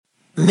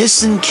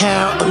Missing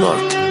car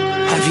alert.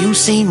 Have you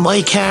seen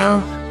my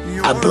car?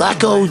 A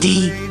black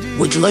Audi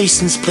with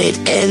license plate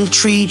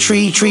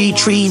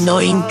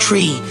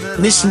L33339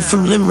 missing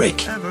from Limerick.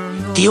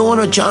 The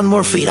owner, John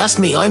Murphy, that's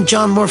me, I'm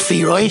John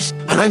Murphy, right?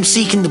 And I'm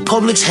seeking the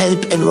public's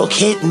help in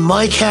locating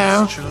my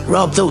car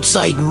robbed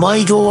outside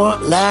my door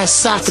last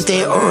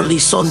Saturday, early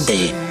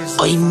Sunday.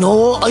 I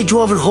know I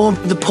drove it home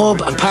from the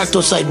pub and parked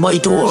outside my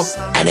door,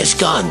 and it's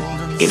gone.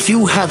 If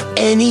you have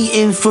any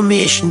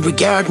information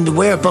regarding the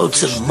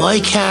whereabouts of my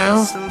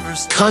car,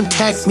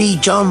 contact me,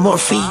 John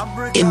Murphy,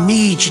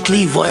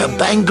 immediately via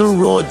Bangor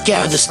Road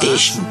Garda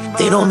Station.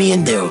 They know me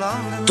in there.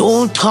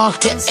 Don't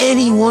talk to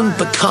anyone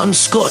but Con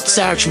Scott,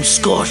 Sergeant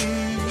Scott.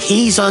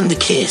 He's on the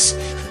case.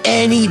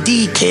 Any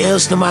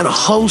details, no matter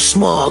how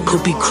small,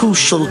 could be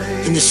crucial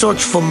in the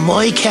search for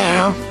my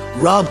car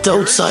robbed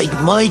outside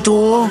my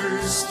door.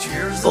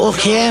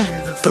 Okay?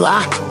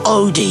 Black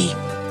Audi.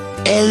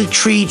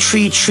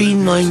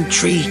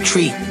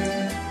 L333933.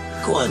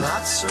 Go on.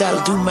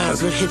 That'll do,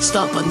 Margaret. Hit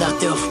stop on that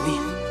there for me.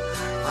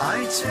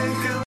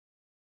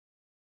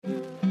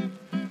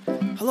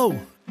 Hello,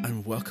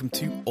 and welcome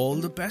to All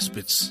the Best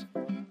Bits,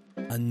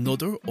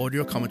 another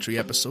audio commentary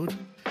episode,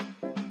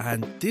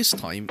 and this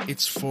time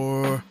it's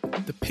for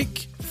the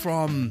pick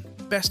from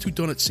Best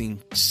Whodunit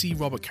Scene, C.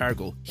 Robert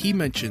Cargill. He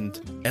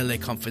mentioned LA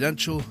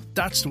Confidential.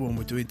 That's the one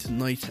we're doing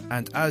tonight,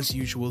 and as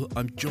usual,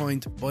 I'm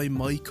joined by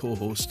my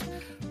co-host,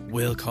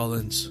 Will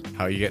Collins.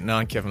 How are you getting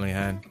on, Kevin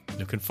Lehan?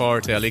 Looking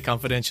forward to LA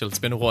Confidential. It's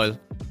been a while.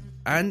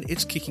 And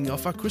it's kicking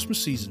off our Christmas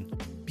season,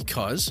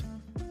 because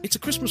it's a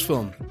Christmas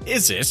film.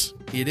 Is it?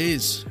 It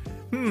is.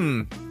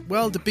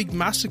 Well, the big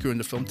massacre in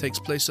the film takes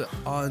place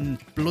on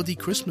Bloody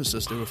Christmas,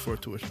 as they refer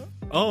to it.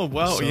 Oh,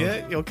 wow, So-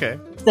 yeah, okay.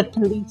 The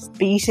police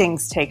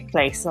beatings take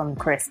place on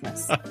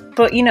Christmas.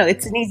 But, you know,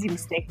 it's an easy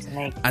mistake to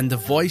make. And the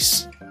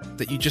voice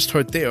that you just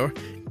heard there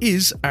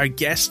is our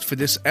guest for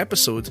this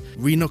episode,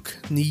 Rioghnach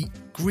ní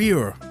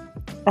Ghrioghair.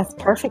 That's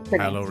perfect for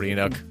Hello,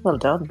 Rioghnach. Well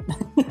done.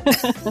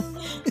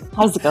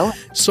 How's it going?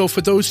 So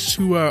for those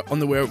who are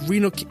unaware,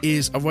 Rioghnach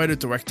is a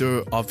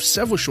writer-director of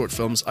several short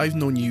films. I've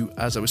known you,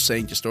 as I was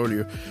saying just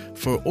earlier,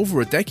 for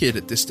over a decade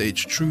at this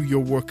stage through your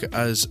work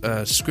as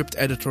a script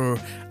editor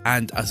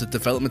and as a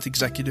development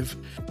executive.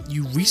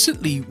 You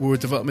recently were a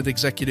development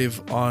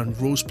executive on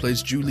Rose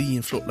Plays Julie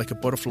and Float Like a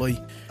Butterfly.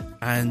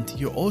 And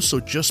you're also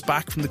just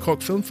back from the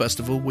Cork Film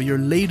Festival where your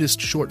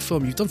latest short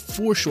film, you've done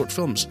 4 short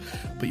films,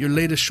 but your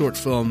latest short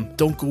film,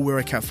 Don't Go Where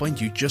I Can't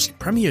Find You, just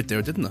premiered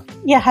there, didn't it?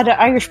 Yeah, had an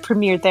Irish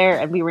premiere there,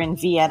 and we were in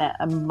Vienna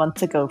a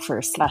month ago for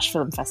Slash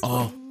Film Festival.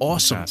 Oh,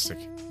 awesome. Fantastic.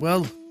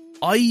 Well,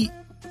 I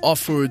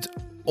offered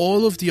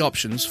all of the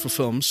options for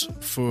films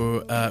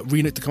for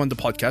Rioghnach to come on the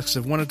podcast because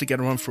I've wanted to get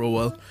her on for a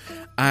while,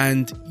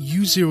 and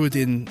you zeroed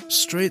in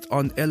straight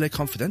on LA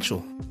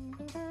Confidential.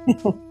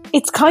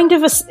 It's kind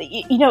of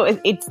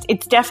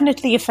it's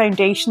definitely a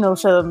foundational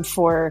film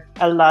for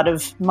a lot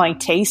of my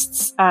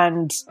tastes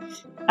and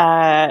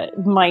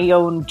my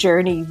own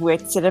journey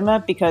with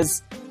cinema,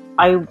 because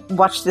I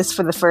watched this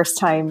for the first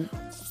time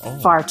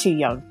far too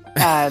young.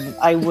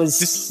 I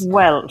was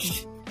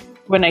 12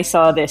 when I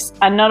saw this,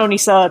 and not only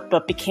saw it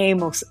but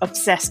became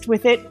obsessed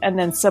with it, and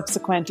then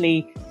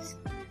subsequently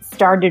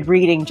started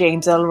reading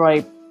James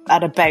Ellroy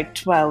at about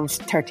 12,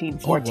 13,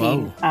 14. Oh,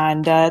 wow.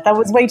 And that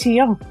was way too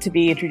young to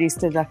be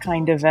introduced to that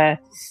kind of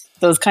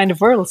those kind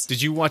of worlds.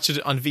 Did you watch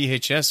it on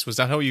VHS? Was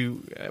that how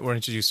you were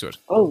introduced to it?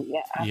 Oh,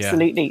 yeah,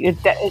 absolutely. Yeah.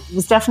 It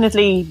was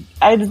definitely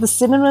out of the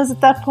cinemas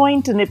at that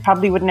point, and it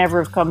probably would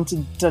never have come to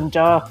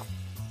Dundalk.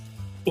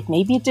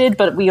 Maybe it did,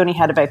 but we only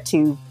had about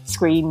 2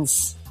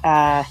 screens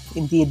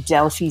in the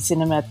Adelphi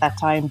cinema at that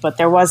time. But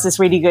there was this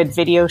really good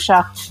video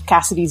shop,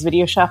 Cassidy's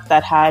Video Shop,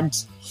 that had,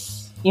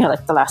 you know,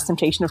 like The Last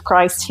Temptation of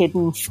Christ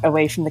hidden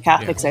away from the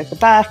Catholics out the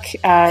back.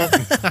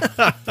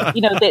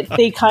 You know,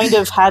 they kind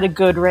of had a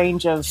good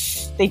range of,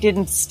 they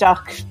didn't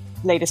stock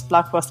latest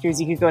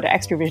blockbusters. You could go to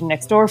Extravision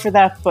next door for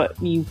that, but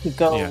you could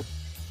go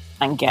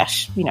and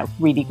get, you know,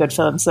 really good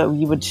films. So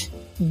you would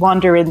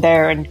wander in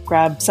there and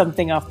grab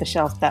something off the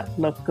shelf that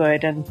looked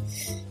good. And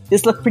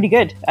this looked pretty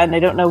good. And I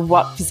don't know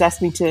what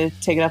possessed me to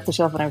take it off the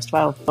shelf when I was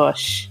 12,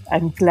 but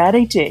I'm glad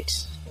I did.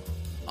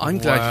 I'm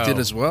glad you did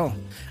as well.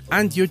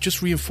 And you're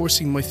just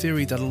reinforcing my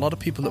theory that a lot of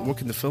people that work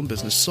in the film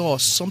business saw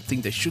something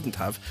they shouldn't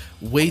have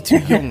way too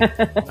young,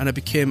 and it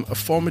became a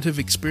formative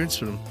experience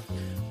for them.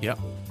 Yeah.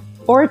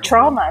 Or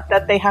trauma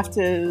that they have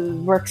to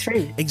work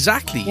through.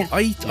 Exactly. Yeah.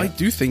 I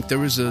do think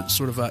there is a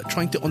sort of a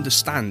trying to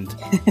understand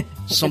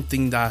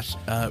something that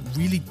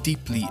really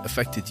deeply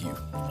affected you.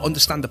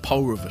 Understand the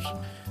power of it.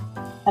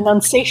 An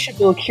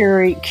insatiable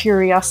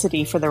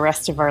curiosity for the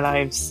rest of our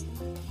lives.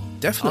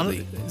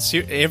 Definitely.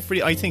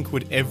 I think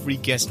with every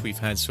guest we've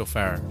had so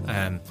far,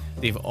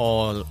 they've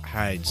all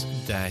had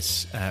that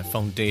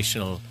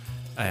foundational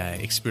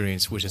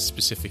experience with a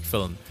specific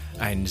film,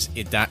 and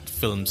that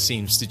film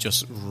seems to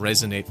just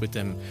resonate with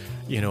them,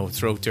 you know,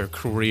 throughout their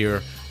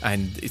career,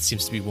 and it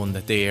seems to be one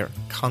that they are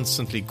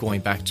constantly going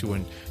back to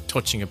and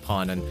touching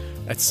upon, and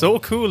it's so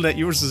cool that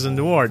yours is a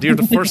noir. You're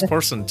the first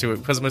person to it,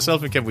 because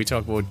myself and Kevin, we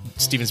talk about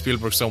Steven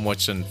Spielberg so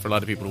much, and for a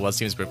lot of people it was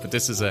Steven Spielberg, but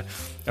this is a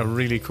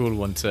really cool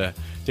one to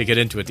get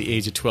into at the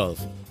age of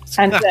 12.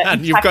 And,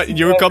 and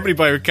you're accompanied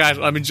by your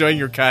cat. I'm enjoying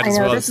your cat as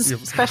well. This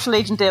is Special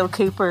Agent Dale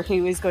Cooper,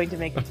 who is going to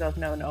make himself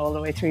known all the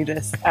way through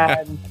this.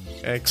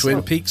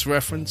 Twin Peaks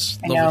reference.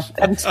 I know.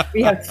 And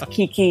we have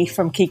Kiki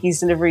from Kiki's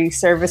Delivery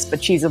Service,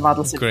 but she's a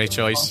model. Great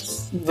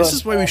choice. This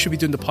is why we should be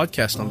doing the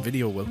podcast on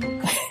video, Will.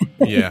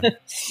 Yeah.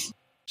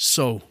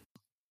 So,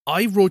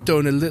 I wrote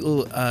down a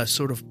little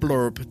sort of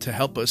blurb to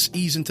help us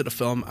ease into the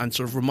film and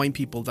sort of remind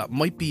people that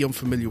might be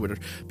unfamiliar with it.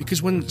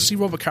 Because when C.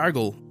 Robert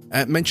Cargill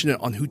mentioned it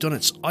on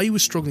Whodunits, I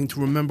was struggling to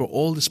remember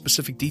all the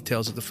specific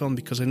details of the film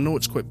because I know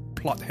it's quite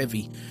plot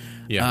heavy.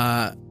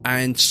 Yeah.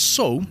 And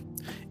so,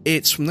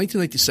 it's from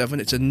 1997.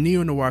 It's a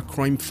neo-noir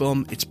crime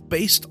film. It's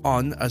based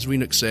on, as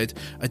Rioghnach said,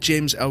 a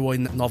James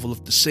Ellroy novel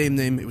of the same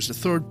name. It was the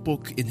third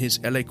book in his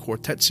LA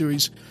Quartet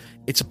series.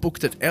 It's a book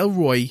that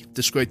Ellroy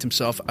described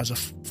himself as a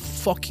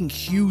fucking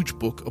huge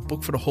book, a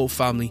book for the whole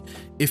family,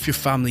 if your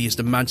family is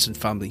the Manson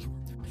family.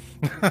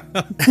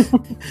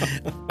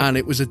 And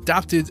it was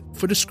adapted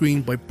for the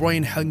screen by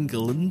Brian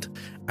Helgeland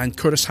and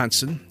Curtis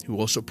Hanson, who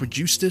also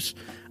produced it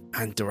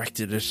and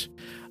directed it.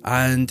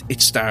 And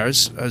it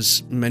stars,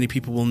 as many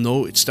people will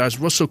know, it stars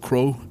Russell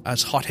Crowe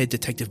as hothead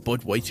detective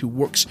Bud White, who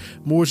works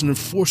more as an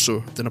enforcer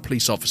than a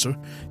police officer,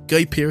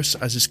 Guy Pearce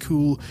as his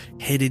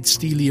cool-headed,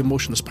 steely,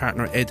 emotionless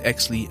partner Ed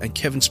Exley, and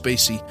Kevin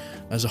Spacey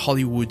as a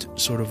Hollywood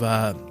sort of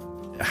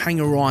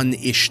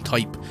hanger-on-ish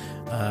type,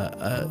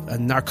 a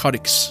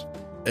narcotics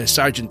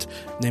sergeant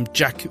named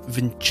Jack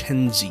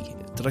Vincenzi.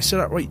 Did I say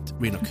that right,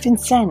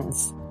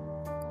 Rioghnach?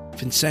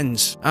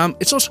 Vincenz.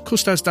 It's also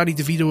co-stars Danny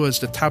DeVito as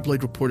the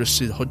tabloid reporter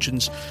Sid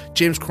Hutchins,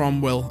 James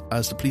Cromwell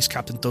as the police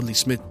captain Dudley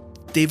Smith,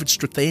 David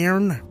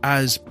Strathairn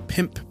as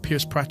Pimp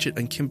Pierce Pratchett,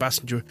 and Kim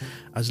Basinger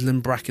as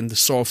Lynn Bracken, the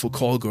sorrowful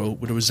call girl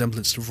with a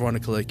resemblance to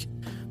Veronica Lake.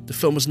 The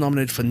film was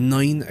nominated for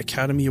 9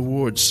 Academy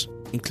Awards,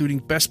 including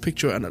Best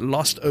Picture, and it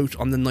lost out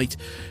on the night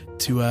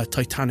to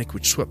Titanic,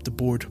 which swept the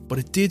board. But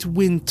it did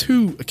win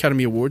 2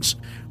 Academy Awards,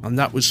 and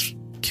that was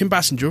Kim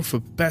Basinger for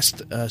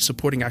Best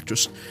Supporting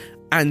Actress,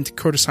 and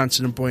Curtis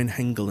Hanson and Brian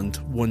Helgeland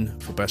won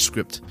for Best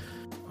Script.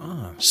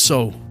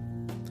 So,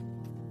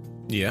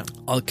 yeah,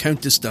 I'll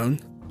count this down.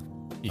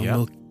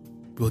 Yeah,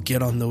 we'll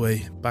get on the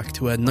way back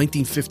to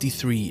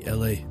 1953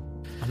 LA.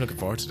 I'm looking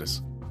forward to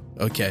this.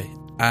 Okay,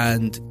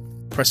 and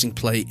pressing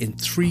play in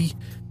 3,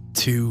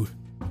 2,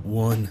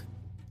 1,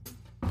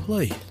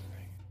 play.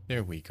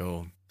 There we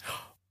go.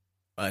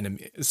 And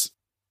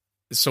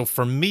so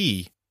for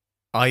me,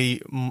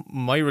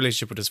 my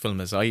relationship with this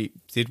film is I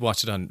did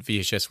watch it on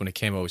VHS when it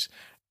came out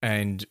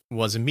and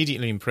was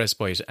immediately impressed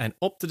by it. And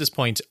up to this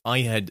point, I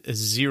had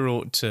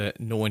 0 to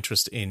no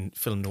interest in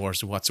film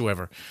noirs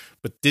whatsoever.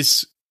 But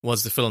this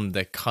was the film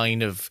that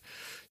kind of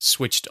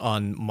switched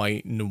on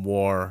my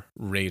noir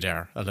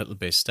radar a little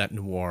bit, that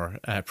noir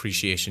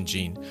appreciation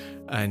gene.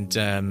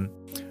 And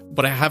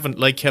but I haven't,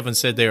 like Kevin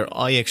said there,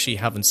 I actually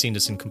haven't seen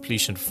this in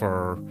completion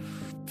for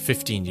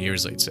 15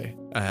 years, I'd say.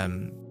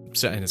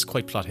 So, and it's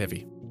quite plot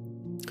heavy.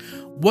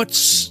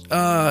 What's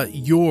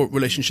your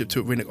relationship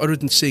to it, Rioghnach, other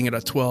than seeing it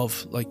at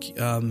 12? Like,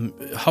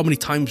 how many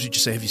times would you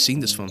say have you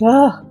seen this film?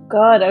 Oh,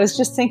 God, I was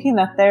just thinking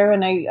that there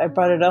when I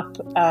brought it up.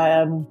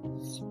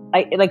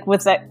 I like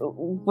without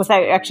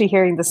actually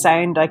hearing the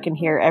sound, I can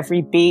hear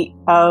every beat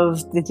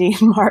of the Dean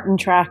Martin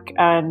track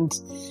and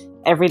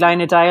every line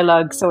of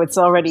dialogue. So it's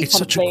already. It's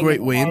such a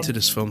great way into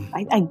this film.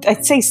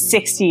 I'd say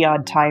 60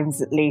 odd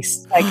times at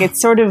least. Like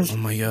it's sort of. Oh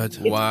my God!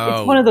 Wow!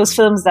 It's one of those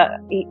films that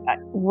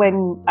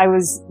when I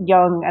was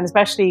young, and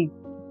especially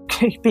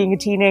being a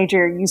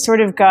teenager, you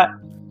sort of got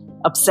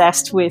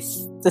obsessed with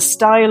the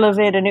style of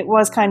it, and it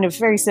was kind of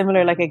very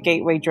similar, like a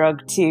gateway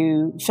drug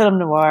to film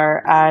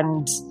noir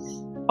and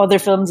other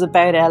films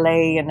about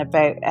LA and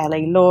about LA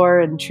lore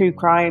and true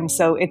crime.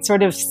 So it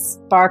sort of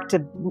sparked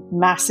a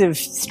massive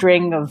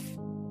string of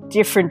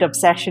different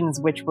obsessions,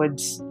 which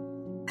would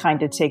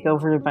kind of take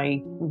over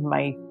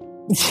my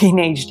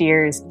teenage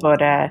years.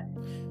 But I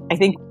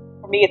think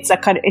for me,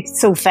 it's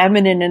so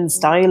feminine and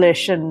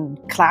stylish and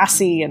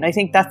classy, and I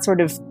think that's sort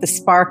of the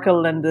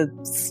sparkle and the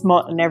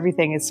smut and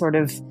everything is sort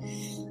of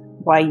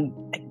why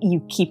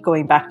you keep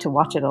going back to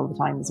watch it all the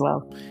time as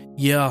well.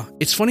 Yeah,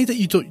 it's funny that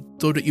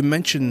you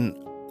mention,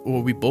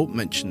 or we both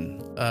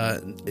mention,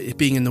 it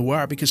being a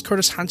noir, because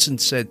Curtis Hanson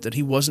said that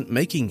he wasn't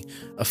making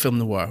a film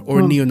noir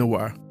or a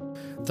neo-noir,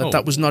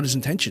 that was not his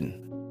intention.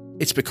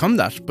 It's become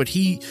that, but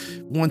he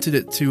wanted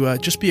it to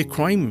just be a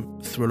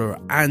crime thriller,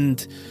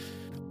 and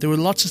there were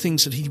lots of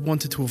things that he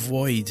wanted to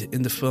avoid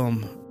in the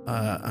film,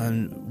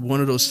 and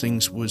one of those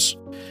things was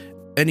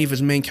any of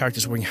his main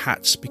characters wearing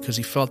hats, because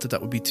he felt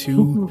that would be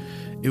too,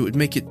 it would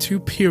make it too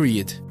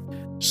period.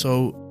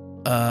 So,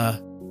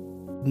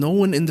 no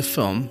one in the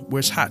film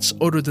wears hats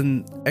other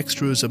than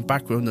extras and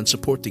background and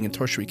supporting and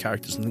tertiary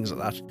characters and things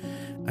like that.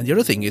 And the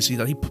other thing is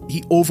that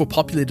he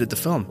overpopulated the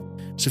film.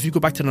 So if you go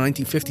back to the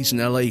 1950s in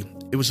LA,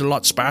 it was a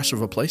lot sparser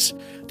of a place.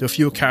 There were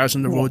fewer cars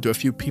on the road, there were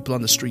few people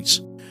on the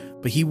streets.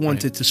 but he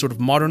wanted to sort of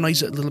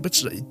modernize it a little bit.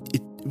 So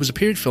it was a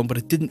period film, but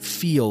it didn't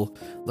feel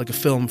like a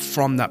film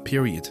from that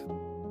period.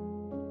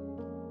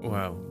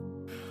 Wow.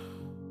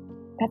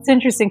 That's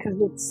interesting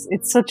because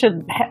it's such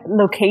a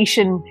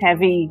location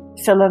heavy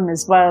film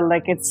as well.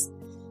 Like it's,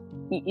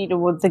 you know,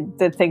 one of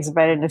the things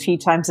about it, and a few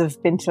times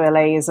I've been to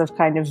LA, is I've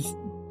kind of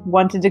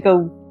wanted to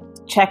go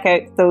check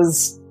out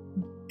those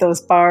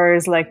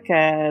bars like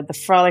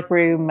the Frolic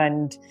Room,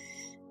 and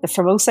the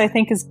Formosa I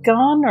think is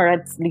gone, or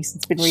at least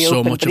it's been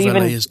reopened. So much of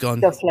LA is gone.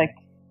 Stuff like,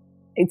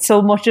 it's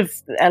so much of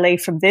LA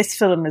from this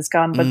film is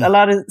gone, but a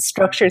lot of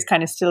structures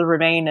kind of still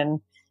remain,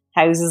 and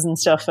houses and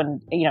stuff,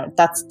 and you know,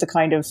 that's the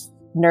kind of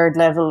nerd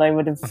level I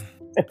would have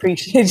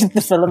appreciated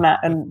the film at,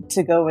 and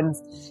to go and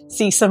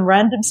see some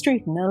random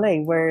street in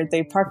LA where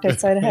they parked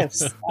outside a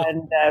house.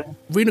 And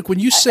Rioghnach, when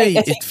you say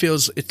it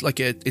feels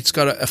it's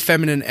got a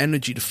feminine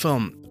energy to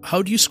film,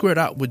 how do you square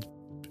that with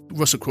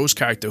Russell Crowe's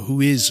character, who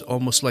is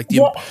almost like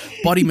the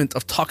embodiment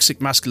of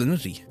toxic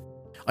masculinity?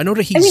 I know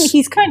that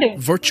he's kind of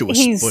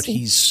virtuous, but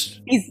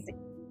he's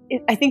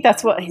I think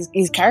that's what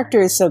his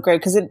character is so great,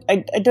 because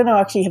I don't know,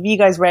 actually, have you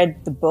guys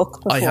read the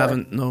book before? I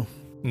haven't, no.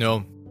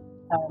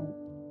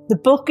 The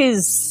book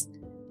is,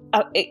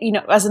 you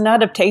know, as an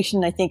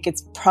adaptation, I think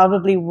it's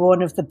probably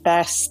one of the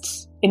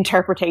best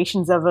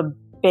interpretations of a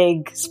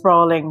big,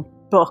 sprawling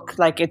book.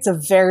 Like, it's a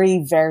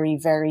very, very,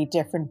 very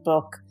different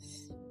book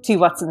to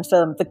what's in the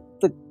film.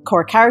 The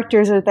core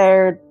characters are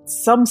there,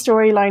 some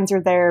storylines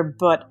are there,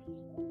 but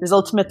there's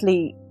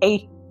ultimately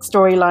 8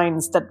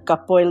 storylines that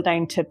got boiled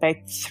down to about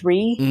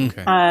 3.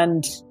 Okay.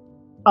 And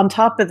on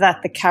top of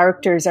that, the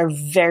characters are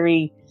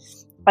very,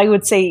 I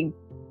would say,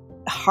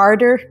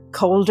 harder,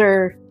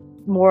 colder,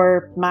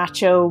 more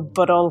macho,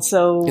 but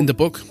also in the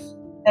book,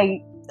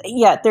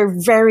 they're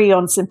very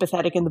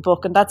unsympathetic in the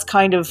book, and that's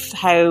kind of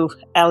how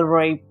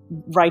Elroy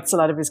writes a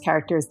lot of his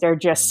characters. They're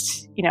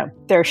just, you know,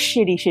 they're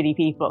shitty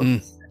people.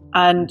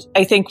 And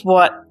I think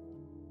what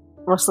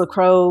Russell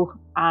Crowe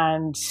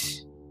and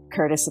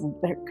Curtis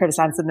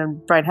Hanson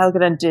and Brian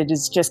Helgeland did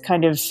is just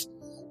kind of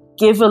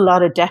give a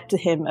lot of depth to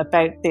him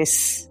about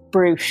this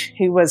brute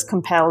who was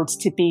compelled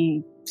to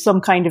be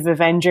some kind of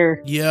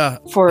avenger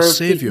for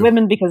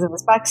women because of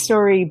his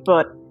backstory.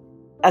 But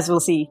as we'll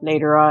see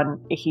later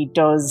on, he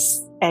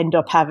does end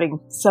up having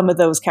some of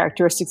those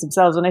characteristics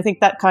himself. And I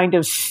think that kind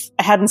of,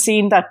 I hadn't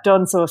seen that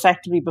done so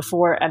effectively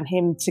before, and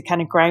him to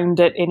kind of ground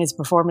it in his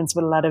performance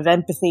with a lot of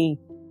empathy.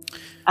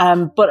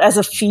 But as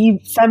a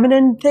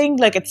feminine thing,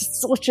 like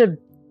it's such a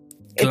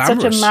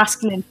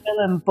masculine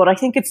film, but I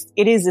think it's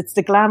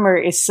the glamour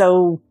is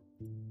so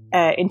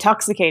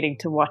intoxicating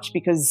to watch,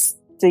 because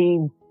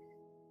the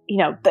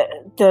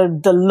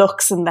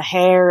looks and the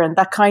hair and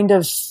that kind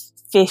of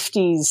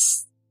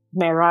 50s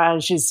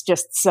mirage is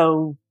just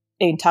so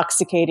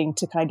intoxicating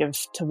to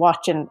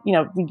watch. And, you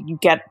know, you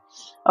get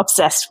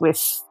obsessed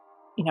with,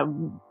 you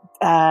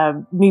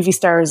know, movie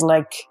stars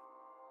like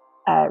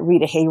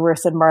Rita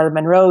Hayworth and Marilyn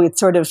Monroe. It's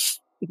sort of,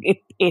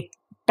 it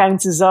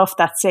bounces off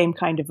that same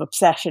kind of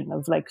obsession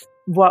of like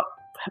what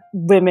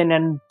women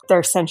and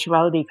their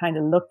sensuality kind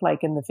of looked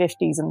like in the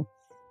 50s, and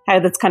how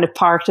that's kind of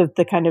part of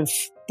the kind of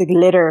the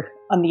glitter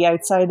on the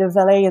outside of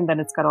LA, and then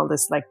it's got all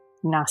this like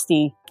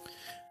nasty,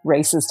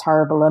 racist,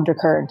 horrible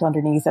undercurrent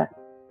underneath it.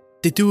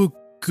 They do a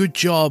good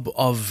job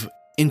of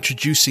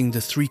introducing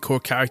the 3 core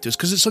characters,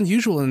 because it's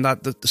unusual in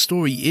that the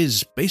story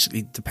is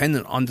basically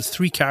dependent on the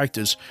 3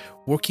 characters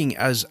working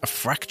as a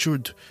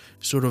fractured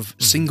sort of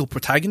single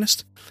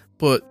protagonist.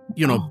 But,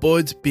 you know,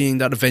 Bud being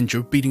that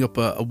Avenger, beating up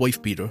a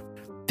wife beater.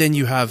 Then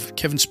you have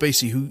Kevin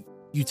Spacey, who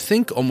you'd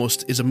think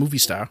almost is a movie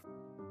star,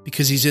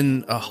 because he's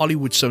in a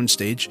Hollywood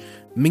soundstage,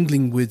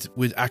 mingling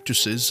with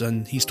actresses,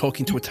 and he's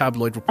talking to a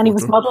tabloid reporter. And he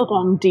was modelled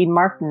on Dean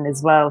Martin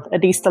as well.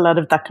 At least a lot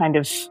of that kind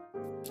of,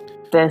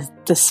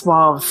 the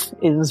suave,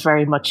 it was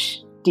very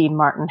much Dean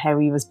Martin, how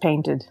he was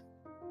painted.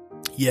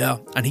 Yeah,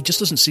 and he just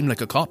doesn't seem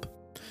like a cop.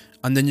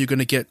 And then you're going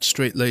to get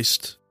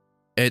straight-laced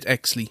Ed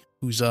Exley,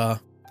 who's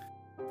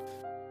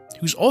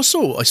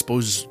also, I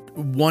suppose,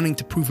 wanting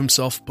to prove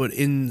himself, but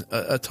in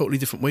a totally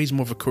different way. He's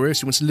more of a career,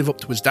 so he wants to live up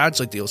to his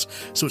dad's ideals.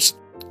 So it's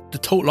the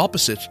total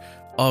opposite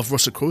of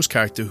Russell Crowe's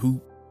character,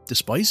 who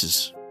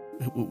despises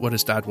what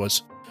his dad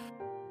was.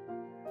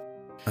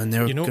 And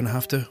they're going to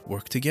have to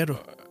work together.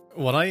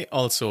 What I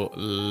also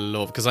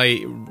love, because I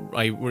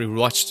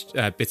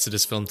rewatched bits of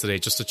this film today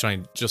just to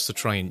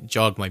try and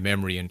jog my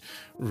memory and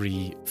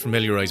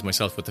re-familiarize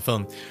myself with the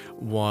film,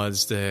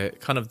 was the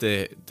kind of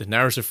the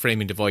narrative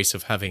framing device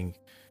of having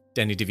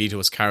Danny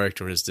DeVito's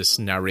character as this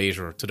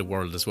narrator to the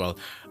world as well.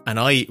 And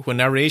when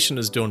narration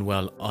is done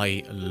well,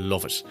 I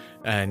love it.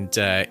 And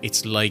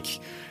it's like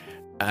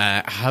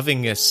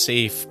having a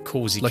safe,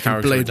 cozy like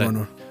character. Like in Blade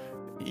Runner.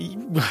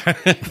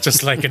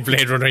 Just like in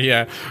Blade Runner,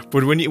 yeah.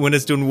 But when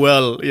it's done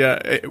well,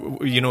 yeah,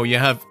 you know, you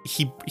have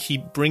he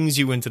brings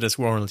you into this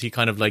world. He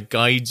kind of like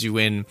guides you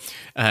in,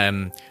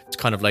 kind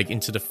of like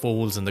into the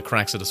folds and the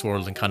cracks of this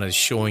world, and kind of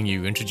showing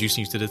you,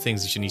 introducing you to the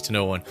things that you need to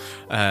know.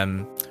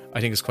 And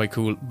I think it's quite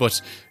cool.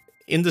 But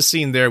in the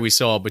scene there we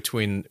saw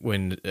between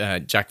when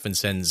Jack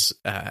Vincennes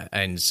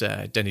and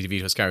Danny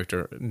DeVito's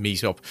character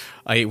meet up,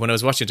 when I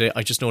was watching it,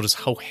 I just noticed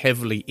how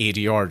heavily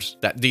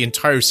ADR'd that the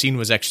entire scene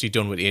was actually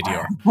done with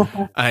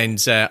ADR,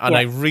 and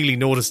I really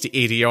noticed the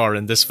ADR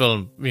in this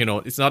film. You know,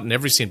 it's not in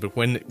every scene, but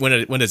when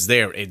it's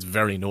there, it's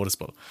very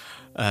noticeable.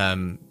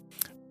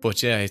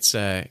 But yeah, it's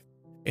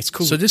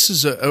cool. So this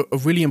is a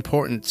really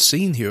important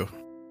scene here.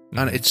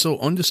 And it's so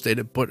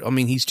understated, but I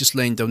mean, he's just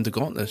laying down the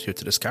gauntlet here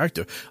to this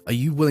character. Are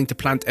you willing to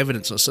plant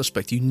evidence on a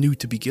suspect you knew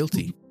to be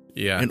guilty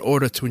in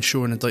order to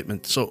ensure an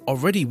indictment? So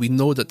already we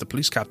know that the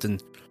police captain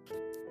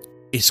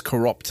is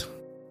corrupt.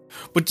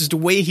 But the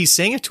way he's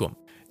saying it to him,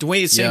 the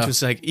way he's saying it to him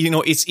is like, you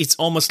know, it's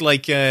almost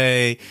like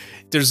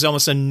there's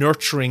almost a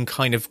nurturing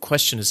kind of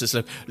question. It's just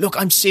like, look,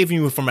 I'm saving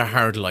you from a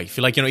hard life.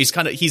 Like, you know,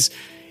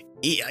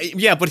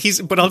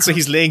 but also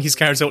he's laying his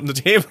cards out on the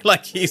table.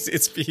 Like he's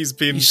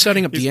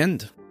setting up the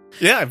end.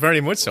 Yeah,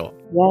 very much so.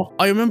 Yeah.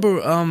 I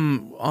remember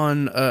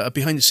on a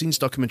behind-the-scenes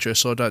documentary I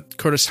saw that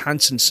Curtis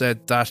Hanson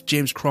said that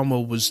James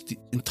Cromwell was the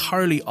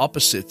entirely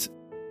opposite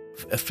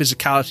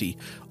physicality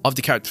of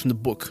the character from the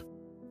book.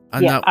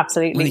 And that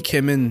absolutely. When he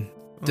came in,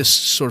 this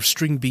sort of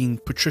string bean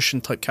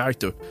patrician-type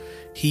character,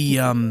 he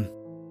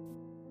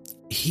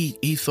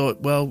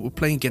thought, well, we're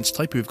playing against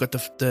type here. We've got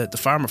the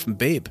farmer from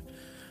Babe.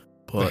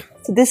 But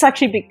so this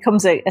actually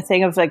becomes a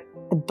thing of like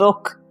the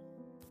book.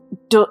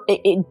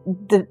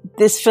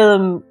 This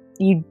film,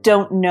 you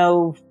don't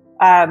know.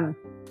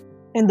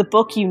 In the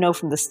book, you know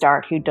from the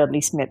start who Dudley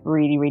Smith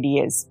really, really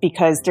is,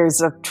 because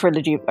there's a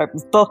trilogy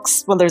of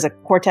books. Well, there's a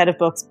quartet of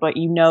books, but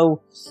you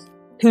know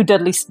who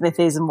Dudley Smith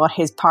is and what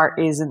his part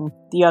is in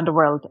the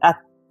underworld at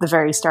the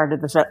very start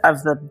of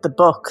the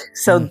book.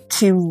 So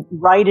to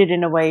write it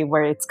in a way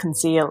where it's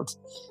concealed,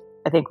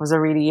 I think was a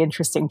really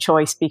interesting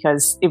choice,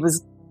 because it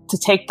was to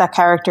take that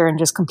character and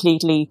just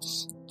completely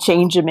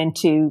change him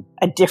into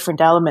a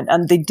different element.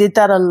 And they did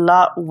that a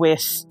lot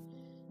with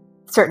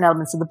certain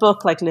elements of the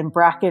book, like Lynn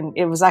Bracken.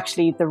 It was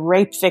actually the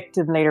rape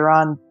victim later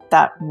on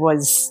that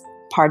was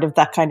part of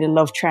that kind of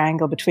love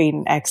triangle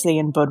between Exley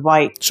and Bud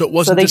White. So it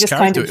wasn't this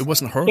character, it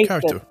wasn't her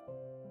character.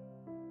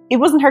 It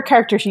wasn't her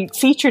character. She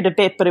featured a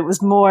bit, but it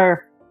was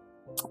more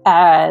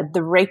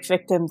the rape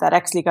victim that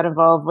Exley got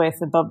involved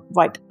with and Bud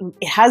White.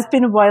 It has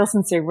been a while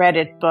since I read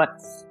it,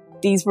 but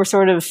these were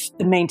sort of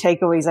the main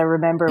takeaways I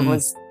remember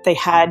was they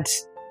had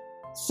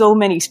so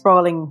many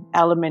sprawling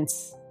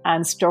elements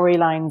and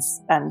storylines,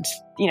 and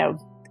you know,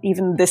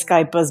 even this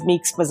guy Buzz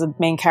Meeks was a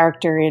main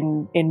character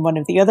in one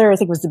of the other, I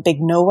think it was The Big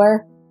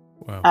Nowhere.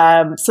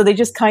 Wow. So they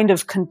just kind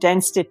of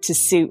condensed it to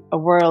suit a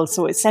world.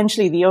 So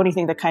essentially the only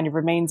thing that kind of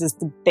remains is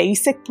the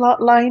basic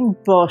plot line,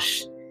 but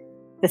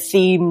the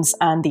themes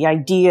and the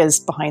ideas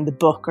behind the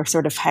book are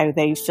sort of how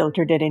they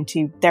filtered it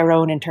into their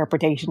own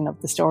interpretation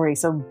of the story.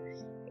 So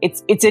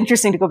it's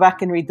interesting to go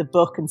back and read the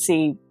book and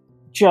see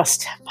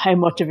just how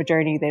much of a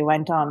journey they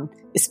went on,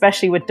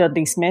 especially with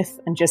Dudley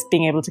Smith, and just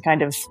being able to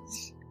kind of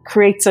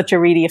create such a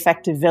really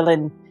effective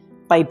villain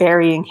by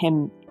burying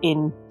him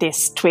in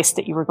this twist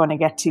that you were going to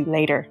get to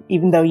later,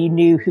 even though you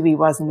knew who he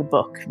was in the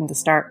book from the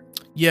start.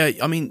 Yeah,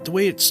 I mean, the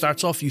way it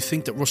starts off, you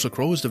think that Russell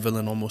Crowe is the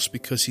villain almost,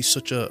 because he's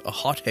such a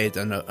hothead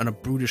and a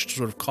brutish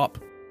sort of cop.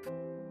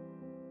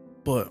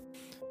 But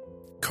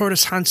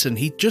Curtis Hanson,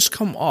 he'd just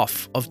come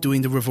off of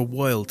doing The River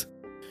Wild,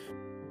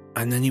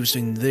 and then he was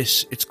doing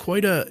this. It's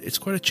quite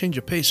a change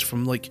of pace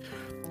from like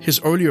his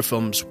earlier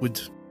films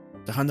with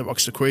The Hand That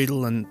Rocks the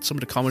Cradle and some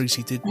of the comedies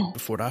he did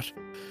before that.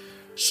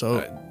 So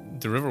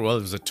The River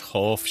Wild was a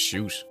tough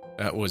shoot.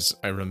 That was,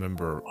 I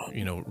remember,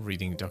 you know,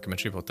 reading a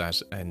documentary about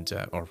that and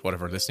or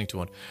whatever, listening to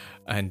one,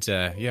 and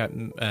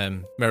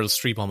Meryl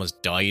Streep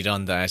almost died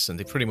on that, and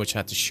they pretty much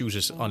had to shoot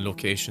it on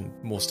location,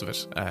 most of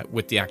it,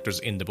 with the actors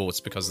in the boats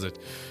because the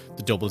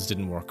doubles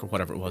didn't work or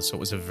whatever it was. So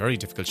it was a very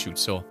difficult shoot.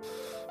 So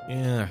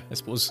yeah, I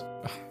suppose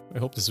I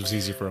hope this was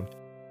easy for him.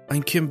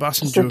 And Kim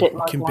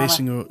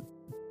Basinger,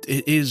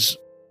 it is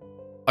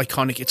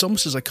iconic. It's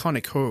almost as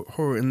iconic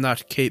her in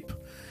that cape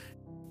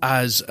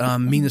as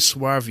Mina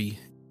Suarvi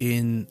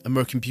in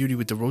American Beauty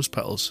with the Rose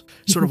Petals,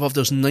 sort of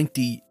those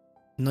 90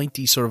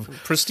 sort of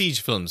prestige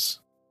films.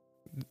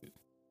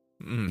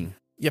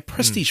 Yeah,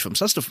 prestige films.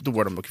 That's the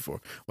word I'm looking for,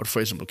 or the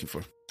phrase I'm looking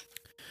for.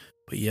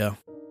 But yeah.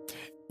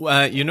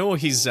 You know,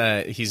 he's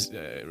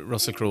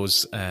Russell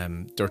Crowe's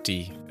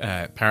dirty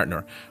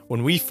partner.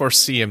 When we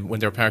first see him, when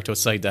they're parked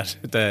outside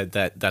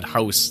that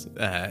house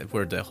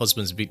where the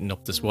husband's beating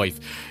up this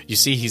wife, you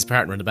see his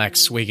partner in the back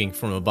swigging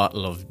from a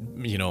bottle of,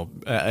 you know,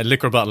 a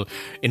liquor bottle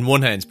in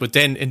one hand, but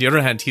then in the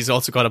other hand he's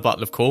also got a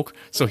bottle of Coke,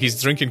 so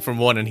he's drinking from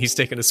one and he's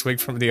taking a swig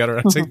from the other.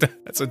 I think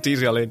that's a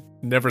detail I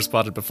never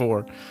spotted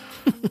before.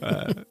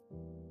 And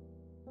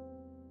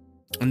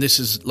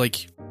this is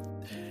like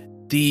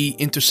the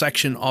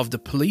intersection of the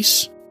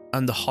police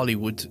and the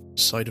Hollywood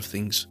side of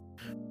things,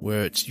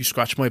 where it's you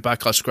scratch my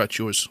back, I'll scratch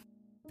yours.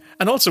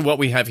 And also what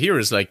we have here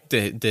is like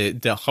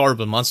the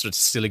horrible monster that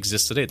still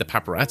exists today, the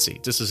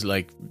paparazzi. This is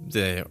like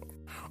the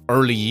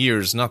early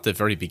years, not the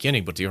very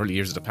beginning, but the early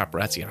years of the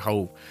paparazzi, and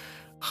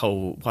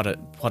what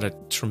a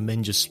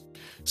tremendous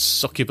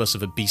succubus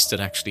of a beast it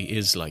actually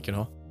is, like, you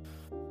know.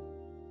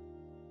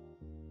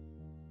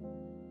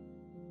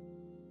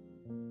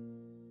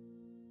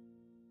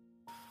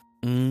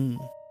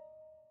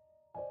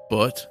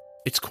 But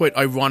it's quite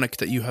ironic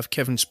that you have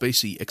Kevin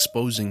Spacey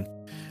exposing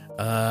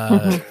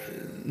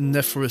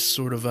nefarious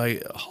sort of a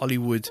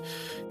Hollywood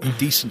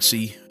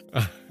indecency.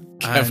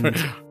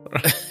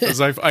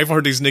 As I've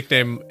heard his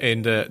nickname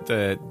in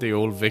the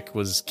old Vic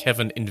was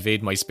Kevin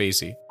Invade My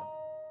Spacey.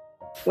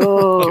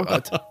 Oh,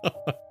 God.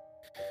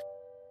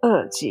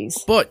 Oh,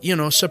 jeez. But, you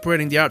know,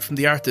 separating the art from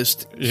the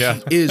artist, Yeah.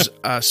 he is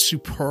a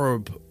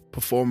superb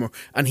performer,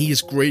 and he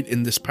is great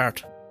in this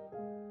part.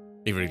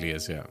 He really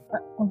is, yeah.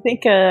 I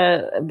think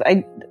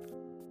I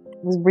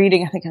was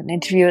reading, I think, an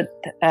interview with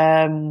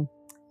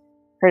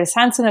Curtis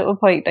Hanson at one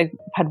point. I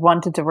had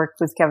wanted to work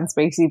with Kevin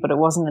Spacey, but it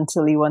wasn't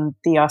until he won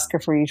the Oscar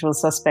for Usual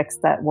Suspects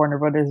that Warner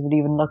Brothers would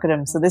even look at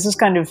him. So this was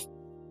kind of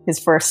his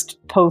first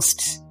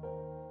post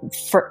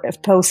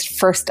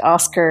first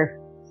Oscar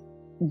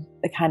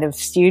kind of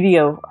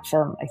studio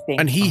film, I think.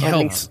 And he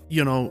helped,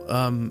 you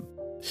know,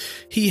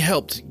 he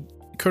helped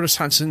Curtis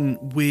Hanson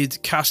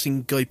with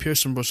casting Guy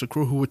Pearce and Russell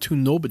Crowe, who were two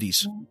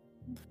nobodies.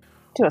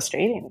 Two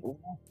Australian.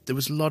 There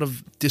was a lot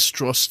of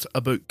distrust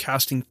about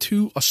casting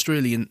two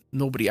Australian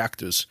nobody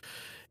actors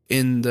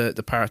in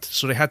the part,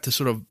 so they had to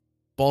sort of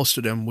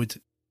bolster them with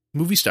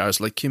movie stars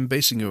like Kim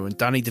Basinger and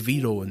Danny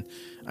DeVito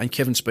and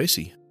Kevin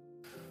Spacey.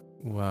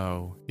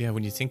 Wow. Yeah,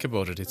 when you think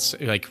about it, it's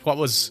like, what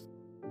was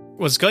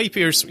Guy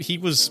Pearce,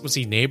 was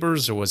he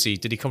Neighbours, or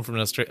did he come from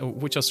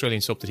which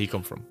Australian soap did he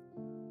come from?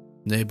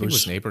 Neighbours. It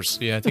was Neighbours.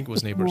 Yeah, I think it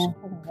was Neighbours.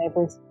 Yeah,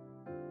 Neighbours.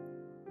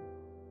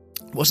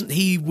 Wasn't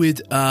he with,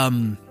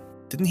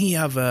 didn't he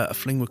have a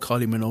fling with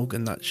Kylie Minogue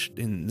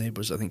in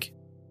Neighbours, I think?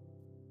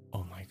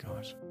 Oh my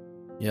God.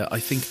 Yeah, I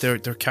think their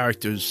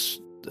characters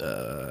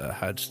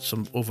had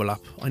some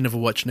overlap. I never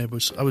watched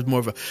Neighbours. I was more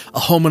of a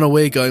home and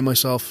away guy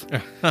myself.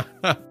 But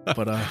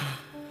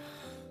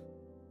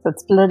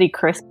That's bloody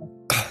Christmas.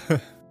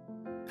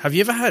 have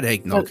you ever had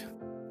eggnog?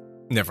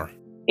 Never.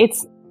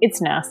 It's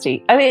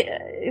nasty. I mean,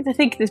 I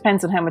think it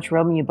depends on how much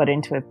rum you put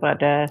into it, but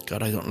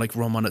God, I don't like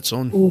rum on its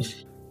own.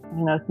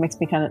 you know, it makes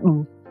me kind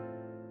of.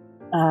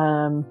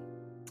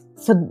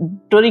 So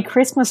Bloody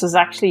Christmas is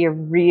actually a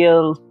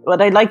real.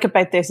 What I like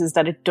about this is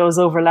that it does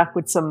overlap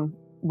with some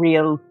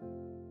real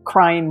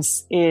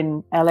crimes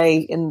in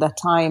LA in that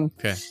time,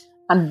 Okay.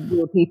 and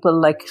real people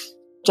like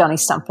Johnny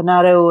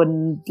Stompanato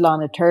and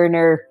Lana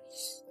Turner.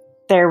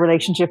 Their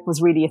relationship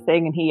was really a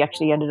thing, and he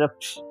actually ended up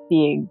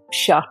being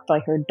shot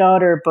by her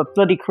daughter. But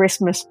Bloody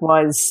Christmas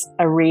was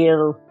a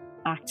real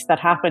act that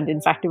happened.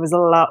 In fact, it was a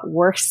lot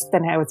worse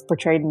than how it's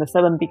portrayed in the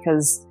film,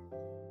 because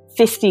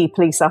 50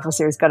 police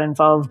officers got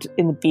involved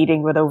in the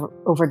beating with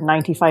over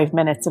 95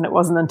 minutes, and it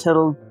wasn't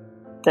until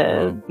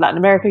the Latin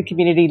American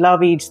community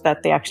lobbied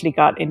that they actually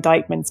got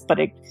indictments. But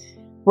it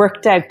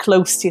worked out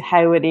close to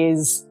how it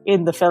is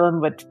in the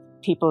film, with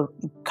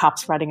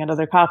cops ratting at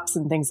other cops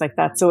and things like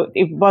that. So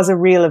it was a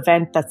real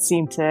event that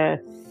seemed to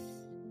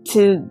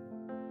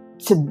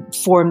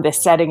form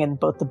this setting in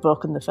both the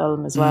book and the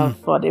film as well.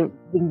 But in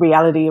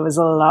reality, it was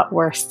a lot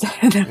worse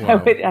than how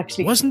it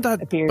actually wasn't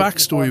that appeared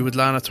backstory with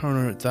Lana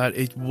Turner that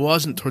it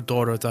wasn't her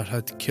daughter that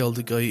had killed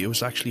the guy, it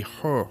was actually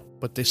her,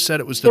 but they said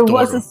it was the daughter.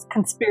 There was this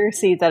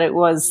conspiracy that it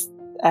was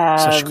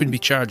so she couldn't be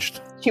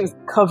charged. She was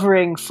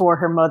covering for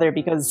her mother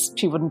because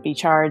she wouldn't be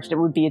charged. It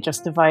would be a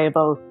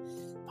justifiable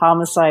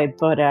homicide.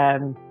 But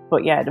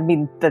yeah, I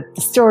mean, the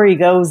story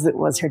goes it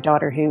was her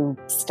daughter who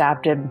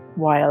stabbed him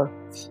while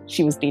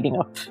she was beating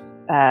up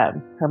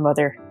her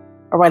mother,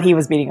 or while he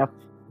was beating up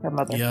her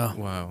mother. Yeah.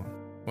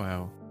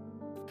 Wow.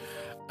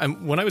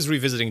 And when I was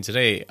revisiting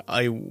today,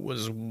 I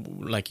was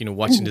like, you know,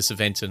 watching this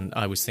event, and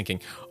I was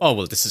thinking, oh,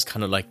 well, this is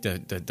kind of like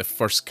the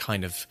first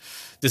kind of,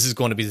 this is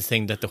going to be the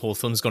thing that the whole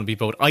film is going to be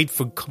about. I'd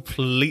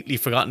completely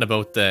forgotten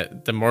about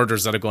the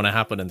murders that are going to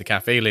happen in the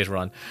cafe later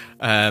on.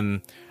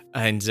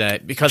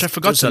 Because which I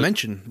forgot to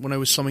mention when I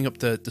was summing up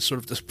the sort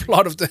of the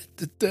plot of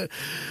the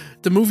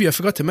movie. I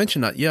forgot to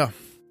mention that. Yeah,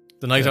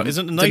 the Night Owl,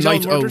 isn't it? The Night Owl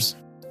murders.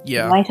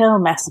 Yeah, Night Owl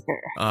Massacre.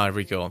 There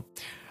we go.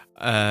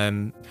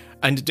 And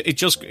it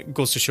just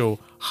goes to show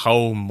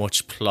how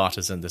much plot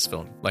is in this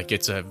film. Like,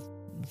 it's a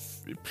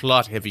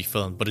plot-heavy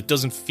film, but it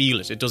doesn't feel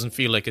it. It doesn't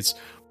feel like it's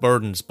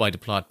burdened by the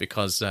plot,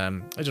 because I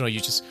don't know.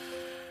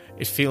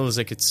 It feels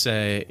like it's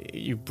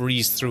you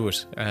breeze through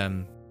it.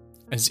 And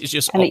it's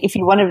just. And if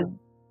you want to.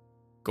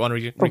 Go on,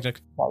 Rioghnach.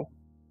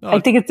 I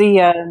think it's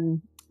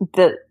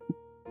the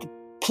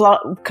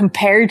plot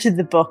compared to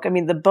the book. I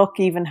mean, the book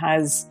even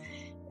has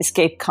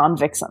escaped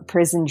convicts on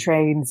prison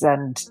trains,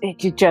 and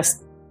it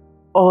just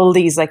all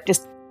these like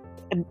just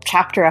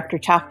chapter after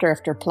chapter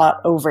after plot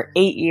over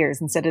 8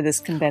 years instead of this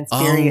condensed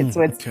period.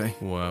 So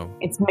it's wow.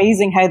 It's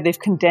amazing how they've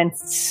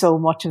condensed so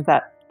much of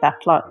that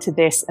plot to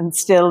this and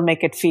still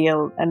make it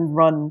feel and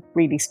run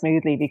really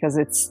smoothly, because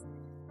it's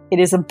it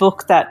is a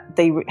book that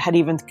they had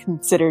even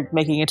considered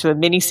making into a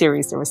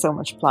miniseries. There was so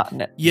much plot in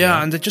it.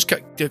 Yeah, and they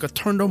got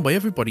turned down by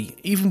everybody.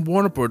 Even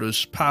Warner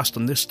Brothers passed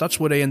on this. That's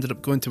why they ended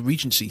up going to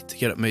Regency to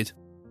get it made.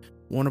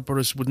 Warner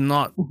Brothers would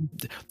not...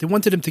 They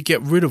wanted him to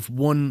get rid of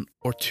one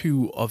or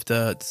two of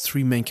the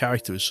three main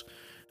characters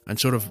and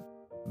sort of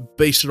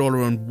base it all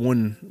around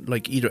one,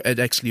 like either Ed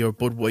Exley or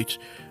Bud White,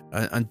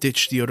 and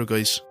ditch the other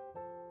guys.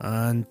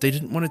 And they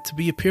didn't want it to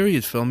be a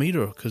period film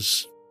either,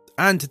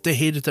 and they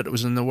hated that it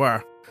was a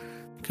noir,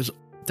 because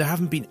there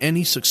haven't been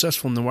any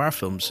successful noir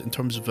films in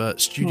terms of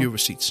studio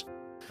receipts.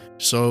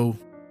 So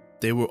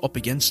they were up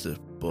against it,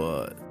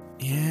 but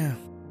yeah...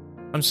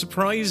 I'm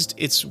surprised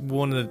it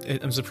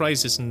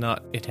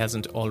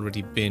hasn't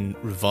already been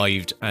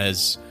revived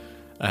as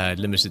a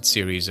limited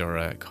series or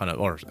a kind of,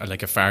 or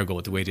like a Fargo,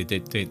 the way they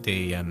did.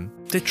 They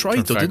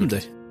tried though, didn't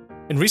they?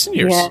 In recent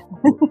years. Yeah.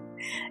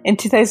 In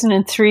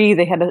 2003,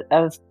 they had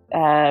a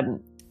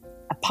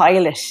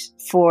pilot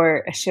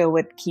for a show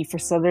with Kiefer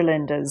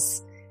Sutherland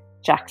as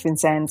Jack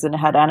Vincennes, and it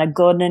had Anna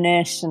Gunn in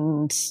it,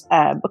 and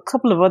a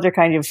couple of other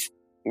kind of,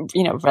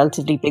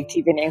 relatively big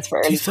TV names for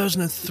early.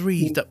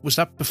 2003, was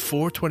that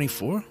before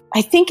 24?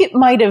 I think it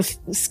might have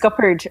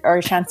scuppered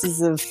our chances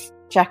of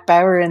Jack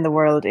Bauer in the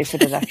world if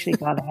it had actually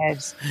gone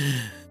ahead.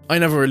 I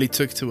never really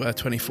took to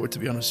 24, to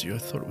be honest with you. I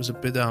thought it was a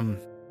bit...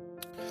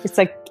 It's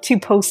like too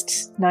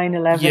post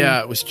 9/11. Yeah,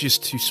 it was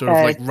just too sort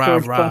of like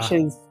rah-rah.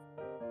 Bushes.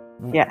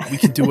 Yeah. We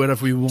can do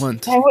whatever we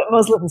want.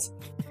 Muslims.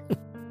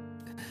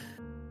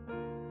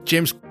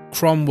 James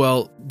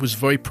Cromwell was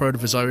very proud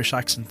of his Irish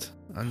accent.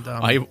 And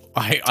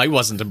I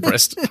wasn't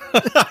impressed.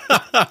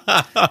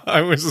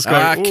 I was just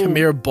going, come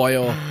here,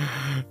 boyo.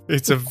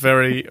 It's a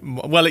very...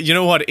 Well, you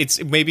know what?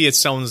 Maybe it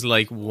sounds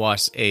like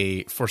what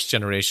a first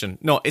generation...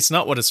 No, it's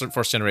not what a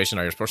first generation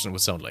Irish person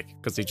would sound like,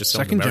 because they just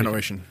sound Second American.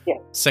 Generation. Yeah.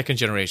 Second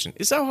generation.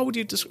 Is that how would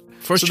you describe...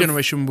 First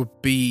generation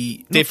would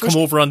be... They've come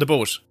over on the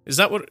boat. Is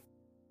that what...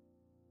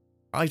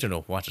 I don't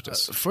know what it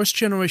is. First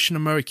generation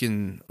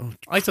American... Oh,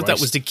 I thought that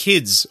was the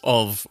kids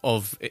of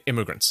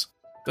immigrants.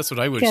 That's what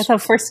I would... Yeah, I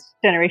thought first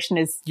generation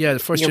is... Yeah, the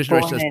first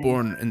generation is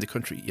born in the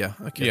country. Yeah,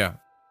 okay. Yeah.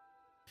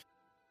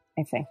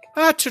 I think.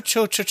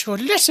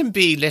 Listen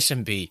be.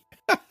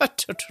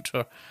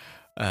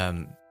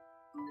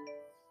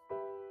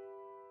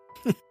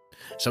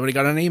 Somebody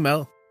got an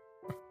email.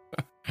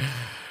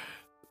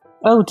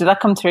 Oh, did that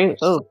come through?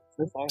 Oh,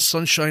 so sorry.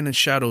 Sunshine and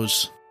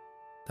Shadows.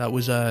 That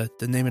was the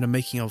name of the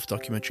making of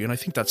documentary, and I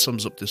think that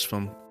sums up this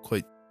film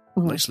quite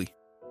nicely.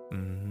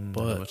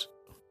 But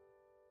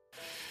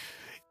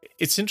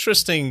it's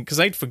interesting because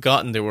I'd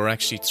forgotten there were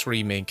actually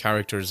three main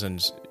characters,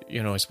 and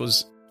I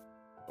suppose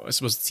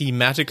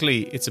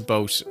thematically it's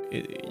about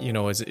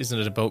isn't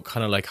it about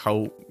kind of like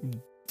how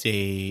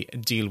they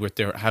deal with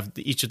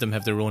each of them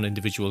have their own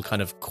individual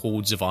kind of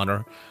codes of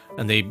honor,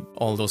 and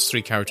all those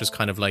three characters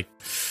kind of like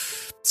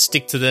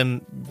stick to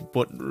them,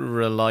 but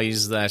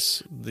realize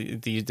that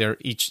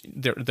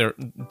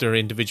their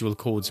individual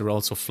codes are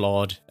also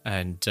flawed,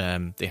 and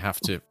they have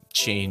to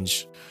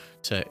change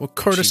to... Well,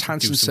 Curtis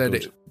Hanson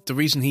said the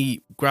reason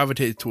he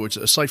gravitated towards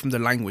it, aside from the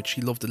language,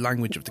 he loved the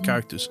language of the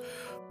characters,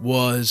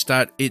 was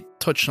that it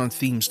touched on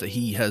themes that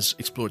he has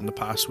explored in the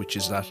past, which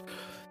is that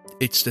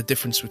it's the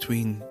difference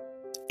between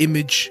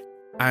image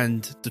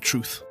and the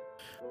truth.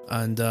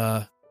 And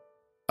I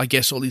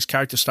guess all these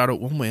characters start out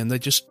one way and they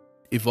just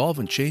evolve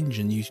and change,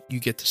 and you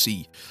get to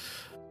see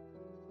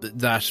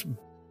that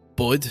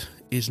Bud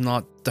is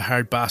not the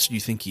hard bastard you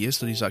think he is,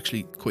 that he's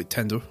actually quite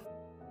tender.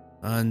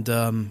 And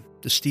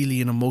the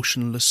steely and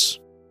emotionless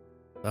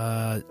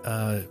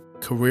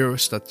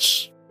careerist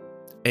that's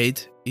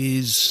Ed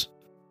is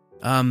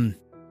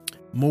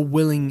more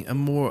willing and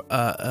more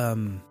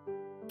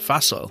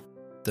facile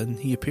than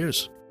he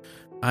appears.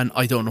 And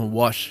I don't know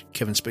what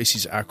Kevin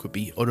Spacey's arc would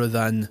be, other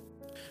than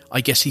I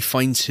guess he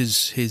finds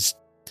his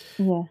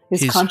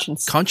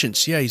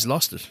conscience. Yeah, he's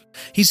lost it.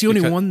 He's the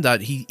only one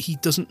that he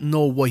doesn't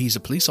know why he's a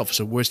police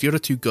officer, whereas the other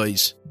two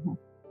guys,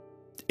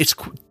 it's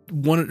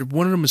one of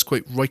them is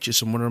quite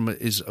righteous and one of them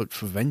is out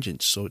for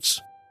vengeance. So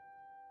it's...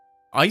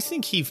 I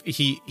think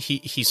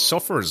he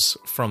suffers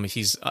from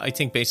his... I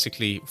think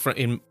basically,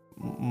 in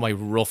my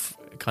rough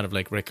kind of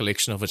like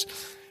recollection of it,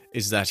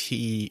 is that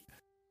he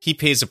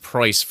pays a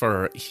price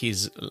for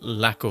his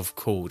lack of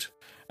code,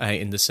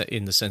 in the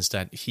sense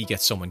that he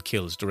gets someone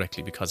killed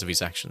directly because of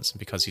his actions and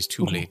because he's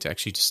too late to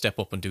actually step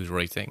up and do the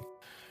right thing.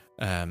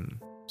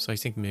 So I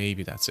think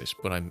maybe that's it.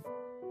 But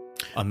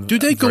do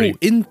they go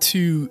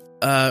into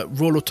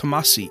Rollo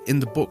Tomasi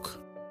in the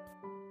book?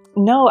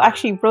 No,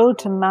 actually, Rollo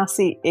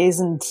Tomasi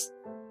isn't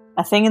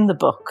a thing in the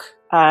book.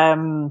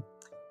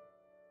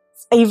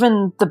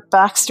 Even the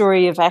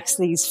backstory of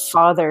Exley's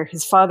father,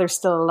 his father's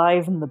still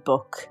alive in the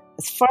book.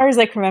 As far as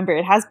I can remember,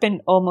 it has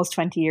been almost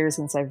 20 years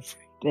since I've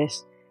read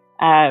it.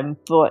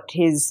 But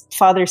his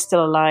father's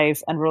still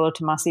alive, and Rollo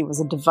Tomasi was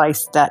a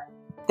device that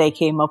they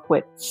came up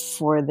with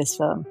for this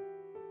film.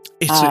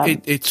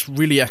 It's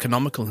really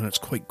economical and it's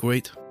quite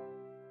great.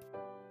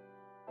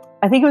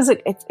 I think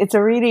it's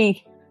a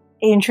really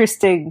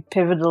interesting,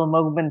 pivotal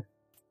moment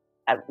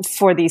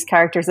for these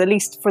characters, at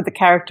least for the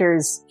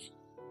characters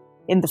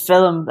in the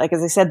film. Like,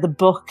 as I said, the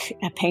book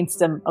paints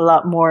them a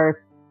lot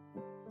more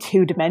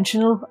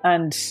two-dimensional,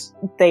 and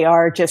they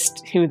are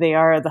just who they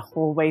are the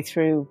whole way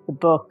through the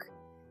book.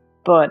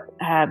 But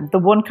the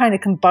one kind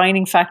of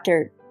combining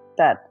factor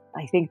that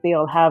I think they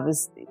all have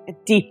is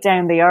deep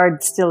down they are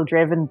still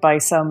driven by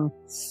some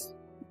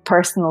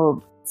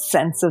personal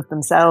sense of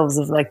themselves,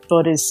 of like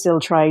Bud is still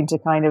trying to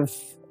kind of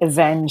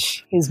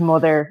avenge his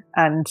mother,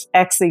 and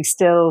Exley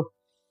still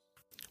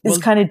is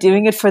kind of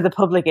doing it for the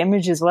public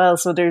image as well.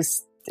 So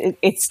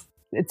it's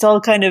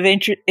all kind of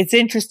it's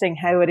interesting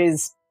how it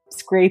is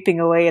scraping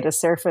away at a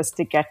surface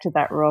to get to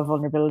that raw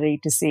vulnerability,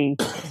 to see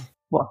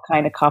what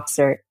kind of cops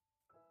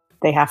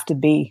they have to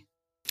be.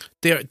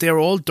 They're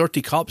all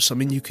dirty cops. I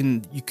mean, you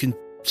can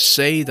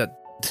say that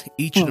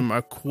each of them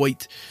are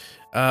quite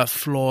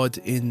flawed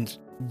in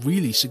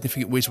really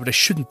significant ways where they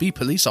shouldn't be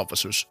police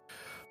officers,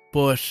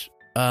 but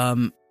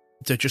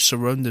they're just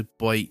surrounded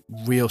by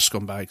real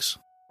scumbags.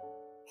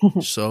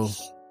 So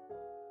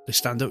they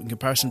stand out in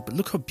comparison. But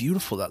look how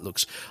beautiful that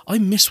looks. I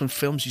miss when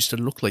films used to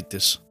look like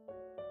this.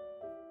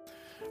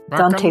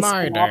 Dante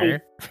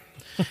Spinotti.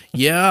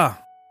 Yeah,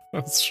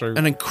 that's true.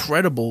 An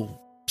incredible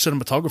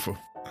cinematographer.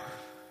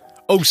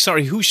 Oh,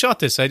 sorry, who shot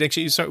this? Sorry,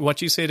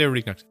 what you say there,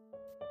 Rioghnach?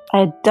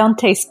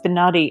 Dante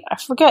Spinotti. I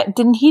forget.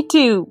 Didn't he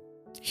do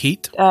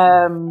Heat?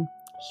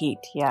 Heat.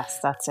 Yes,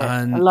 that's it.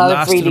 And a lot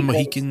Last of really of the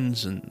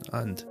Mohicans,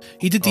 and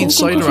he did The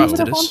Insider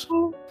after this.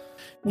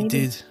 He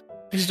did.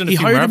 He's done a he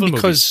few hired Marvel him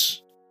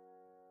because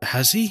movies.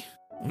 Has he?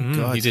 Oh,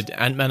 God. He did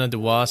Ant-Man and the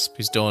Wasp.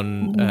 He's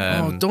done.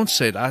 Don't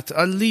say that.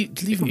 I'll leave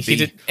him be. He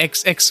did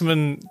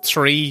X-Men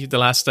 3: The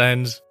Last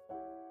Stand.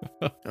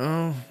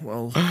 Oh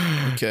well.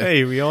 Okay.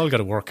 Hey, we all got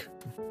to work.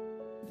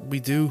 We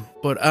do,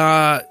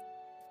 but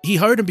he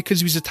hired him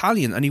because he was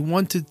Italian and he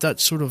wanted that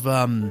sort of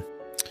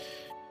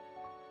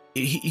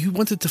he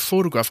wanted to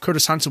photograph.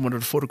 Curtis Hanson wanted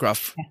to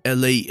photograph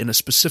LA in a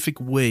specific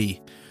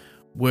way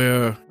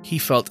where he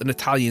felt an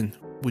Italian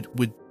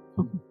would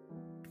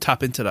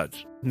tap into that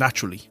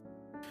naturally.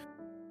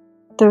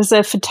 There was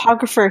a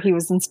photographer he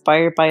was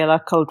inspired by a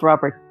lot called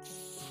Robert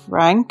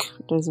Frank.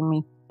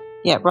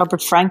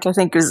 Robert Frank, I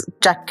think, was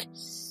Jack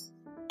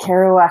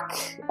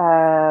Kerouac,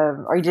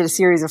 or he did a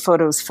series of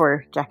photos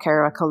for Jack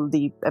Kerouac called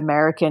The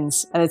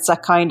Americans, and it's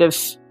that kind of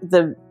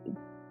the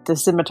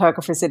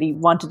cinematographer said he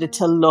wanted it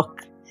to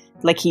look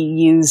like he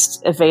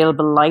used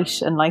available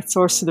light and light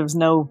source, so there was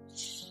no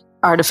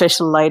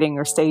artificial lighting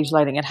or stage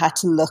lighting. It had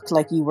to look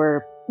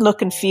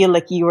and feel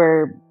like you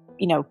were,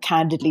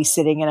 candidly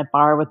sitting in a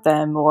bar with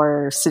them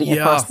or sitting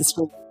across the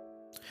street.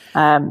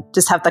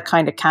 Just have that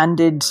kind of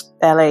candid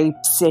LA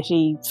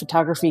city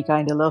photography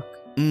kind of look.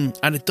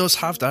 And it does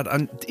have that,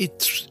 and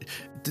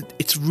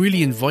it's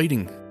really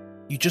inviting.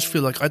 You just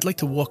feel like I'd like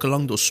to walk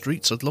along those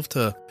streets. I'd love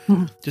to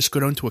just go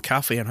down to a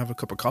cafe and have a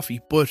cup of coffee.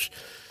 But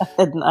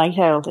at night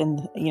out,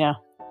 and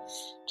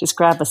just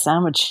grab a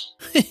sandwich.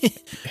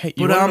 Hey,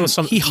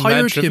 he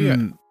hired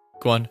him.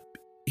 Go on.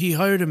 He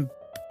hired him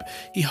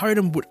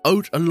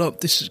without a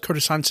lot. This is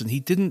Curtis Hanson. He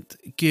didn't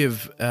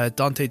give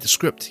Dante the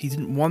script. He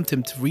didn't want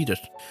him to read it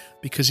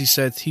because he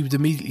said he would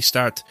immediately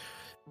start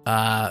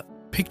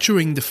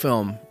picturing the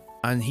film.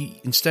 And he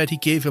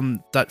gave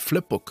him that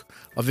flip book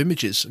of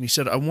images, and he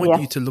said, "I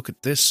want you to look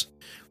at this.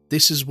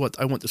 This is what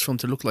I want this film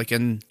to look like."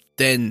 And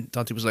then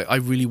Dante was like, "I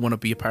really want to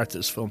be a part of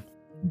this film."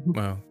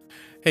 Wow.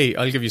 Hey,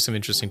 I'll give you some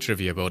interesting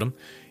trivia about him.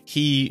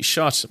 He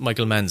shot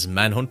Michael Mann's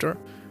Manhunter,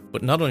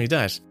 but not only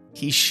that,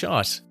 he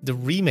shot the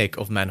remake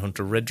of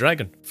Manhunter, Red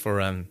Dragon,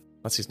 for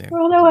what's his name?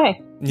 Oh, no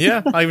way.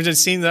 Yeah, I've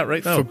just seen that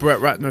right now. For Brett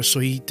Ratner, so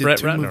he did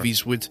two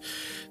movies with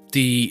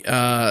the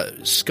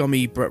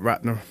scummy Brett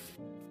Ratner.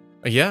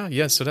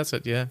 Yeah, so that's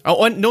it, yeah.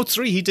 Oh, and no,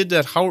 3, he did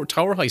that Tower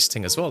Heist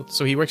thing as well.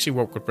 So he actually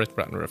worked with Brett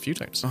Ratner a few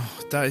times. Oh,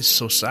 that is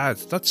so sad.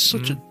 That's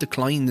such a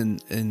decline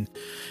in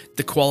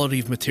the quality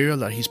of material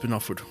that he's been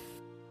offered.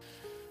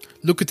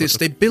 Look at this.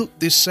 They built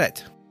this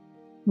set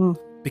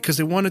because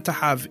they wanted to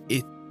have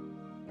it...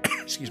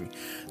 excuse me.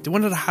 They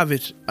wanted to have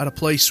it at a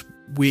place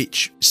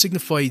which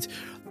signified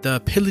the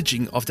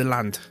pillaging of the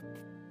land.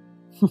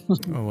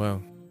 Oh,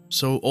 wow.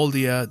 So all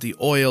the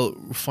oil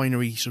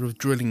refinery sort of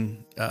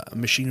drilling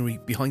machinery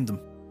behind them.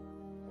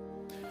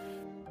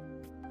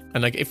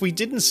 And like, if we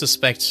didn't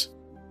suspect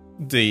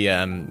the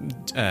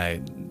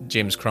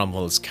James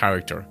Cromwell's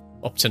character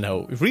up to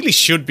now, we really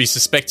should be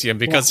suspecting him,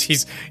 because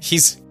he's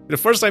the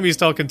first time he's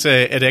talking to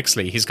Ed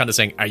Exley, he's kind of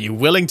saying, "Are you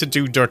willing to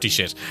do dirty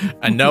shit?"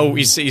 And now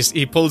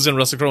he pulls in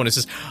Russell Crowe and he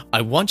says,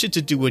 "I want you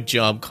to do a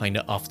job kind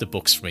of off the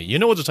books for me. You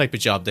know the type of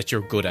job that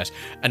you're good at."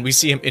 And we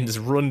see him in this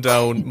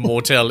rundown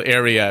motel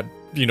area,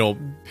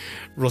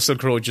 Russell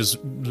Crowe just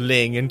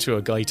laying into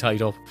a guy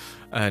tied up.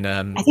 And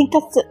I think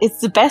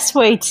it's the best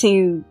way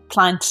to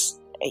plant,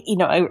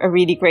 a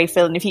really great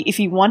film. If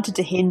you wanted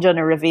to hinge on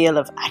a reveal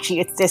of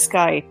actually it's this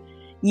guy,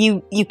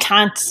 you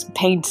can't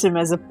paint him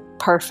as a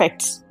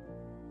perfect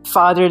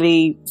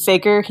fatherly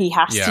figure. He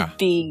has to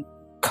be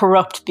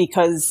corrupt,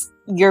 because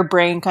your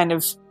brain kind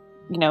of,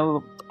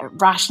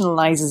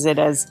 rationalizes it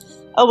as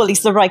oh, well,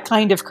 he's the right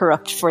kind of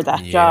corrupt for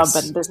that job, Yes.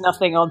 and there's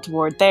nothing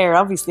untoward there.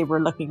 Obviously, we're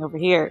looking over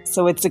here.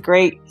 So it's a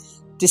great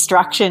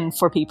distraction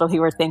for people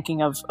who are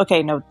thinking of,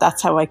 okay, no,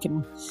 that's how I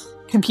can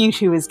compute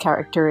who his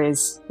character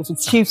is. If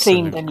it's too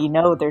clean, then you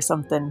know there's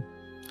something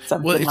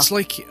Well, it's up.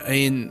 like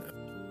in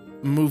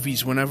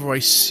movies, whenever I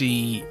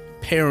see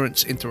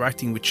parents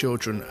interacting with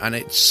children and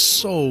it's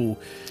so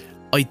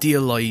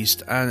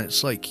idealized, and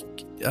it's like,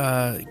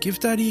 give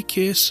daddy a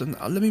kiss and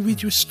let me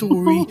read you a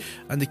story,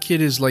 and the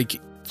kid is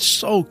like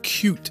so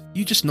cute,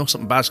 you just know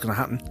something bad's going to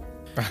happen.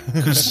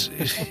 Because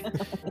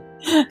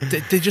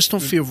they just don't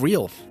feel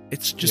real.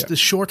 It's just the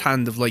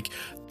shorthand of like,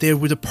 they're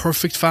with a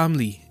perfect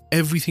family,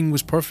 everything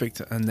was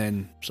perfect, and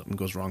then something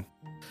goes wrong.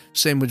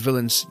 Same with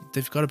villains,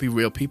 they've got to be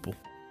real people.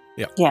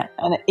 Yeah,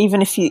 and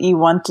even if you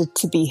want it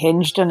to be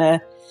hinged on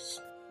a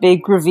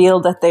big reveal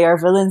that they are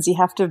villains, you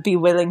have to be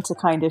willing to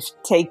kind of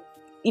take,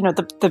 you know,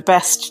 the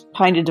best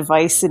kind of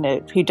device in a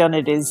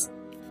whodunit is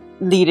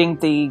leading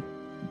the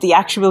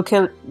actual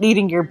kill,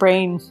 leading your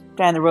brain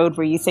down the road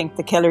where you think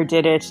the killer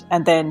did it,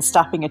 and then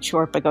stopping it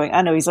short by going,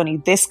 I know he's only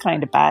this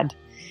kind of bad,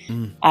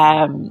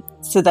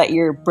 so that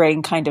your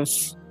brain kind of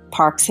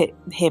parks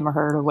him or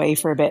her away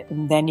for a bit,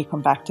 and then you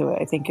come back to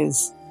it. I think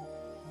is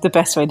the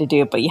best way to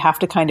do it, but you have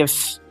to kind of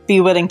be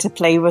willing to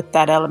play with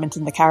that element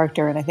in the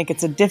character, and I think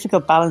it's a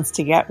difficult balance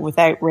to get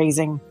without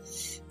raising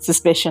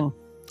suspicion.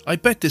 I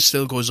bet this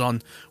still goes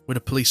on where the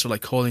police are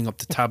like calling up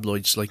the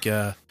tabloids, like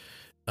the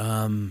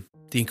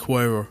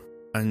Inquirer,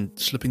 and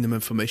slipping them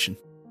information.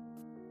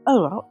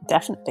 Oh, well,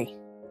 definitely.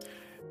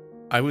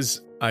 I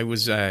was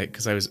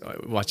because I was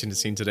watching the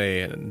scene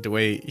today, and the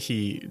way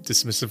he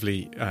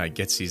dismissively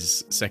gets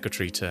his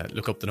secretary to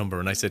look up the number,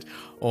 and I said,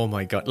 "Oh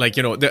my god!" Like,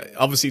 you know,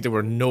 obviously there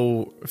were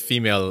no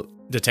female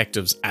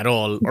detectives at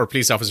all or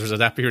police officers at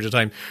that period of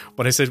time.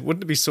 But I said,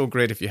 wouldn't it be so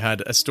great if you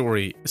had a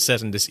story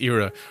set in this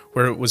era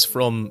where it was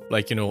from,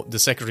 like, you know, the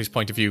secretary's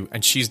point of view,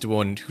 and she's the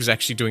one who's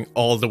actually doing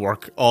all the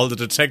work, all the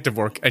detective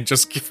work, and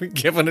just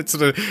giving it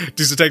to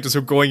these detectives who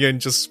are going in,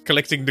 just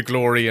collecting the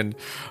glory and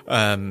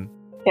getting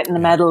the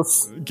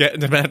medals.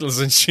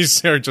 And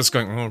she's there just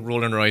going, oh,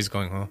 rolling her eyes,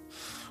 going, oh.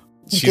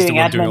 She's the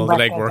one doing all the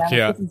legwork,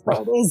 yeah. This is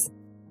what it is.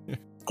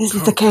 This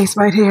is the case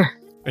right here.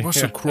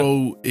 Russell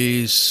Crowe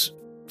is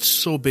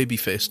so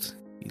baby-faced.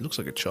 He looks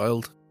like a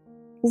child.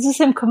 This is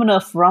him coming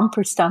off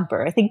Romper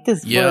Stamper. I think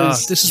this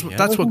was...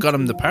 That's what got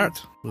him the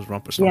part, was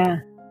Romper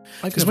Stamper. Yeah.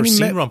 I've never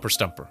seen Romper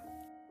Stamper.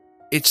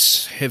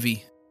 It's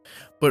heavy.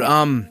 But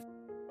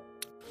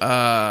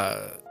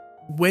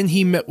when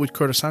he met with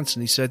Curtis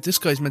Hanson, he said, this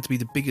guy's meant to be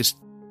the biggest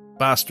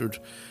bastard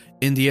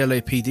in the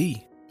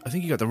LAPD. I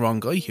think you got the wrong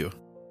guy here.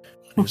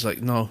 And he was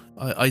like, no,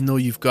 I know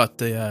you've got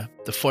the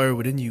fire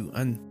within you.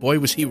 And boy,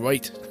 was he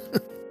right.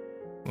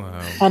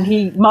 Wow. And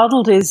he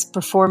modelled his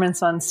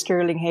performance on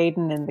Sterling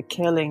Hayden in The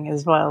Killing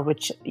as well,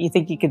 which you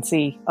think you can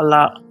see a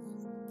lot.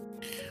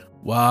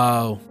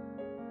 Wow.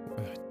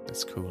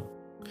 That's cool.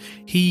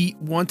 He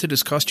wanted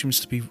his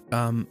costumes to be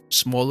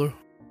smaller,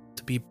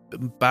 to be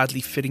badly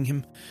fitting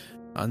him.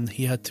 And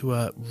he had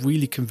to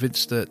really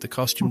convince the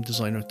costume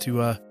designer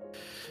to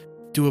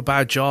do a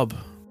bad job,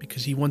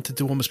 because he wanted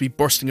to almost be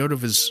bursting out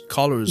of his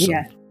collars.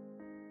 Yeah.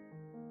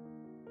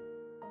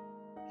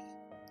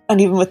 And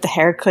even with the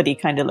haircut, he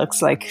kind of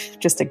looks like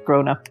just a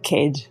grown-up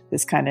kid.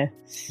 This kind of...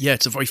 Yeah,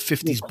 it's a very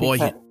 50s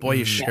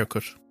boyish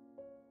haircut.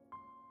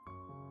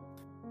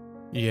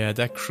 Yeah,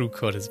 that crew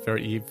cut is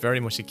very,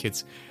 very much a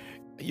kid's.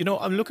 You know,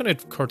 I'm looking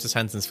at Curtis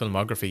Hanson's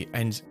filmography,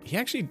 and he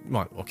actually,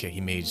 well, okay, he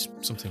made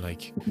something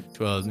like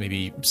 12,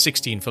 maybe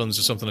 16 films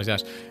or something like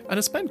that. And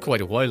it spent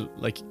quite a while.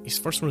 Like, his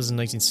first one was in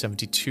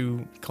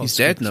 1972. He's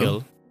dead now.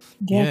 Kill.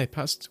 Yeah, he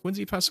passed. When did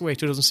he pass away?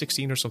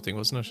 2016 or something,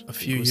 wasn't it? A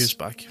few years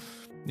back.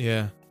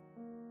 Yeah.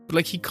 But,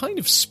 like, he kind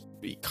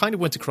of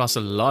went across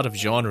a lot of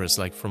genres,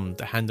 like from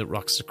The Hand That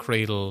Rocks the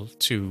Cradle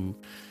to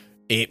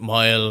 8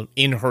 Mile,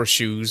 In Her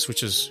Shoes,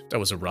 that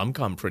was a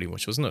rom-com pretty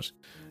much, wasn't it?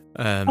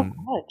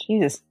 Oh,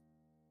 Jesus.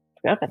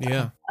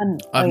 Yeah.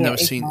 I've never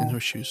seen In Her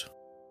Shoes.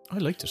 I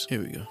liked it. Here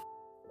we go.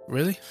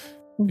 Really?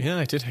 Yeah,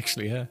 I did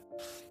actually, yeah.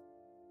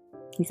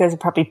 You guys are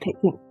probably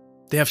picking...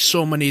 They have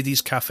so many of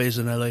these cafes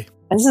in LA.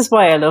 This is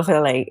why I love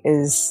LA,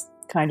 is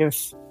kind of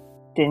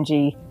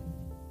dingy.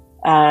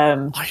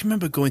 I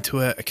remember going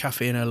to a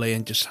cafe in LA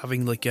and just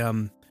having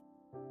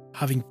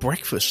having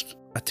breakfast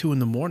at 2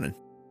 a.m.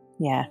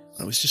 Yeah.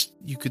 It was just,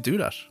 you could do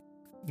that.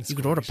 You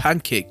could order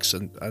pancakes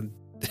and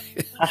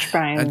hash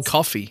browns and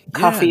coffee.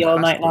 Coffee all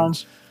night long.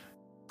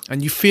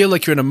 And you feel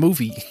like you're in a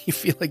movie. You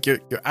feel like you're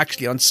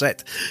actually on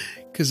set,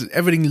 because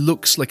everything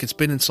looks like it's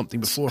been in something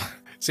before.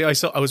 See, I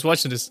was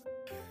watching this.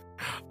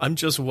 I'm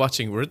just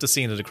watching. We're at the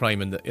scene of the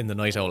crime in the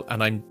Night Owl,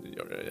 and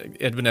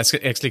Edwin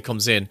Exley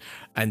comes in,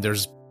 and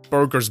there's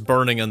burgers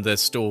burning on the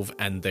stove,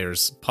 and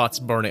there's pots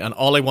burning, and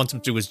all I want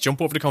him to do is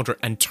jump over the counter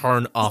and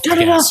turn off the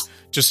gas.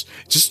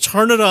 Just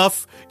turn it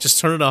off. Just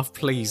turn it off,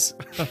 please.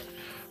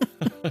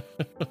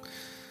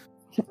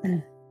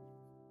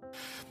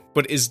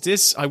 But is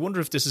this... I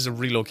wonder if this is a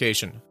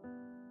relocation.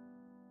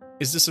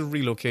 Is this a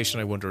relocation?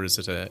 I wonder. Is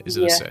it a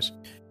set?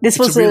 This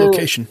was a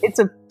relocation. It's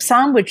a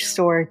sandwich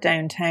store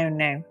downtown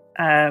now.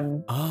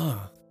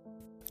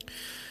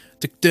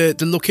 The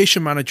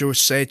location manager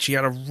said she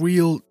had a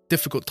real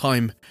difficult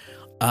time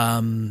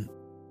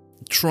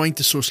trying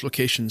to source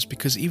locations,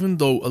 because even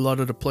though a lot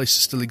of the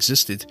places still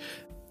existed,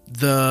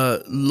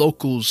 the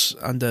locals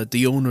and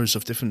the owners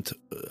of different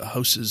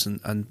houses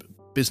and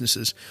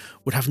businesses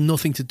would have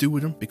nothing to do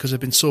with them because they've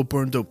been so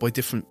burned out by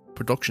different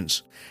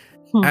productions.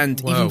 And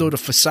even though the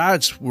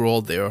facades were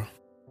all there,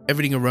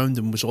 everything around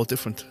them was all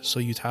different. So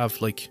you'd have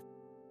like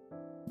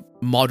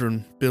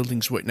modern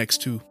buildings right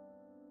next to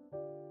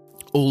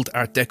old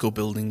Art Deco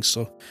buildings.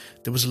 So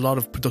there was a lot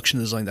of production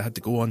design that had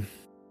to go on.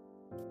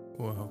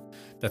 Wow.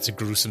 That's a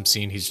gruesome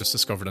scene he's just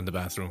discovered in the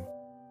bathroom.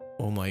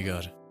 Oh my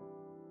god.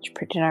 It's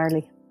pretty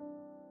gnarly.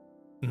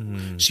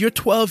 So you're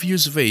 12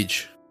 years of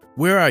age.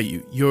 Where are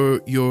you?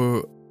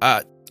 You're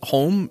at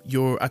home?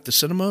 You're at the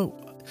cinema?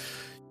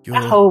 You're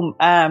at home.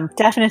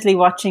 Definitely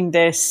watching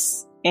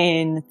this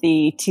in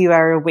the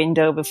 2-hour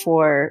window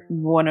before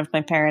one of my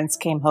parents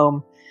came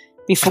home.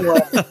 Before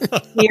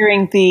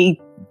hearing the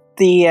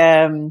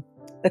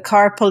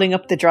car pulling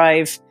up the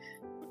drive,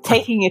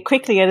 taking it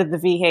quickly out of the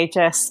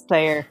VHS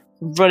player,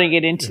 running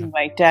it into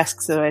my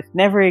desk, so it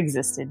never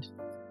existed.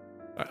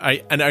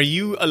 And are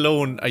you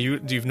alone? Do you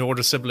have no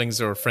other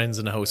siblings or friends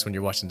in the house when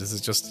you're watching? This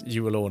is just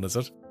you alone, is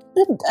it?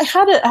 I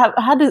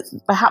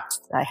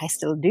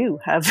still do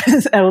have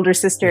an older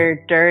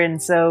sister, Durin,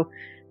 so I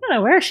don't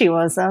know where she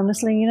was,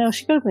 honestly.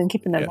 She could have been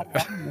keeping them up.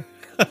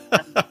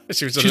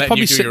 She was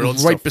probably sitting right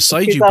stuff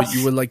beside you, but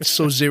you were like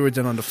so zeroed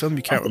in on the film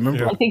you can't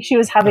remember. I think she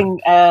was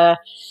having her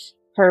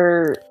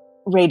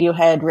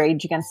Radiohead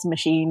Rage Against the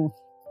Machine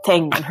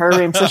thing in her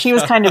room, so she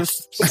was kind of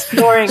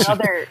exploring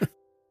other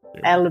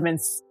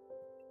elements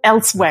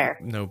elsewhere.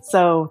 No.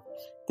 So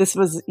this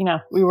was,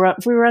 we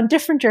were on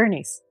different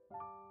journeys.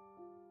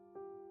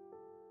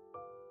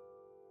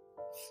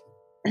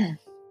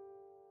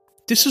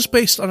 This is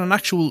based on an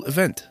actual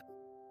event.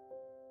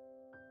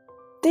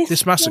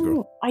 This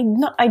massacre. I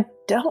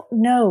don't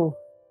know.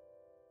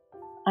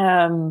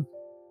 I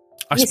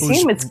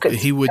suppose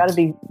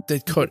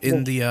they'd cut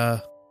in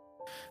the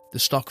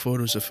stock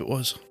photos if it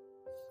was.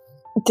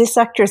 This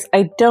actress,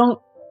 I don't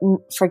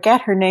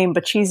forget her name,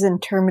 but she's in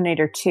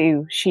Terminator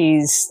 2.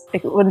 She's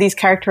like one of these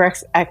character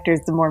actors.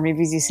 The more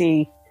movies you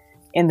see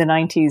in the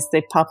 90s,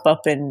 they pop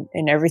up in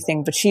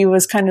everything. But she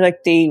was kind of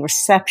like the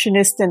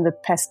receptionist in the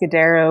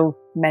Pescadero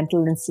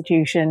mental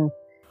institution.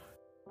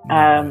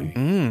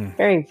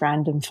 Very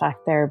random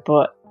fact there,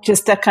 but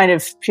just that kind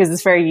of, she has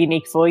this very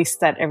unique voice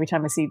that every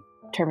time I see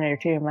Terminator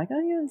 2, I'm like, oh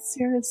yeah,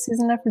 it's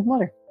Susan Leffler's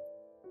mother.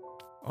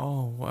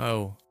 Oh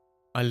wow,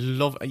 I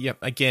love. Yeah,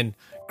 again,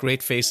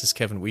 great faces,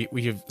 Kevin. We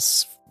have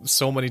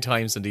so many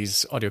times in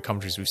these audio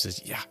commentaries we've said,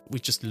 yeah, we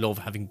just love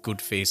having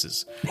good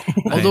faces.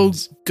 Although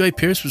Guy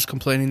Pearce was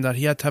complaining that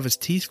he had to have his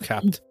teeth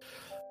capped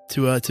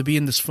to be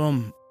in this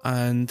film,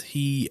 and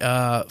he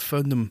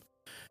found them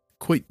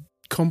quite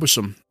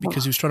cumbersome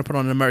because he was trying to put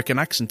on an American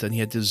accent, and he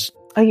had his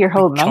your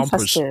whole mouth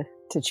has to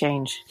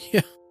change.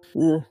 Yeah.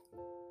 Ugh.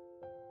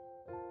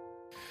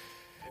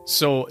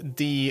 So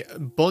the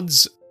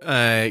Bud's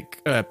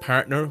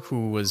partner,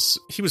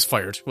 he was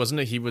fired,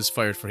 wasn't he? He was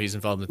fired for his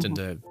involvement in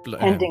the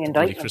pending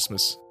indictment.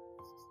 Christmas.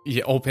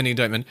 Yeah, pending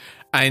indictment.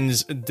 And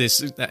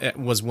this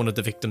was one of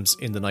the victims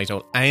in the night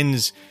out.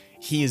 And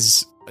he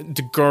is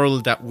the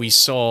girl that we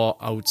saw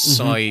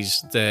outside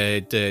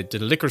the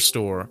liquor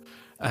store,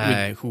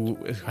 who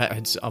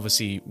had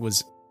obviously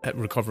was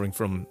recovering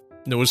from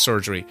nose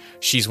surgery.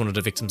 She's one of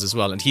the victims as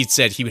well. And he'd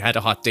said he had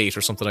a hot date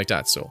or something like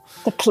that. So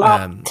the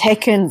plot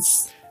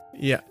thickens.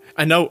 Yeah.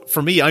 And now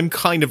for me, I'm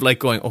kind of like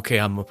going, okay,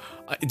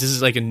 this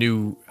is like a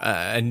new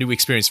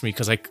experience for me,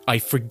 because I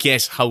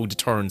forget how the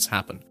turns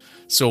happen.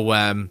 So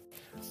I'm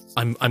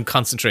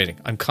concentrating.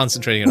 I'm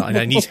concentrating on it, and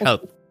I need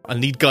help. I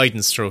need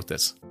guidance throughout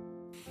this.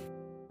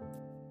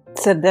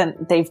 So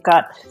then they've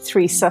got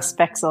 3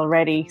 suspects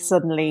already.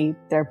 Suddenly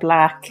they're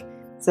black.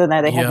 So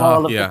now they have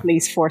all of the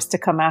police force to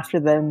come after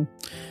them.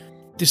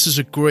 This is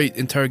a great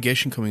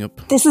interrogation coming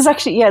up. This is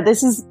actually,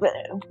 this is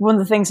one of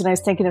the things that I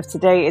was thinking of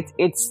today.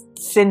 It's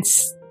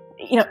since,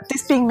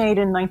 this being made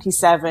in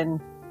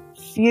 97,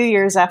 a few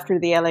years after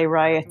the LA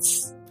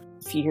riots,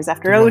 a few years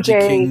after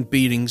OJ. King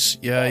beatings,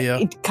 yeah.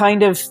 It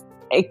kind of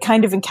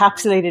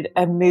encapsulated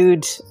a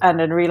mood and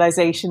a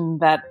realization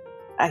that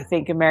I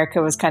think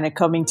America was kind of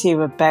coming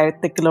to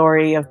about the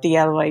glory of the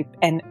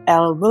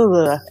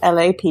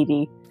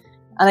LAPD.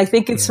 And I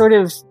think it's sort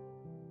of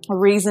a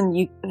reason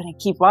when I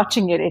keep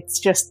watching it, it's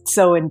just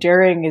so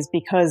enduring, is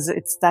because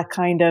it's that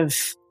kind of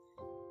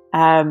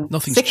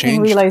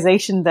sickening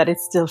realization that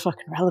it's still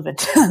fucking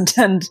relevant.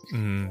 and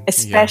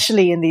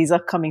especially in these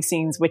upcoming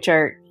scenes, which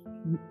are,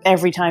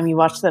 every time you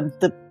watch them,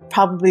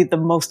 probably the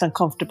most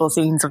uncomfortable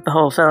scenes of the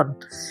whole film.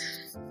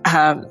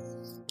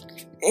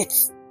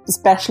 It's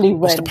especially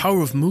when... It's the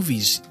power of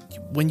movies.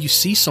 When you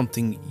see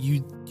something,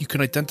 you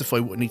can identify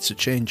what needs to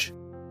change.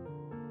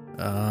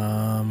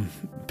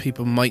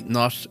 People might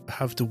not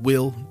have the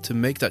will to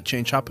make that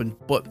change happen,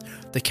 but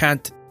they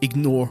can't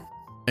ignore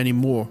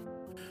anymore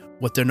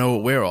what they're now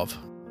aware of.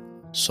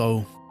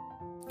 So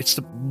it's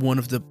one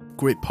of the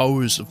great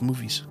powers of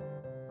movies.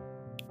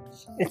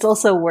 It's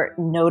also worth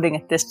noting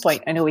at this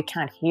point, I know we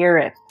can't hear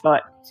it,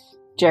 but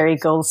Jerry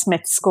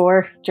Goldsmith's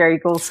score. Jerry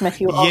Goldsmith,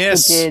 who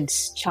also did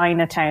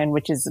Chinatown,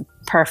 which is a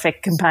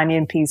perfect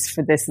companion piece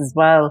for this as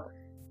well.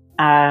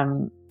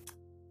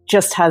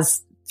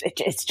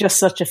 It's just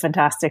such a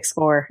fantastic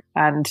score,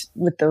 and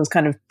with those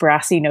kind of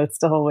brassy notes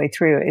the whole way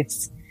through,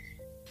 it's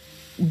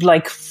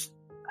like,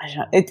 I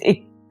don't know,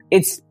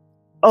 it's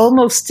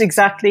almost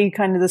exactly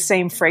kind of the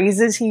same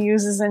phrases he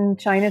uses in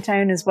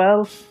Chinatown as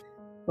well.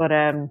 But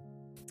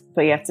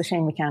yeah, it's a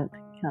shame we can't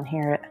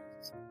hear it.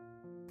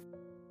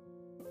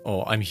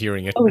 Oh, I'm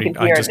hearing it. Oh,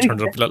 I just turned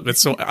it up a little bit.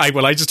 So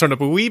I just turned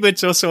up a wee bit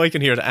just so I can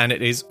hear it, and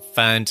it is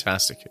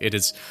fantastic. It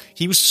is.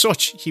 He was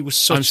such I'm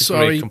a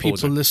sorry, great composer.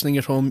 people listening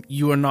at home,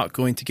 you are not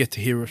going to get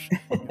to hear it.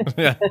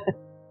 Yeah.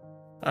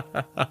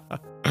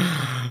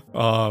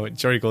 Oh,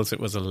 Jerry Goldsmith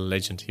was a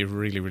legend. He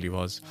really, really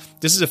was.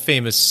 This is a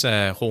famous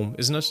home,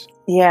 isn't it?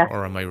 Yeah.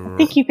 Or am I? I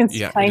think you can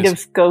kind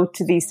of go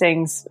to these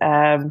things.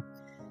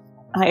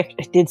 I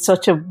did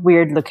such a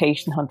weird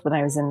location hunt when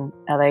I was in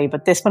LA,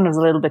 but this one was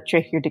a little bit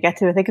trickier to get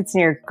to. I think it's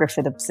near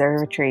Griffith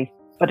Observatory,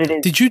 but it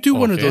is. Did you do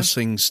one of those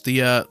things?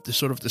 The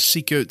sort of the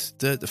seek out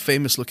the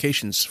famous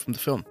locations from the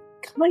film.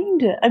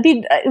 Kinda. I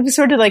mean, it was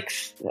sort of like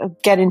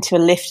get into a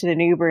lift in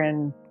an Uber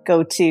and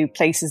go to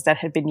places that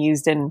had been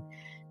used in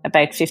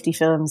about 50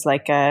 films,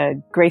 like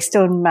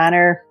Greystone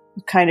Manor,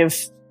 kind of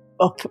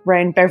up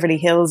around Beverly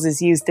Hills,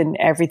 is used in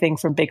everything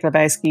from Big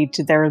Lebowski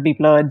to There Will Be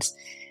Blood.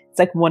 It's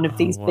like one of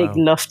these big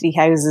lofty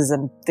houses,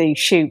 and they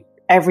shoot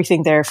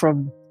everything there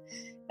from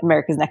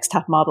America's Next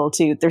Top Model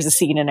to, there's a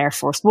scene in Air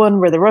Force One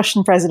where the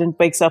Russian president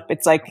wakes up.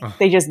 It's like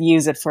they just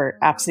use it for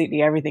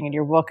absolutely everything, and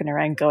you're walking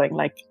around going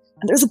like,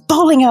 and there's a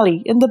bowling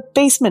alley in the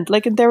basement,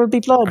 like in There Will Be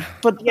Blood,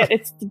 but yet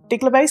it's the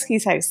Big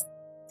Lebowski's house.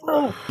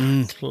 Oh.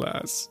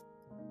 Class.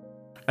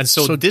 And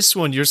so this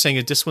one, you're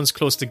saying this one's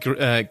close to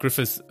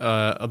Griffith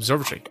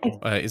Observatory,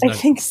 isn't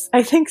it?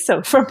 I think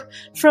so. From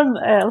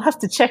I'll have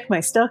to check my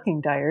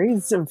stalking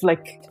diaries of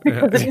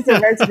because it is a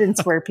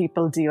residence where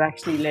people do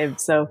actually live.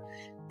 So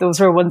those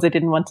were ones I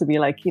didn't want to be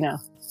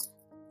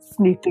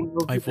snooping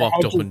over. I've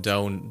walked up and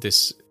down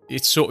this.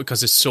 It's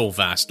because it's so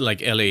vast.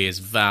 Like LA is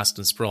vast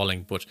and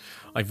sprawling, but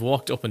I've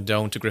walked up and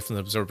down to Griffith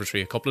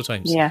Observatory a couple of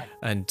times. Yeah,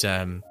 and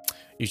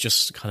you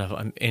just kind of,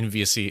 I'm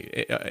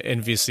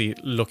enviously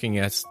looking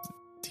at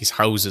these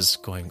houses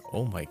going,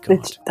 oh my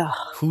God,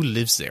 who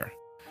lives there?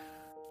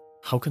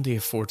 How can they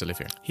afford to live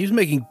here? He was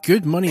making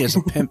good money as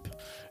a pimp.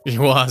 He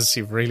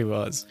really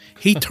was.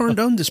 He turned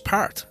down this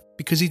part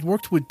because he'd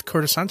worked with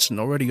Curtis Hanson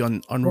already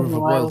on River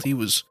Wild. He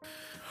was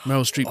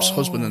Meryl Streep's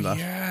husband in that.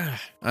 Yeah.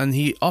 And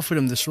he offered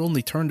him this role and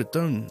he turned it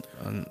down.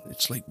 And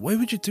it's like, why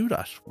would you do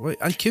that? Why?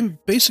 And Kim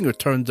Basinger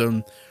turned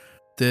down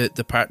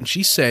the part, and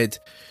she said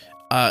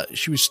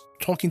she was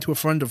talking to a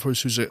friend of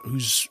hers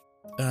who's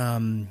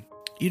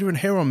either in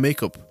hair or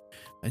makeup,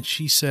 and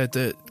she said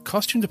the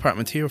costume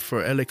department here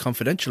for LA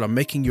Confidential are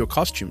making your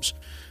costumes,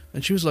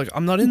 and she was like,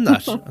 I'm not in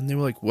that. And they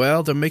were like,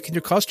 well, they're making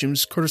your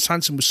costumes. Curtis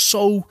Hanson was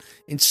so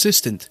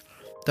insistent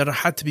that it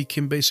had to be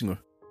Kim Basinger.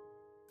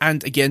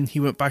 And again, he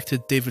went back to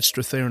David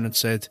Strathairn and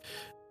said,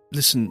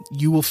 listen,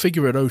 you will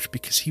figure it out,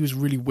 because he was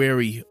really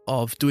wary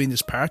of doing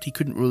this part. He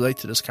couldn't relate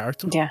to this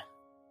character. Yeah.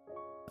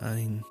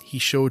 And he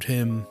showed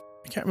him,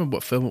 I can't remember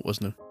what film it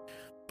was now,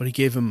 but he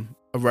gave him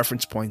a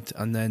reference point,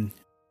 and then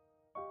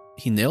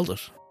he nailed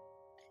it.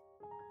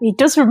 He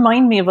does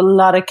remind me of a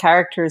lot of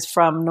characters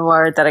from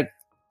noir that I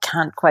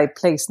can't quite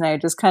place now.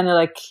 Just kind of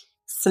like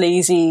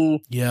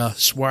sleazy,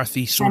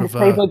 swarthy sort of.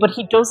 Playboy, but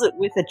he does it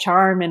with a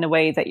charm in a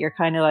way that you're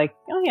kind of like,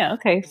 oh yeah,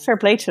 okay, fair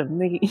play to him.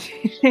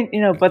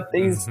 But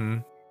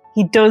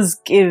he does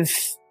give.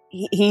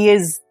 He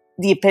is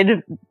the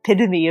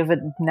epitome of a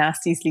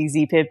nasty,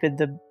 sleazy pip in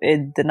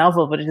the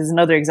novel. But it is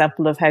another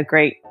example of how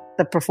great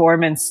the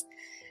performance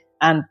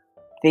and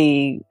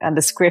the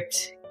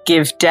script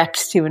give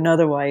depth to an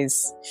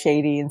otherwise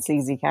shady and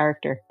sleazy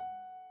character.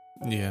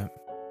 Yeah,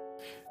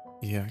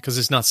 because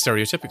it's not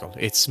stereotypical.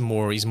 It's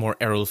more, he's more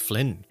Errol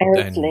Flynn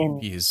than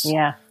he is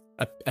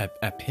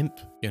a pimp,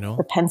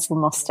 The pencil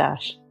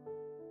mustache.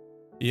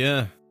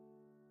 Yeah.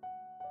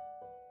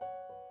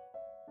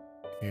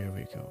 Here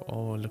we go.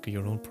 Oh, look at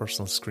your own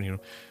personal screen.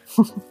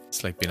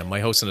 It's like being at my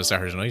house on a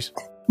Saturday night.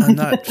 And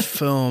that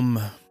film...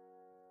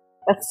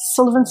 That's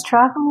Sullivan's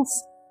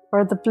Travels?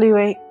 Or the Blue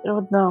Angel?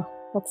 Oh, no.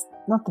 That's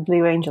not the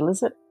Blue Angel,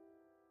 is it?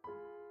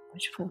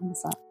 Which film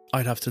is that?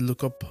 I'd have to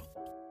look up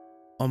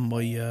on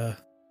my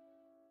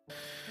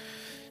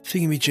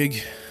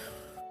thingamajig.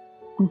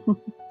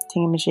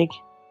 Thingamajig.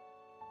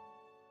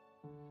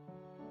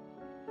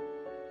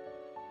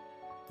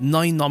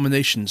 9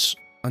 nominations,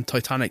 and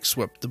Titanic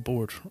swept the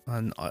board.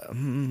 And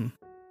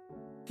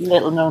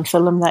little known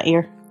film that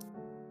year.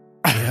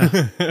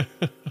 Yeah.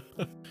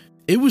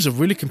 It was a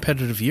really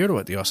competitive year though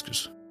at the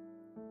Oscars.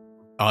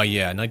 Oh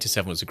yeah,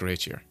 97 was a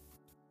great year.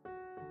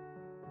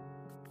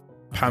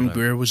 Pam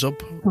Grier was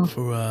up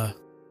for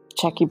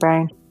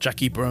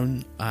Jackie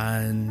Brown.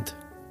 And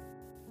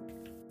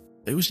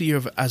it was the year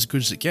of As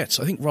Good as It Gets.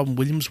 I think Robin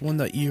Williams won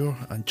that year,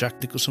 and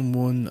Jack Nicholson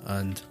won,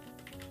 and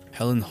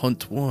Helen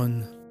Hunt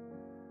won.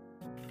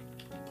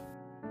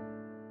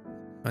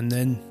 And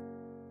then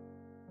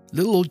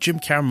little old Jim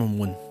Cameron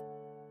won.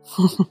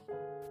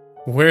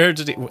 Where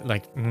did it,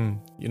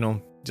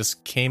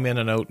 just came in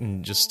and out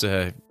and just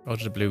out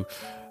of the blue,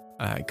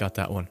 got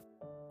that one.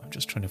 I'm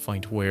just trying to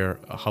find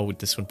how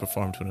this one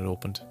performed when it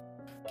opened.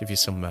 Give you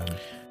some...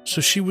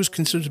 So she was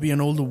considered to be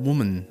an older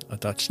woman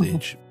at that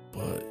stage,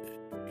 but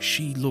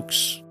she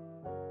looks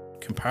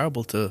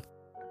comparable to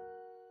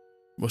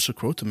Russell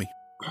Crowe to me.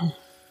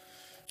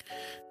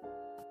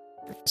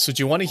 So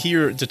do you want to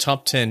hear the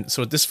top 10?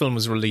 So this film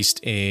was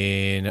released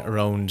in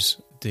around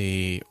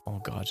the,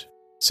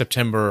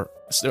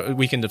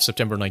 weekend of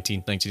September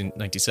 19th,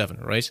 1997,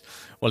 right?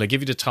 Well, I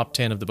give you the top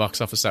 10 of the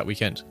box office that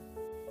weekend.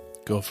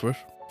 Go for it.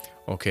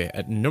 Okay,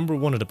 at number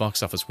 1 of the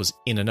box office was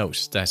In and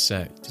Out. That's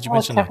did you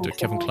mention the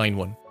Kevin Kline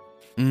one?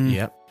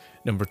 Yeah.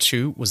 Number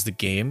 2 was The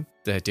Game,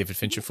 the David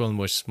Fincher film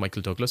with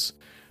Michael Douglas.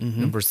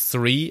 Mm-hmm. Number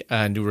 3,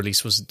 new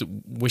release, was The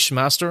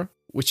Wishmaster,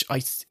 which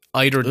God.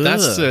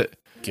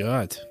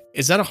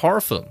 Is that a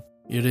horror film?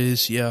 It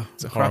is, yeah.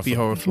 It's a crappy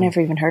horror film. I've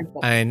never even heard of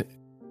it. And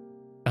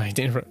I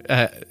didn't.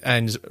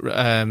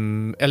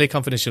 LA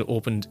Confidential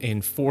opened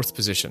in 4th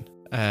position,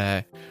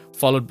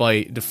 followed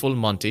by The Full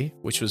Monty,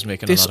 which was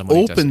making a lot of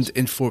money. This opened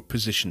in 4th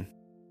position.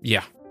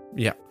 Yeah.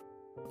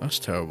 That's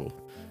terrible.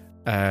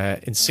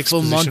 In 6th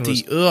Full position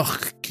Monty.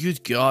 Ugh,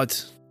 good God.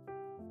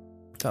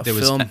 That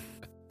film.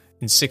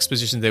 In 6th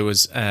position, there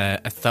was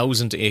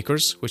 1,000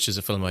 Acres, which is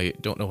a film I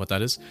don't know what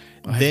that is.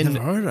 I've never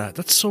heard of that.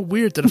 That's so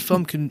weird that a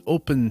film can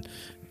open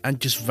and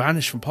just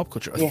vanish from pop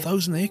culture.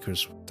 1,000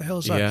 Acres. What the hell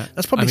is that? Yeah.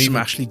 That's probably some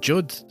Ashley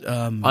Judd.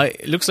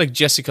 It looks like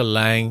Jessica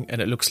Lange,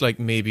 and it looks like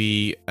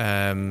maybe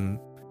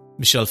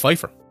Michelle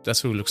Pfeiffer.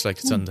 That's who it looks like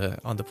it's on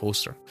the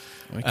poster.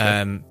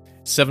 Okay.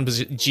 7th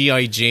position,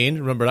 G.I. Jane.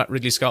 Remember that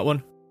Ridley Scott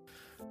one?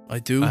 I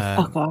do.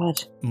 Oh,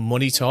 God.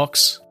 Money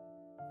Talks.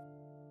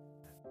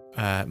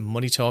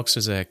 Money Talks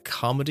is a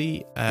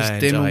comedy. Is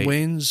Damon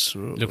Wayans?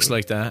 Looks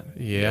like that.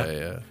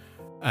 Yeah.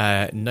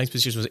 9th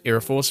position was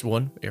Air Force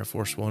One.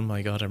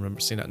 My God, I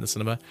remember seeing that in the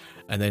cinema.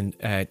 And then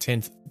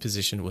 10th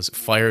position was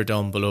Fire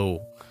Down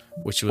Below,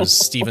 which was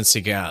Steven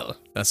Seagal.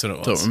 That's what it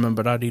was. Don't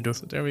remember that either.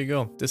 So there we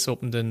go. This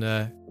opened in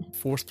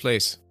 4th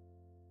place.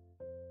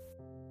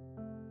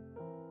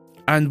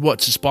 And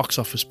what's its box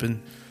office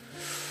been?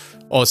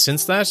 Oh,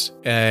 since that,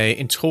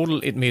 in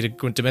total, it made a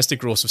domestic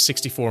gross of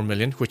 64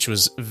 million, which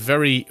was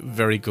very,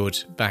 very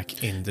good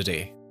back in the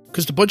day.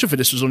 Because the budget for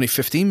this was only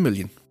 15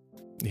 million.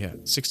 Yeah,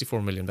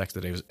 64 million back in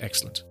the day was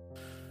excellent.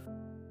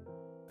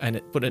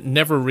 But it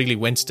never really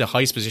went to the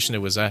highest position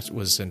it was at,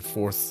 was in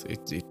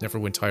 4th. It never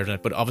went higher than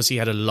it. But obviously, it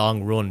had a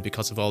long run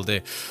because of all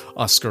the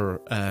Oscar,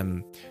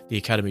 the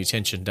Academy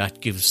attention. That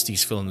gives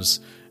these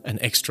films an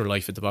extra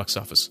life at the box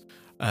office.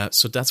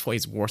 So that's why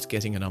it's worth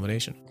getting a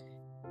nomination.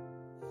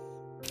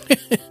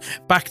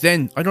 Back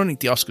then, I don't think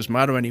the Oscars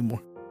matter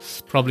anymore.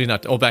 Probably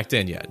not. Oh, back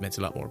then, yeah, it meant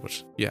a lot more,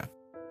 but yeah.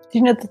 Do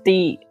you know that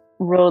the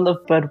role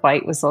of Bud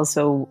White was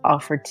also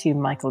offered to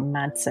Michael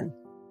Madsen?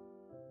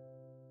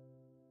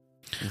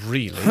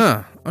 Really?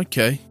 Huh,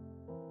 okay.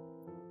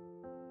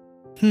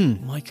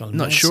 Michael Madsen.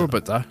 Not sure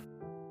about that.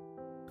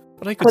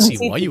 But I could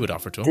see why you would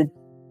offer to him. The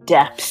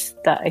depth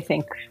that I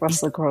think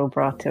Russell Crowe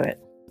brought to it.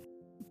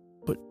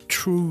 But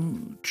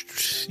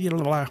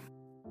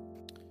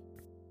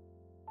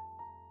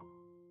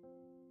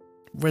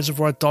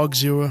Reservoir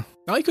Dogs era.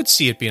 I could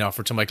see it being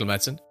offered to Michael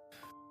Madsen.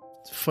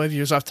 5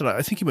 years after that,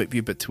 I think he might be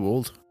a bit too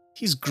old.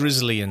 He's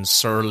grizzly and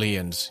surly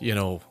and,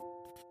 Yeah,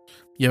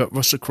 but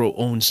Russell Crowe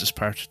owns this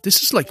part.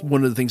 This is like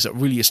one of the things that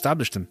really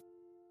established him.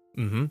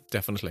 Mm-hmm,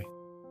 definitely.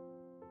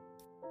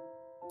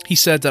 He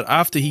said that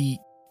after he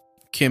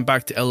came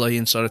back to LA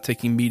and started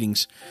taking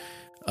meetings,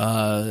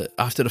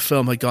 after the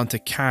film had gone to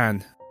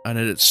Cannes, and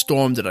it had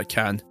stormed it at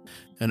Cannes,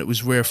 and it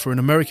was rare for an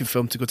American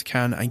film to go to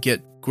Cannes and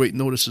get great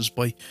notices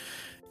by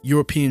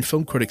European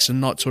film critics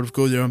and not sort of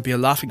go there and be a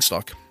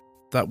laughingstock.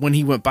 That when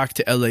he went back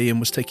to LA and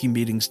was taking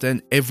meetings,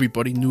 then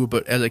everybody knew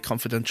about LA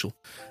Confidential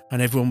and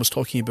everyone was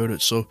talking about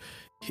it, so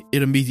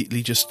it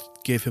immediately just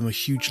gave him a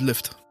huge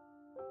lift.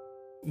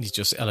 He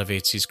just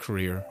elevates his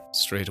career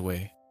straight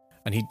away.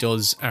 And he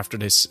does, after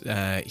this,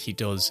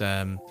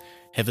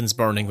 Heaven's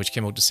Burning, which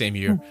came out the same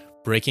year,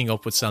 Breaking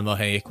Up with Salma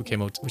Hayek, which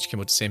came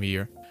out the same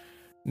year,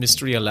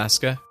 Mystery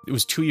Alaska. It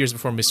was 2 years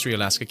before Mystery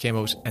Alaska came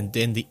out, and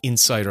then The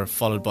Insider,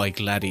 followed by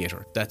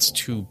Gladiator. That's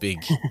 2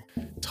 big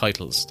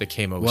titles that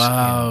came out.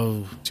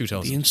 Wow, in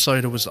 2000. The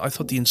Insider was. I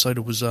thought The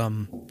Insider was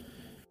Gladiator.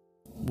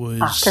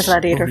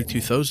 early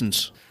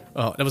 2000s.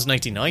 Oh, that was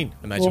 99.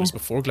 Imagine it was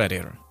before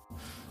Gladiator.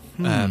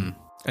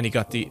 And he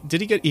got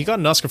he got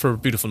an Oscar for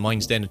Beautiful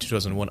Minds then in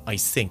 2001. I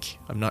think.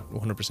 I'm not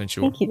 100%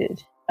 sure. I think he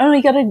did. Oh,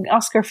 he got an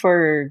Oscar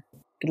for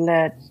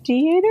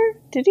Gladiator.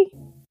 Did he?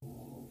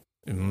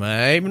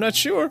 I'm not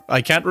sure.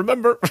 I can't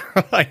remember.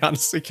 I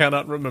honestly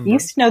cannot remember. I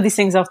used to know these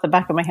things off the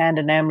back of my hand,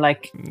 and now I'm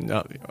like,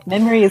 no,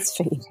 memory is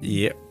fading.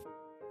 Yeah.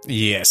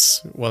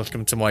 Yes,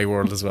 welcome to my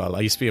world as well.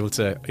 I used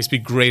to be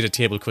great at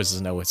table quizzes.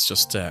 Now it's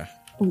just now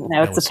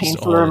it's a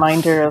painful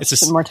reminder of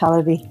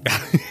mortality.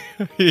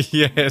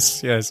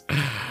 Yes.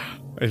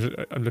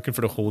 I'm looking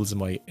for the holes in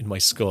my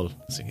skull.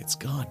 Saying it's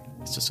gone.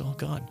 It's just all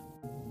gone.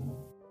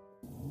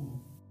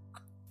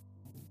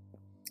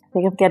 I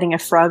think I'm getting a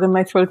frog in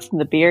my throat from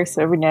the beer,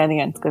 so every now and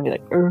again it's going to be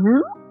like,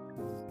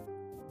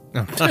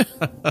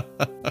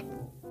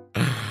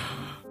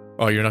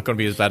 Oh, you're not going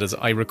to be as bad as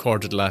I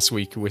recorded last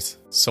week with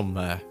some,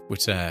 I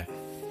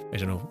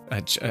don't know,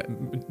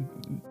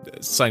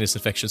 sinus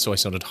infection, so I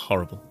sounded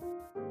horrible.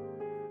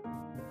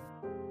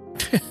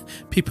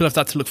 People have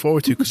that to look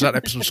forward to because that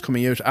episode's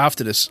coming out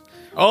after this.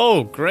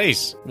 Oh,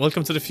 great.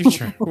 Welcome to the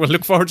future. We'll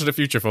look forward to the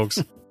future,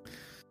 folks.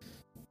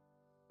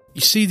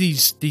 You see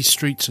these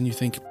streets and you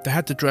think they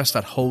had to dress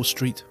that whole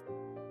street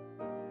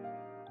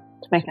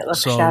to make it look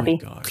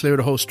shabby. Clear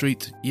the whole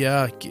street.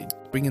 Yeah,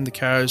 bring in the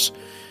cars.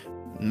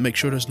 Make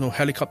sure there's no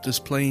helicopters,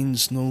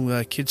 planes,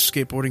 no kids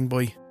skateboarding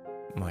by.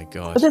 My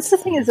God. But that's the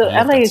thing is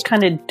that LA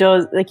kind of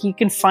does, like, you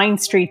can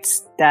find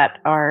streets that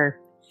are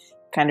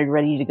kind of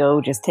ready to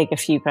go. Just take a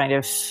few kind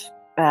of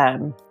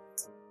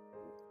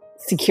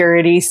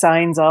security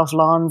signs off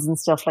lawns and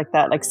stuff like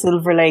that. Like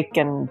Silver Lake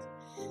and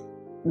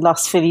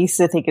Los Feliz,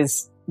 I think,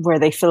 is where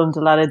they filmed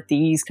a lot of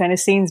these kind of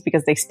scenes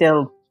because they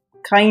still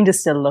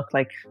look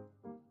like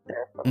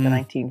they're from the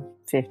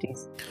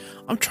 1950s.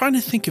 I'm trying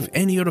to think of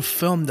any other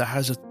film that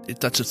has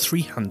that's a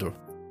three-hander.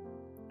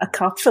 A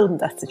cop film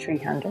that's a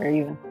three-hander,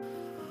 even.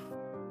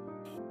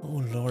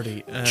 Oh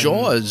lordy!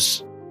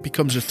 Jaws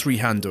becomes a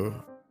three-hander,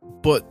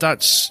 but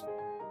that's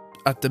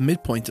at the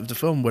midpoint of the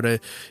film where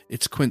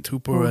it's Quint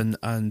Hooper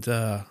and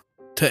to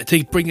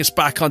bring us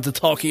back onto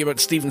talking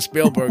about Steven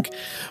Spielberg.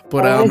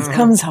 But always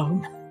comes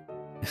home.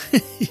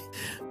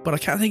 But I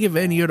can't think of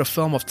any other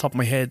film off the top of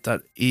my head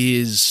that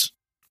is.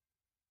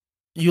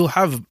 You'll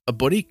have a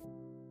buddy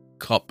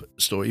cop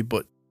story,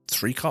 but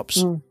three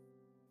cops.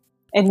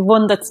 And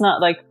one that's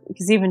not like,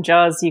 because even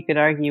Jaws, you could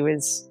argue,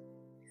 is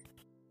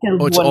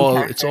it's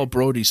all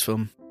Brody's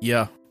film.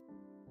 Yeah.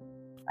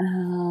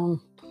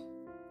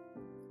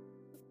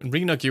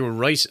 Rioghnach, you were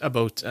right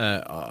about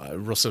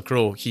Russell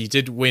Crowe. He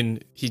did win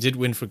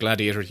for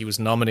Gladiator. He was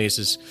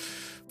nominated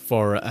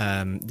for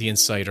The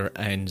Insider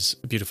and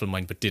A Beautiful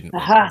Mind, but didn't.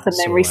 Aha,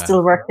 the memory's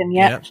still working,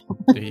 yeah.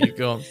 There you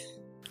go.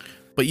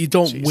 But you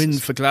don't win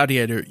for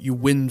Gladiator, you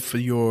win for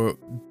your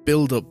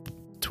build-up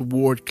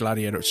toward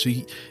Gladiator. So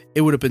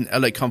it would have been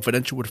LA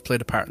Confidential would have played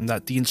a part in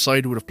that. The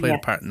Insider would have played a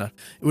part in that.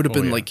 It would have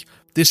been like,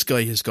 this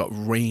guy has got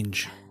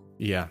range.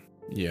 Yeah.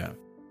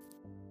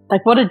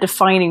 Like, what a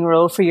defining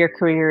role for your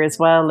career as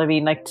well. I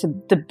mean, like, to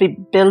be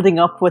building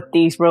up with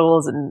these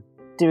roles and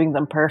doing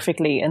them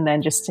perfectly, and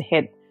then just to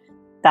hit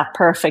that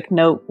perfect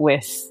note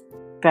with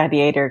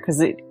Gladiator,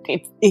 because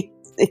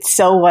it's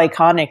so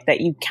iconic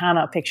that you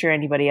cannot picture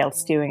anybody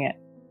else doing it.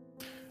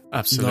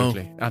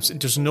 Absolutely.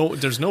 There's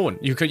no one.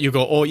 You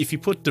go, oh, if you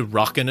put The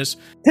Rock in it,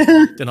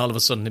 then all of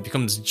a sudden it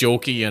becomes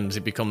jokey and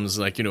it becomes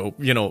like, you know,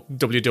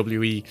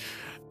 WWE.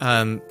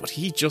 But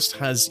he just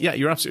has,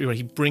 you're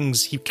absolutely right.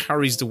 He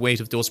carries the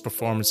weight of those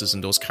performances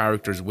and those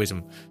characters with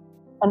him.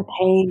 And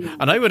pain.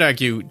 And I would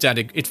argue that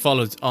it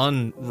followed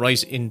on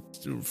right in,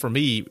 for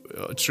me,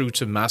 through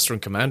to Master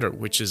and Commander,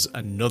 which is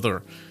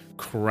another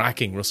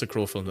cracking Russell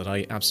Crowe film that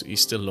I absolutely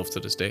still love to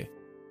this day.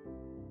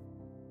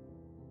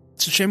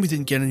 It's a shame we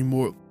didn't get any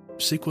more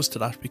sequels to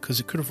that because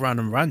it could have ran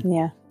and ran.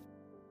 Yeah.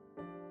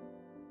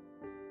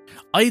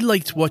 I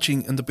liked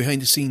watching in the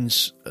behind the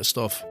scenes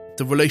stuff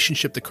the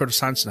relationship that Curtis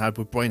Hanson had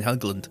with Brian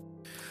Helgeland,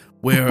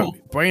 where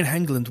Brian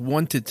Helgeland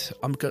wanted,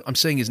 I'm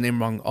saying his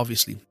name wrong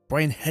obviously,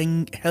 Brian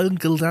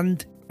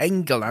Helgeland. I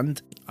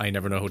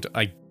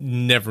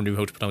never knew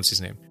how to pronounce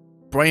his name.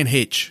 Brian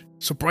H.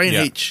 So Brian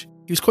H,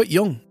 he was quite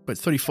young, about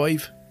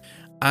 35,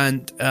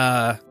 and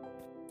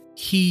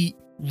he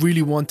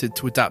really wanted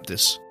to adapt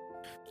this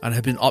and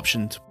had been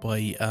optioned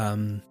by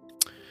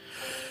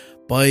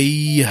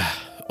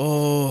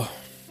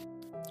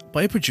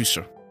a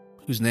producer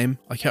whose name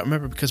I can't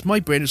remember because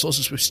my brain is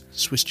also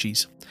Swiss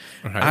cheese.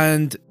 Right.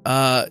 And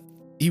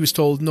he was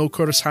told, no,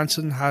 Curtis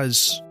Hanson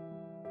has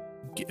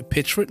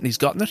pitched for it and he's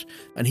gotten it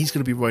and he's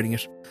going to be writing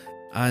it.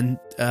 And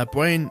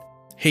Brian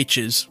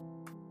H's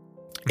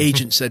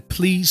agent said,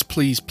 please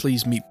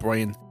meet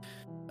Brian.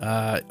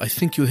 I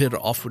think you'll hit it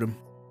off with him.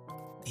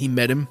 He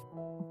met him.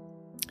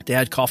 They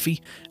had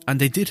coffee and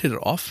they did hit it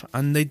off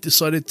and they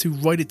decided to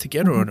write it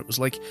together. And it was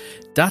like,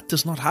 that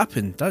does not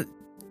happen. That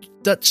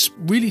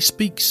really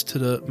speaks to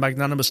the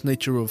magnanimous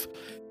nature of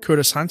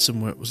Curtis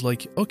Hanson, where it was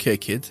like, okay,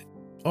 kid,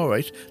 all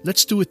right,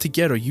 let's do it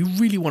together. You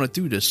really want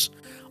to do this.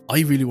 I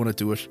really want to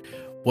do it.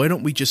 Why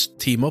don't we just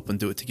team up and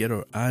do it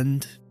together?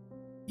 And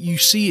you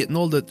see it in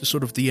all the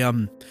sort of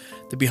the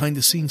behind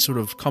the scenes sort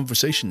of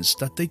conversations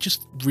that they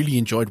just really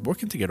enjoyed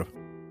working together.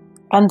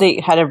 And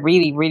they had a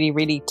really, really,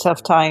 really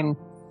tough time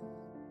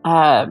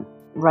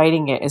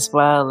writing it as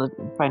well.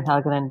 Brian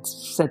Helgeland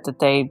said that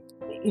they,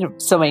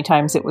 so many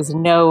times it was a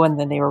no, and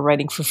then they were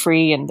writing for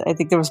free. And I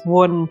think there was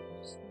one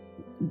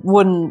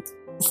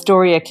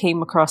story I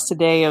came across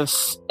today of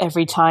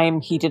every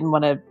time he didn't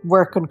want to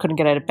work and couldn't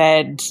get out of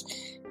bed,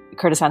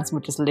 Curtis Hanson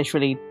would just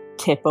literally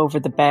tip over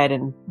the bed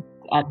and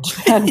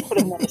put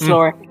him on the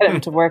floor and get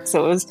him to work.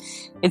 So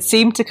it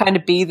seemed to kind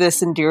of be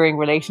this enduring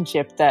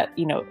relationship that,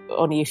 you know,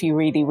 only if you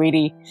really,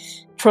 really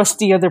trust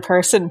the other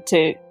person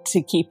to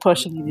keep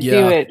pushing you to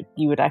do it,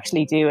 you would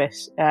actually do it.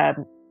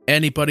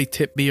 Anybody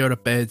tip me out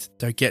of bed,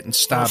 they're getting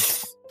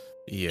stabbed.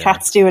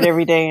 Cats do it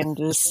every day, and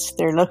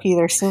they're lucky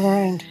they're still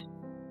around.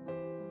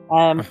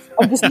 I'm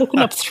just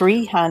looking up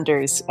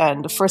three-handers,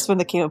 and the first one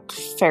that came up,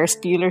 Ferris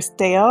Bueller's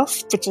Day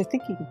Off, which I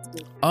think you can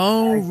still.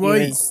 Oh,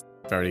 right.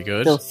 Very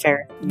good.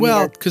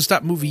 Well, because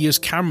that movie is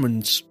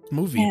Cameron's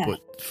movie,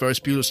 but Ferris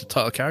Bueller's the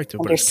title character.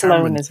 And but there's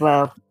Cameron Sloane as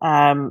well.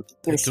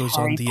 It goes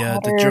Harry on the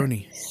Potter.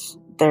 journey.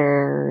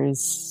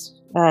 There's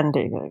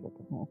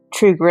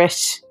True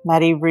Grit,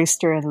 Maddie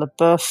Rooster and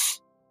LaBeouf.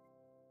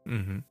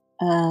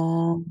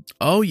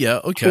 Oh yeah,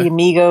 okay. Three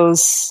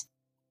Amigos.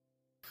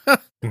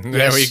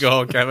 There we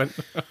go, Kevin.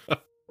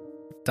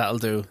 That'll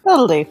do.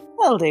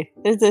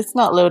 It's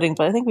not loading,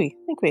 but I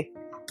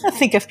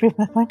think I've proved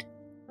my point.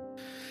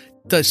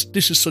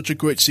 This is such a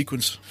great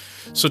sequence.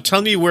 So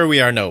tell me where we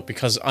are now,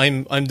 because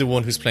I'm the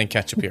one who's playing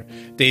catch up here.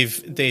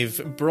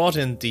 They've brought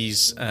in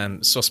these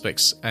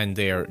suspects, and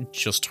they are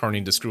just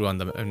turning the screw on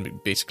them and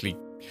basically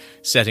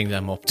setting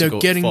them up to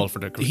fall for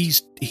their group.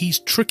 He's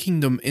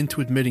tricking them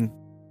into admitting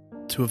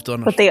to have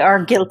done it. But they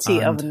are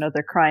guilty of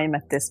another crime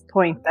at this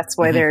point. That's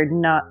why they're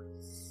not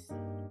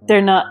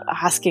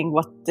asking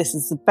what this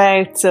is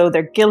about. So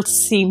their guilt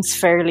seems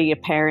fairly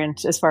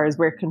apparent as far as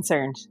we're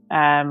concerned.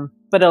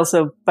 But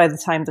also by the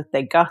time that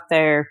they got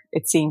there,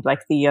 it seemed like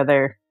the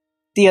other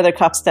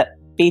cops that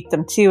beat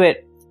them to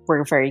it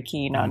were very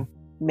keen on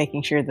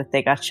making sure that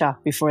they got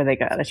shot before they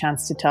got a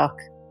chance to talk.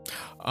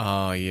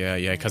 Oh, yeah,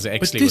 because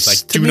Exley was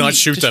like, do not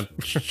shoot them.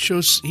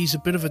 Shows he's a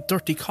bit of a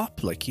dirty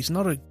cop. Like, he's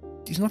not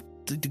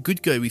the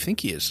good guy we think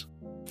he is.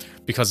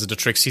 Because of the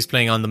tricks he's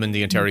playing on them in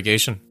the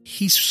interrogation.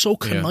 He's so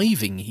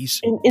conniving. He's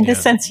in the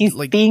sense he's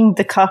like, being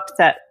the cop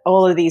that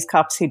all of these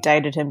cops who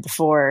doubted him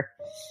before,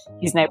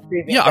 he's now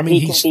proving that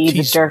he can be the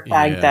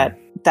dirtbag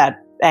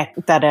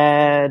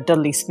that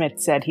Dudley Smith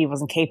said he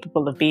wasn't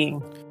capable of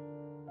being.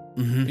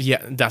 Mm-hmm.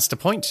 Yeah, that's the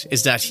point.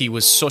 Is that he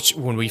was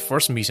when we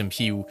first meet him,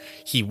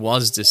 he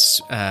was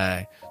this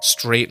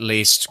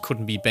straight-laced,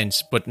 couldn't be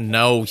bent, but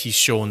now he's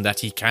shown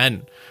that he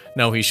can.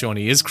 Now he's shown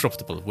he is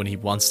corruptible when he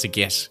wants to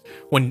get.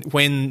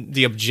 When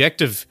the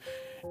objective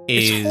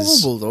is...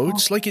 It's horrible, though.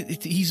 It's like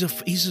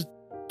he's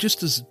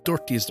just as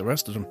dirty as the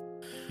rest of them.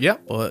 Yeah.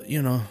 But,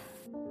 you know...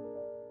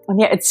 And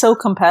yeah, it's so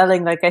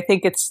compelling. Like, I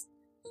think it's...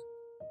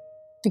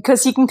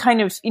 Because he can kind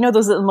of, you know,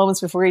 those little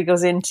moments before he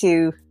goes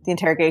into the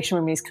interrogation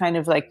room, he's kind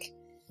of like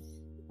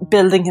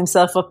building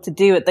himself up to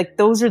do it. Like,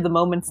 those are the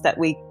moments that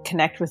we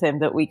connect with him,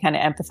 that we kind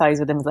of empathize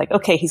with him. It's like,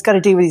 okay, he's got to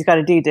do what he's got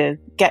to do to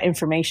get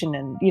information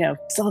and, you know,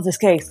 solve this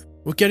case.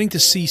 We're getting to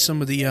see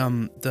some of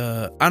and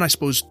I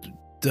suppose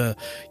the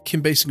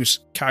Kim Basinger's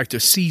character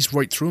sees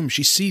right through him.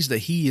 She sees that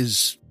he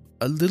is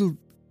a little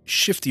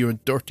shiftier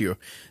and dirtier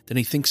than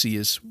he thinks he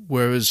is,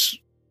 whereas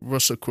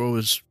Russell Crowe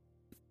is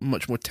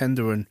much more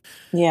tender and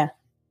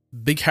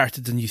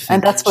big-hearted than you think.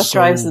 And that's what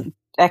drives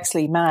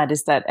Exley mad,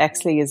 is that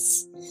Exley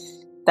is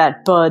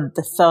that Bud,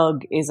 the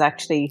thug, is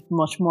actually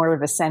much more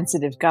of a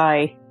sensitive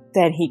guy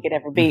than he could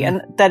ever be.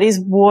 And that is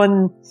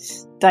one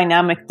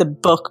dynamic the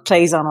book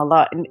plays on a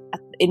lot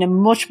in a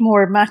much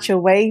more macho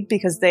way,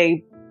 because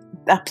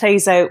that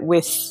plays out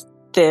with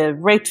the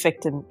rape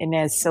victim,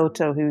 Inez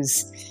Soto,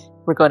 who's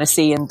we're going to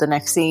see in the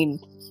next scene,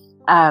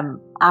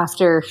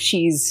 after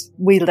she's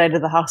wheeled out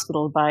of the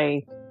hospital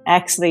by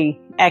Exley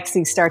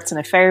starts an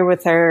affair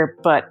with her,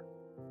 but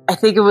I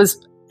think it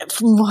was,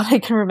 from what I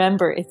can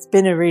remember, it's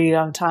been a really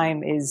long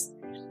time,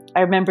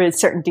 I remember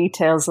certain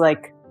details,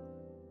 like,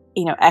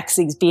 you know,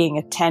 Exley's being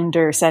a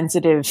tender,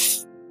 sensitive,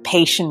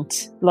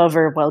 patient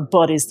lover, while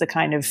Bud is the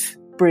kind of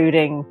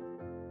brooding,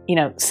 you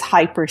know,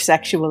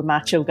 hypersexual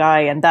macho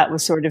guy. And that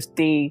was sort of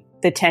the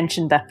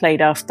tension that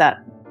played off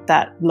that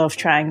love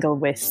triangle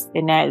with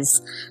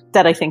Inez,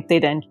 that I think they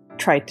then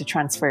tried to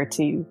transfer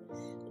to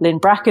Lynn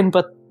Bracken.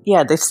 But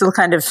yeah, they've still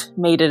kind of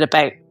made it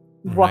about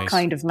what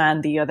kind of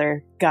man the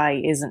other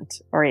guy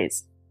isn't or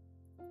is.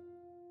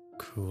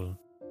 Cool.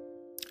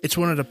 It's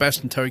one of the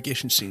best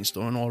interrogation scenes,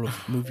 though, in all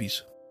of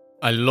movies.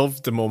 I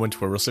love the moment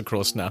where Russell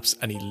Crowe snaps,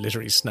 and he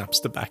literally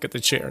snaps the back of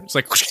the chair. It's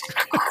like,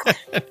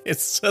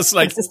 it's just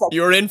like,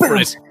 you're in for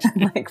it.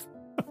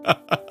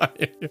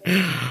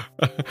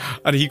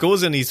 And he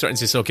goes in, he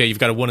starts to say, okay, you've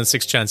got a 1 in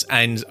 6 chance.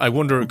 And I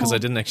wonder, because I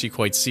didn't actually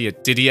quite see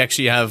it, did he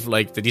actually have,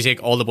 like, did he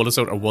take all the bullets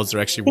out, or was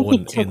there actually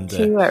one in the...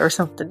 2 out or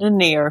something,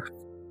 didn't he?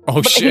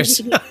 Oh, shit.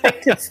 He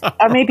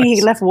or maybe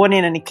he left one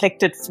in and he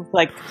clicked it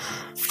like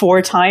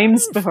 4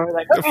 times before,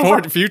 like,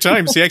 a few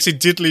times. He actually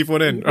did leave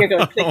one in. You're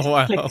going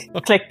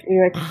click, click.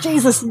 You're like,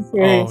 Jesus, I'm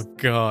serious. Oh,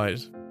 God.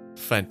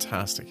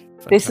 Fantastic.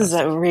 This is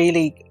a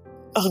really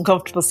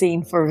uncomfortable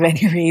scene for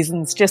many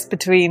reasons. Just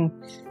between,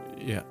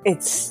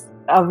 it's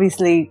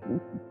obviously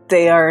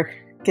they are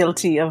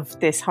guilty of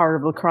this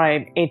horrible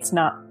crime. It's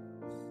not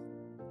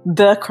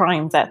the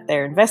crime that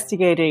they're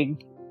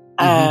investigating.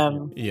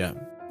 Yeah.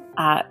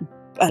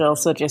 And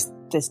also just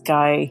this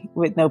guy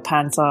with no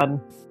pants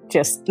on,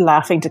 just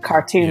laughing to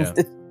cartoons.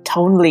 Yeah.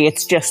 Tonally,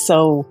 it's just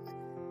so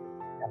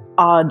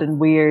odd and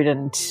weird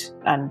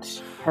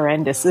and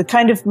horrendous. It's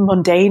kind of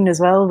mundane as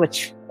well,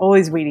 which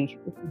always really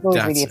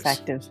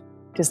effective.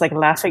 Just like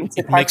laughing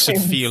to cartoons.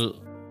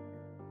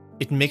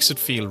 It makes it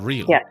feel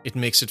real. Yeah. It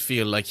makes it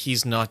feel like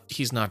he's not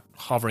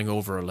hovering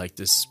over like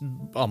this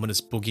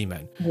ominous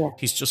boogeyman. Yeah.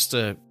 He's just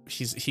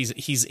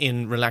he's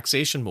in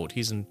relaxation mode.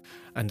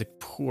 And the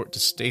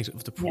state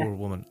of the poor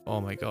woman. Oh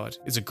my God.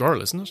 It's a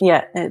girl, isn't it?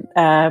 Yeah.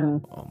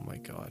 Oh my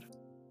God.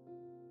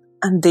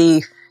 And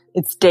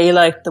it's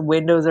daylight, the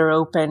windows are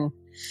open.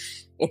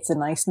 It's a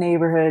nice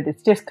neighborhood.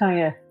 It's just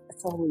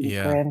it's always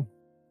grim.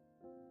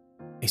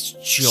 It's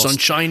just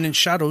sunshine and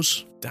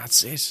shadows.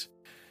 That's it.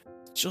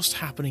 Just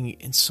happening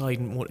inside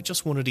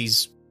just one of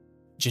these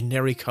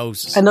generic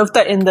houses. I love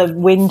that in the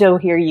window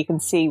here you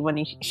can see when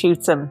he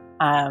shoots him,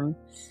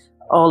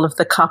 all of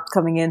the cops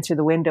coming in through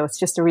the window. It's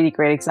just a really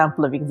great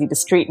example of, you can see the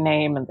street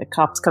name and the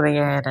cops coming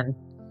in. And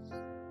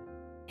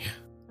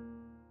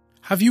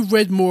have you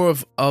read more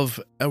of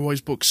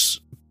Elroy's books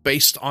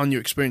based on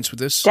your experience with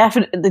this?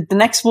 Definitely. The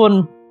next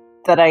one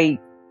that I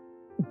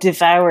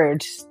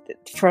devoured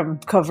from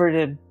cover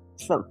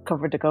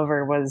to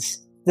cover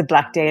was The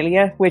Black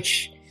Dahlia,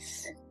 which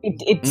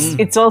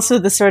it's also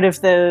the sort of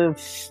the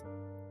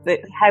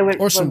how it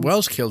Orson runs.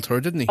 Welles killed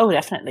her, didn't he? Oh,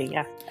 definitely,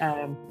 yeah.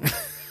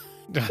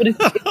 But it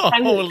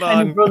kind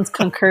of runs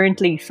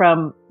concurrently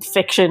from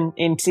fiction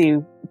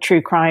into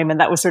true crime, and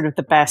that was sort of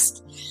the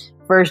best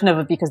version of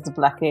it because The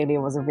Black Dahlia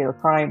was a real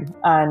crime.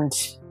 And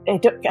I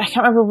can't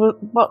remember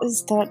what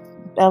was that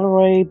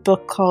Elroy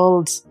book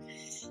called.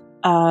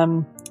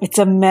 It's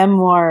a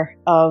memoir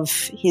of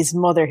his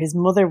mother. His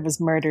mother was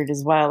murdered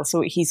as well,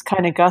 so he's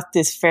kind of got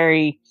this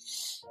very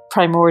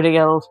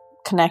primordial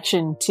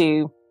connection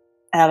to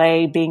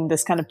LA being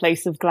this kind of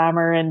place of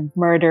glamour and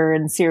murder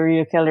and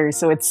serial killers.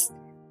 So it's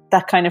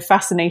that kind of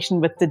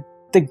fascination with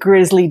the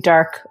grisly,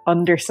 dark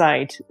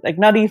underside. Like,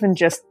 not even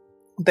just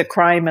the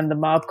crime and the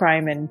mob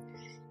crime in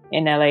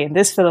LA in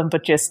this film,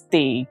 but just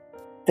the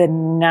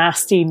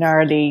nasty,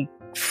 gnarly,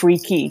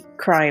 freaky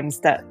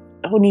crimes that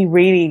only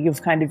really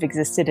have kind of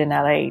existed in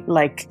LA,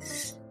 like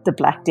the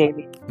Black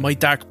Dahlia. My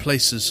Dark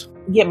Places.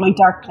 Yeah, My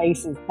Dark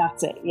Places,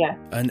 that's it, yeah.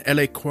 An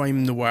LA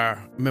crime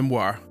noir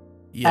memoir.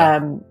 Yeah.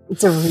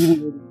 It's a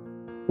really,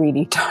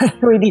 really dark,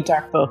 really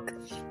dark book.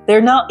 They're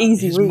not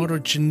easy His reads. mother,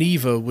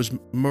 Geneva, was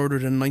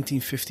murdered in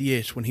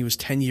 1958 when he was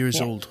 10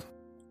 years old.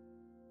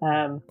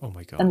 Oh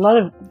my God. And a lot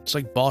of... It's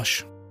like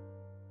Bosch.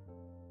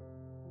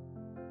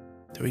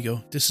 There we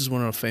go. This is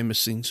one of our famous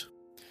scenes.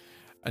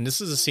 And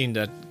this is a scene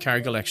that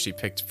Cargill actually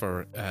picked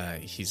for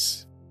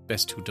his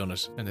best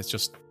whodunit. And it's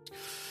just,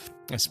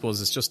 I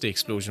suppose it's just the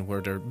explosion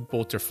where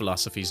both their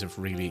philosophies have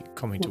really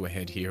coming to a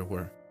head here,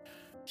 where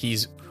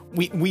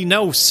we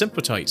now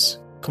sympathise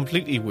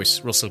completely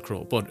with Russell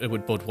Crowe, but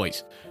with Bud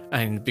White.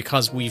 And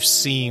because we've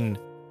seen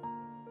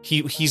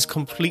he's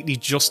completely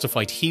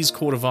justified, his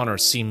code of honour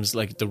seems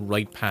like the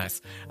right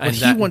path. And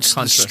he wants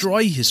to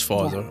destroy his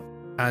father,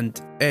 and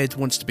Ed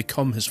wants to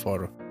become his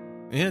father.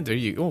 Yeah, there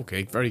you go.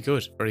 Okay, very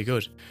good, very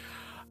good.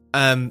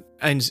 And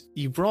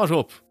you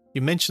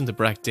mentioned the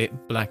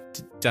Black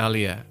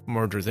Dahlia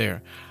murder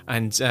there,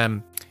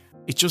 and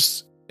it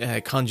just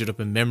conjured up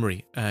a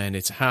memory, and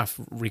it's a half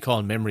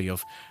recall memory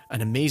of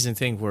an amazing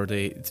thing where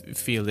they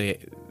feel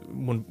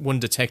one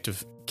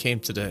detective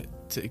came to the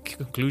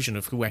conclusion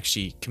of who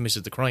actually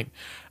committed the crime,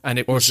 and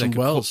it was Orson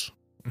Welles.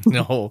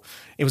 No,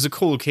 it was a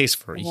cold case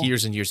for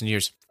years and years and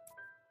years,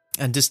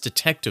 and this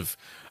detective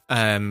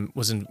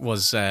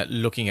was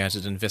looking at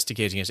it,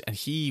 investigating it, and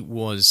he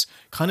was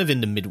kind of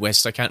in the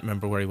Midwest. I can't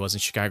remember where he was, in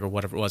Chicago or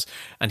whatever it was,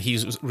 and he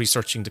was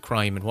researching the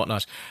crime and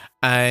whatnot.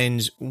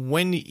 And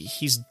when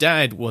his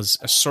dad was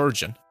a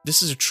surgeon,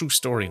 this is a true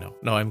story now.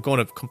 Now I'm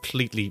going to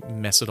completely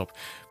mess it up,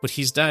 but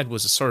his dad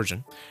was a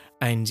surgeon,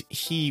 and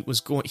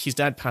his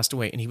dad passed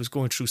away, and he was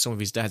going through some of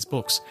his dad's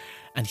books,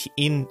 and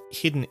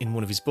hidden in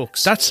one of his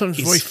books. That sounds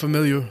very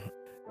familiar.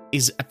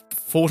 Is a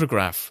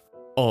photograph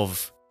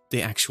of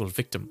the actual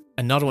victim,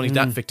 and not only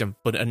that victim,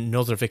 but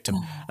another victim,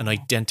 an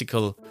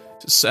identical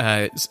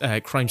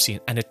crime scene.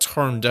 And it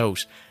turned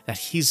out that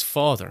his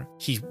father,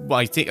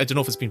 I don't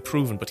know if it's been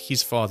proven, but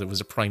his father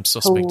was a prime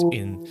suspect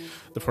in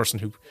the person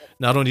who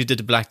not only did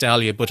the Black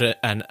Dahlia, but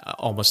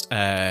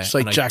it's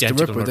like Jack the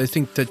Ripper. murder. They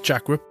think that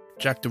Jack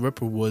the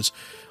Ripper was,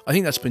 I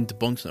think that's been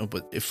debunked now,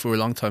 but if for a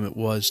long time it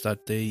was,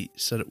 that they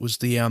said it was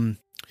the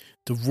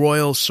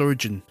royal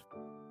surgeon.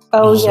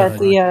 Oh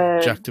yeah,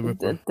 Jack the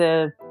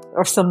Ripper.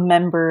 Or some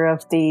member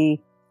of the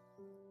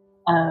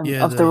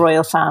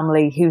royal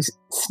family who's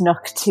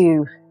snuck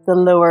to the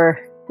lower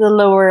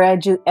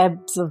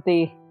ebbs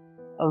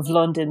of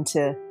London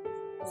to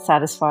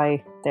satisfy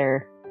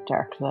their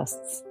dark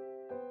lusts,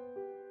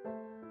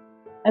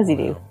 as you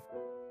do.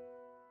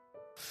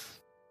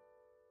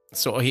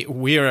 So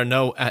we are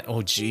now at,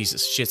 oh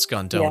Jesus, shit's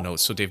gone down now.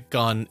 So they've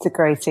gone. It's a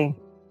great scene.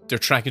 They're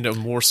tracking down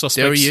more suspects.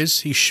 There he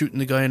is. He's shooting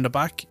the guy in the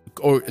back.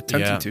 or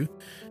attempting to.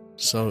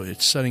 So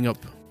it's setting up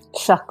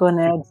Shotgun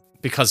Ed.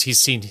 Because he's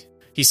seen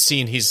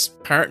his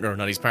partner,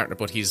 not his partner,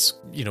 but his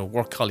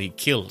work colleague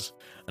killed,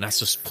 and that's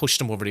just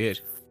pushed him over the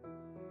edge.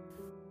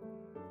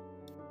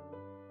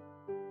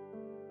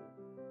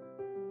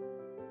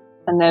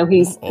 And now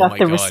he's got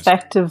the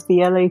respect of the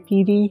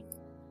LAPD.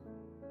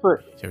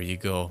 But there you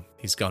go.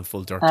 He's gone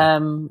full dirty.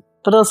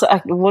 But also,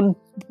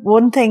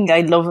 one thing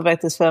I love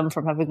about this film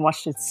from having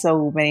watched it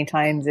so many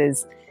times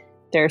is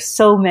there are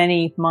so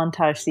many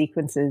montage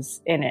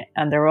sequences in it,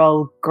 and they're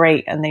all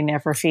great, and they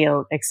never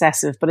feel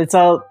excessive. But it's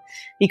all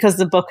because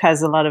the book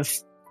has a lot of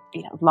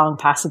long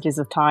passages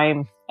of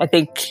time. I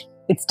think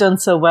it's done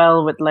so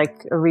well with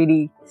like a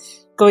really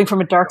going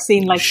from a dark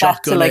scene like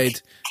that to like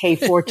K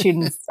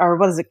Fortune's or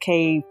what is it,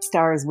 K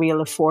Star's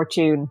Wheel of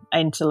Fortune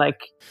into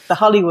like the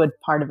Hollywood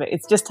part of it.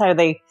 It's just how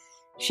they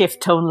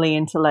shift tonally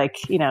into like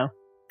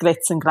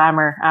glitz and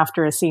glamour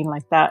after a scene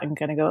like that, and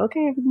kind of go,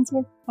 okay, everything's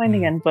fine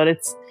again. But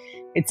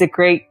it's a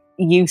great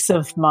use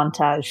of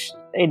montage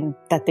in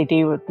that they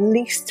do at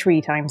least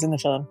 3 times in the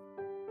film.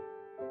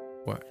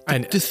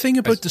 And the thing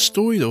about the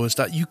story though is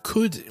that you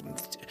could,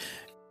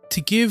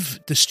 to give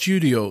the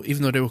studio,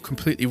 even though they were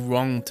completely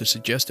wrong to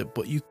suggest it,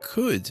 but you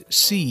could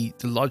see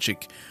the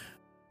logic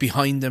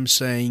behind them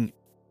saying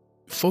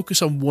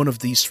focus on one of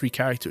these 3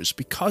 characters,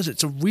 because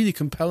it's a really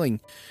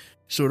compelling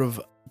sort of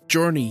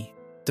journey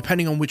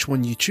depending on which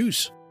one you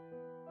choose.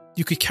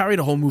 You could carry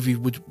the whole movie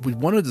with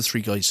one of the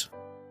 3 guys.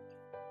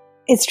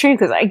 It's true,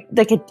 because I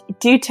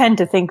do tend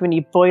to think when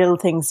you boil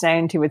things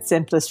down to its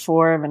simplest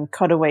form and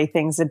cut away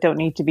things that don't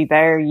need to be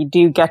there, you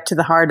do get to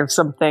the heart of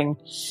something,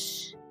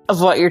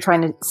 of what you're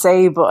trying to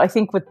say. But I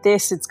think with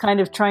this, it's kind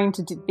of trying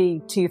to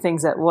be 2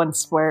 things at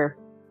once, where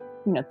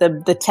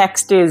the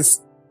text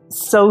is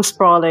so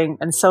sprawling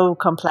and so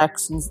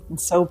complex and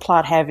so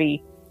plot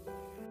heavy.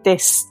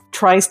 This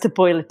tries to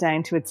boil it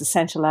down to its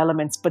essential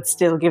elements, but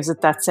still gives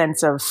it that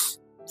sense of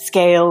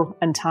scale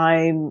and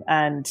time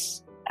and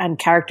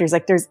characters.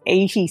 Like there's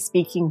 80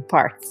 speaking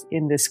parts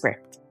in the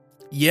script.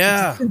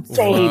 Yeah.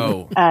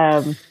 Wow.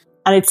 And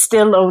it's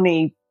still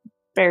only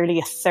barely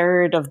a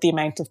third of the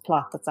amount of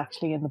plot that's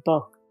actually in the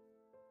book.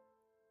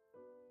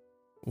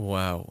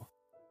 Wow.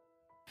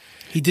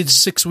 He did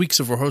 6 weeks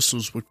of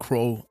rehearsals with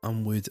Crowe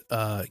and with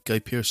Guy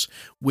Pearce,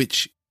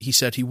 which he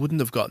said he wouldn't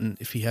have gotten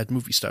if he had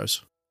movie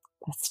stars.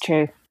 That's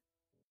true.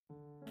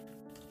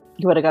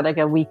 You would have got like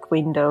a week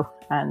window,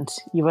 and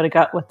you would have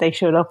got what they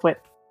showed up with.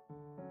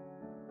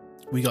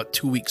 We got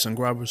 2 weeks on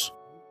Grabbers,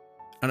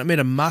 and it made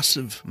a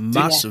massive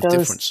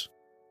difference.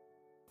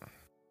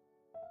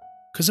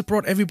 Because it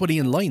brought everybody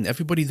in line.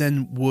 Everybody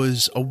then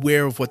was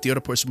aware of what the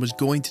other person was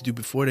going to do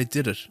before they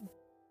did it.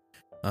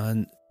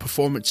 And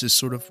performances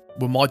sort of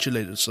were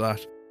modulated so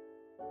that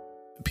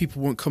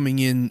people weren't coming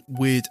in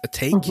with a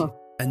take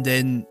and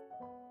then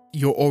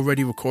you're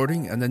already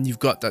recording and then you've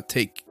got that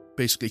take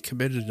basically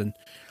committed. And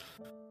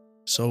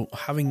so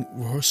having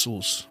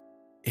rehearsals,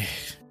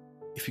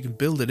 if you can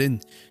build it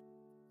in,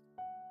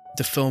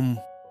 the film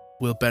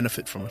will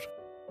benefit from it.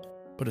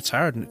 But it's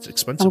hard and it's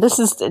expensive. And this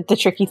is the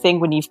tricky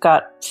thing when you've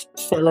got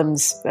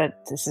films,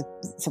 that this is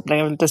something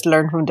I've just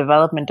learned from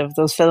development of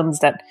those films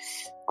that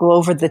go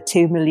over the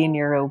 €2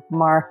 million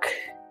mark,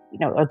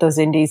 or those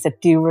indies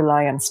that do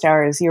rely on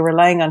stars. You're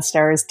relying on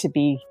stars to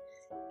be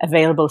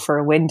available for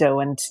a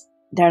window, and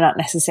they're not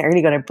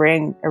necessarily going to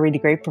bring a really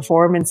great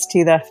performance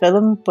to that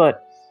film,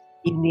 but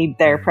you need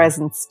their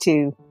presence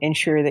to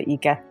ensure that you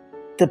get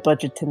the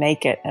budget to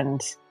make it. And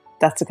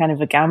that's a kind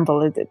of a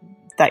gamble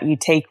that you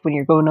take when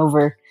you're going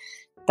over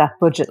that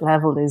budget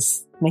level,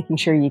 is making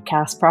sure you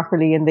cast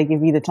properly and they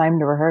give you the time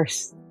to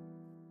rehearse.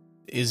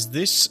 Is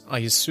this, I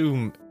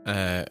assume,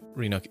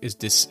 Rioghnach,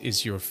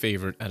 is your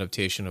favourite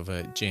adaptation of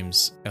a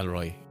James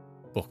Ellroy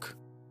book?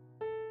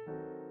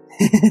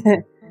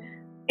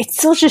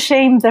 It's such a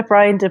shame that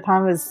Brian De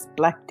Palma's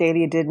Black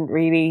Dahlia didn't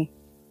really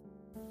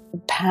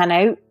pan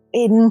out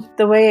in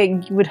the way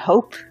you would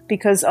hope,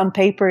 because on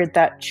paper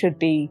that should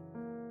be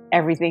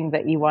everything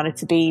that you want it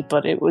to be,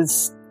 but it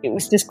was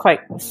just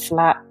quite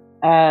flat.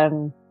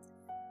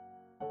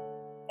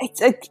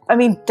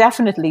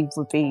 Definitely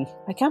would be.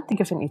 I can't think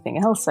of anything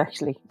else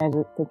actually. I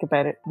didn't think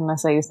about it,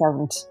 unless I just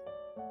haven't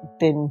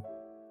been.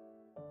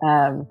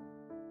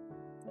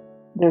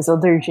 There's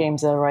other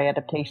James Ellroy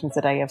adaptations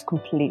that I have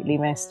completely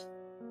missed.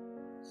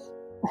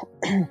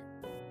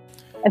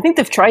 I think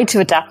they've tried to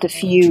adapt a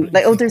few.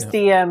 There's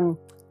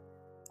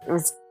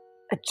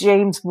a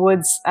James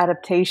Woods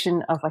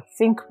adaptation of, I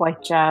think,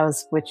 White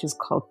Jazz, which is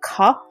called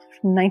Cop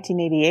from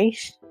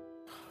 1988.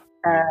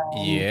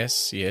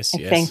 Yes.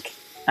 I think.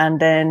 And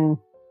then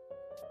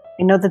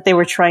I know that they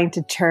were trying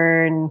to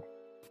turn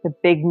The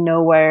Big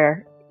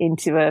Nowhere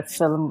into a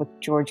film with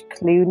George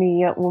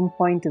Clooney at one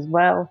point as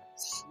well.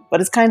 But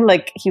it's kind of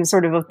like he was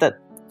sort of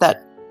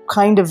that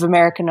kind of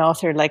American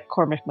author like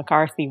Cormac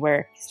McCarthy,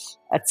 where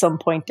at some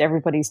point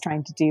everybody's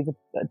trying to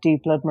do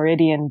Blood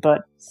Meridian,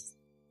 but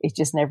it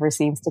just never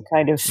seems to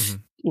kind of,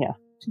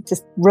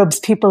 just rubs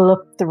people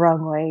up the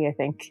wrong way, I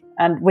think.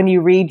 And when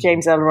you read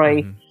James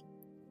Ellroy,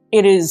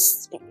 it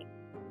is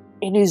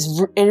it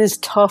is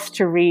tough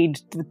to read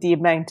the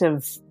amount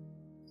of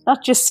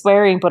not just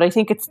swearing, but I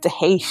think it's the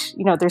hate.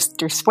 You know, there's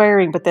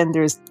swearing, but then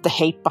there's the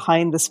hate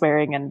behind the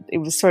swearing, and it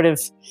was sort of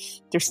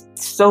there's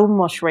so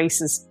much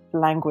racist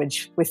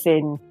language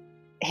within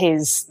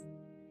his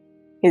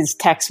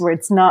text where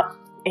it's not.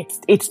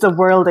 It's the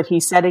world that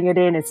he's setting it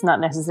in. It's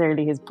not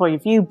necessarily his point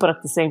of view, but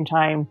at the same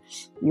time,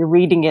 you're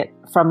reading it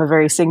from a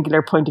very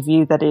singular point of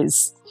view that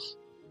is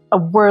a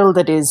world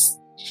that is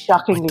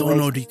shockingly I don't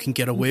know racist. that you can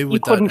get away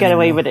with that. You couldn't get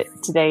away anymore. with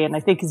it today, and I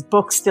think his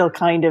books still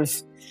kind of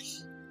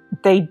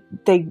they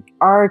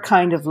are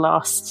kind of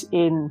lost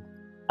in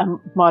a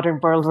modern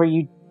world where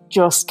you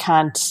just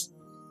can't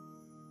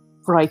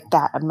write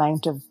that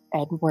amount of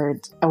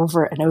N-word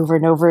over and over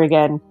and over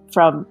again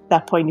from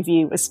that point of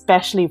view,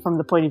 especially from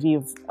the point of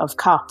view of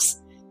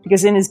cops.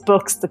 Because in his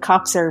books, the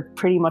cops are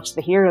pretty much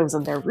the heroes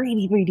and they're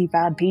really, really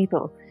bad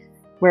people.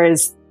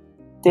 Whereas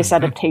this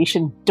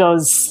adaptation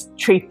does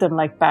treat them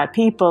like bad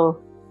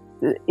people.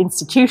 The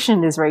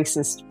institution is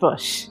racist,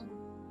 but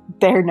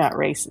they're not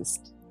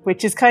racist,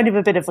 which is kind of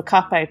a bit of a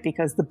cop-out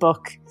because the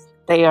book,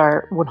 they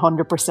are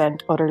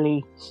 100%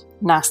 utterly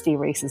nasty,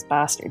 racist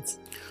bastards.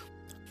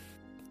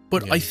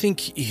 But I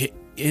think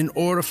in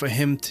order for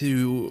him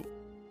to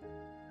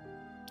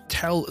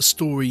tell a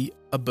story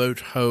about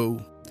how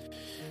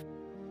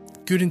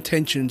good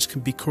intentions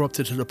can be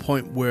corrupted to the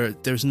point where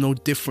there's no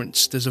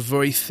difference, there's a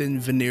very thin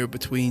veneer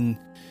between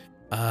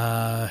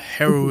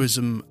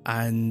heroism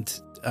and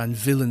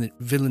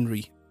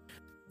villainry,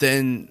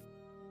 then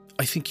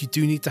I think you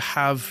do need to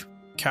have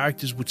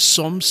characters with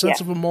some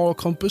sense of a moral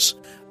compass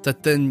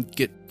that then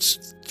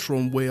gets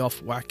thrown way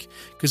off whack.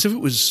 Because if it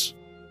was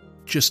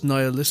just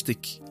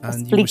nihilistic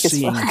and you were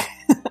seeing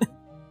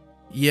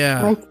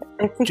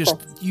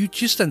you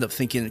just end up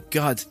thinking,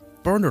 God,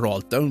 burn it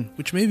all down,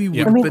 which maybe would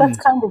have been... that's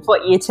kind of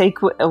what you take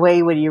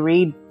away when you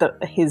read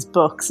his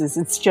books, is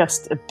it's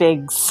just a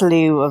big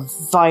slew of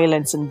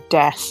violence and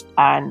death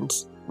and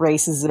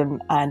racism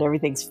and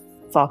everything's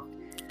fucked.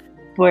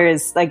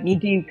 Whereas like you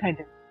do kind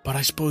of... But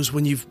I suppose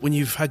when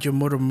you've had your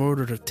mother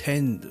murdered at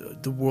 10,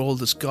 the world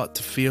has got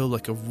to feel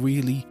like a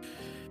really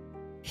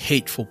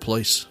hateful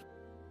place.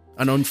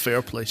 An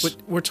unfair place. But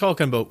we're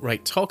talking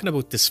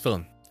about this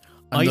film.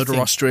 Another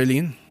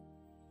Australian.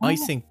 I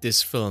think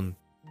this film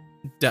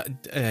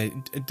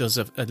does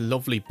a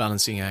lovely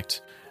balancing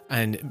act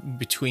and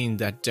between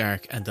that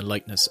dark and the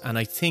lightness. And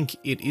I think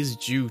it is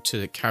due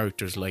to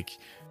characters like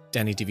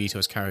Danny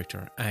DeVito's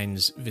character and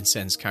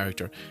Vincenne's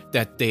character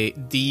that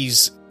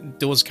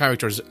those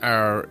characters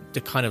are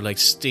the kind of like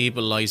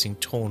stabilizing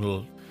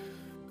tonal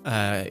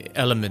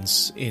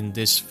elements in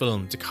this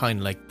film to kind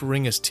of like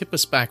tip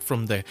us back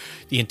from the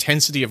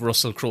intensity of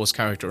Russell Crowe's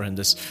character and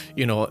this,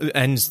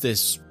 ends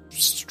this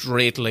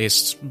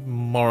straight-laced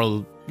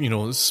moral,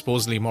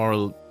 supposedly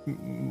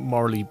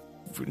morally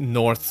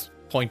north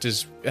point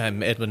is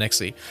Edwin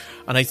Exley.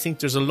 And I think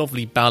there's a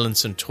lovely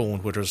balance and tone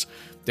where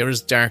there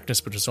is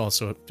darkness, but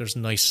there's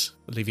nice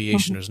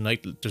alleviation.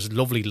 There's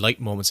lovely light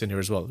moments in here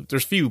as well.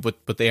 There's few,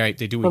 but they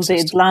do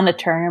exist. The Lana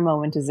Turner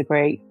moment is a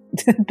great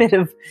bit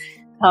of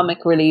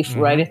comic relief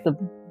right at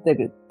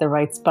the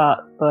right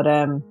spot. But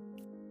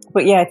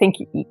yeah, I think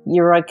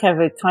you're right, Kev.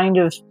 It kind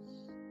of,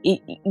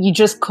 you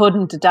just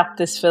couldn't adapt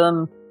this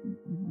film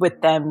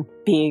with them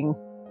being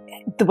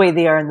the way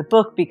they are in the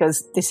book,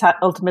 because this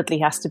ultimately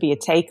has to be a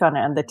take on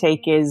it, and the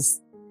take is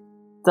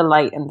the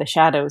light and the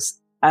shadows.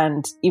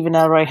 And even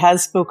Elroy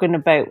has spoken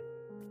about,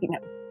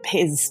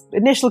 his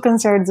initial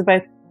concerns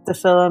about the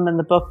film and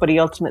the book, but he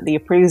ultimately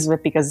approves of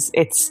it because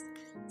it's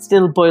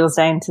still boils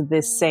down to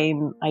the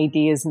same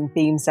ideas and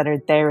themes that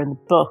are there in the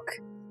book,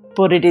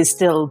 but it is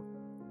still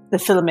the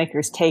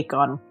filmmaker's take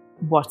on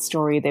what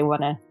story they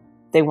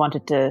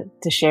wanted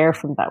to share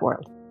from that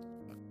world.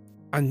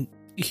 And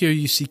here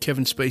you see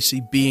Kevin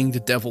Spacey being the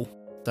devil,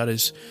 that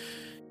is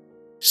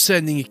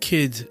sending a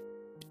kid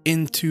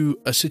into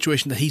a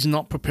situation that he's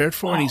not prepared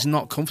for and he's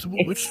not comfortable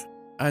with,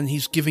 and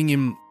he's giving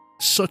him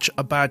such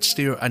a bad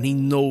steer, and he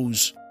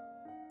knows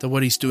that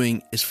what he's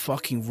doing is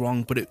fucking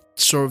wrong, but it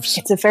serves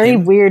It's a very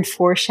weird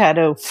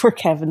foreshadow for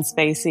Kevin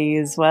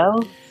Spacey as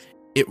well.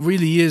 It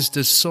really is.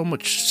 There's so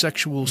much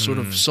sexual sort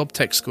of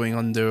subtext going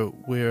on there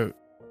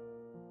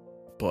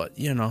but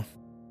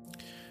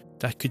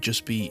that could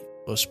just be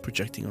us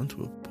projecting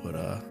onto it. But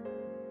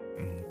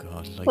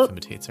God, life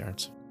imitates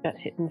art. Got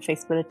hit in the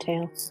face with a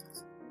tail.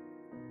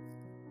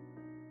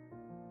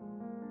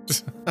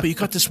 But you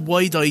got this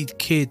wide-eyed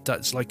kid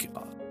that's like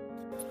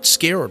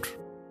scared,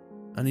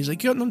 and he's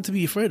like, you got nothing to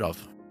be afraid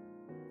of.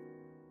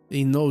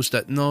 He knows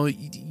that, no,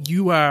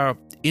 you are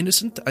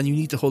innocent and you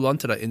need to hold on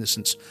to that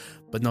innocence.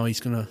 But now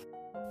he's gonna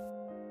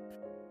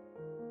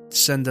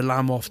send the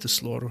lamb off to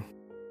slaughter.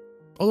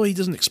 Although he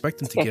doesn't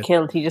expect him to get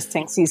killed. He just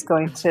thinks he's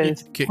going to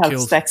have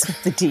killed. sex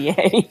with the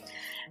DA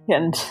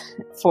and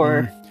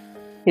for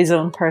his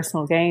own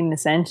personal gain,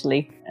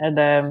 essentially.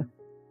 And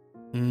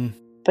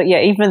but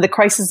yeah, even the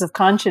crisis of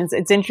conscience,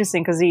 it's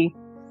interesting because he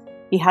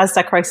has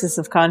that crisis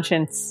of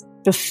conscience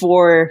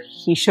before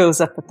he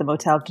shows up at the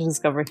motel to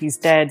discover he's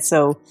dead.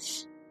 So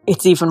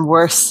it's even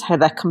worse how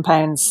that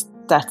compounds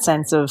that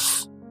sense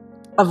of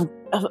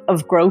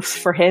growth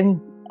for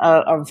him,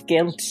 of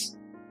guilt,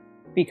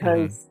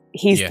 because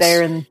he's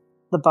there in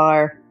the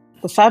bar,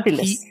 the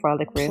fabulous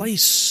Frolic Room. He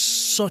plays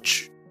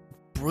such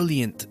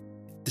brilliant,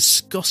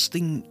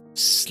 disgusting,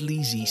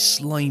 sleazy,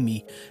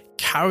 slimy,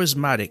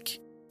 charismatic,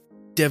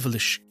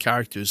 devilish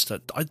characters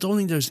that I don't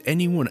think there's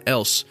anyone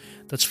else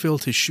that's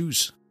filled his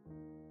shoes.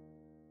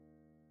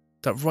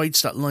 That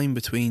writes that line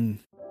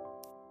between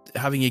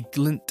having a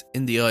glint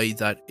in the eye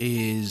that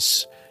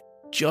is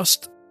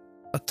just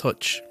a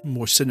touch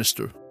more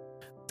sinister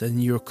than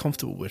you're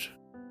comfortable with.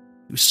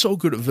 He was so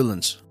good at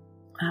villains.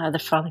 The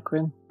Frolic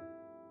Room.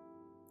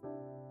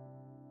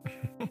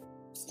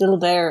 Still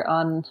there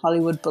on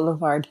Hollywood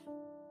Boulevard.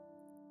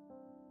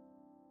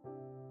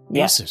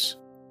 Yes. Is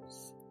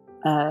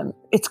it?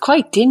 It's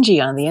quite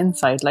dingy on the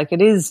inside. Like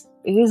it is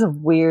a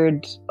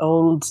weird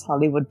old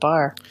Hollywood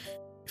bar.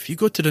 If you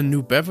go to the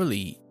New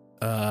Beverly,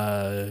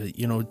 Quentin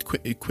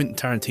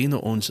Tarantino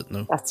owns it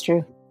now. That's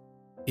true.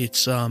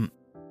 It's also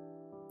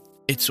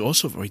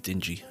very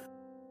dingy.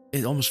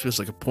 It almost feels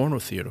like a porno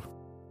theater.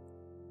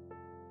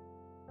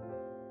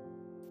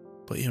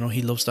 But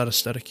he loves that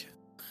aesthetic.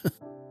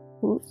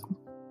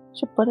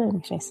 Should put it in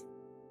my face.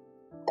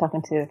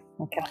 Talking to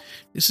okay.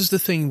 This is the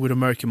thing with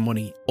American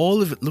money.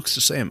 All of it looks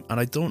the same, and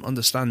I don't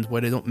understand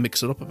why they don't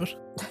mix it up a bit.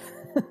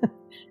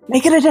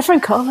 Make it a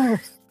different colour.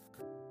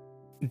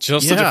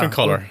 Just a different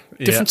colour.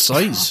 Different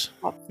size.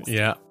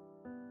 Yeah.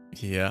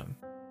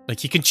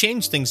 Like you can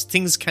change things.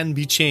 Things can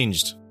be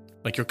changed.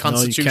 Like your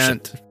constitution. No,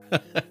 you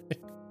can't.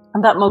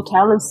 And that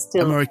motel is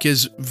still... America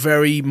is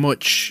very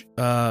much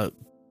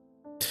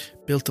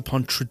built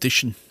upon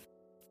tradition.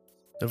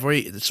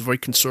 It's a very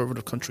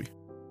conservative country.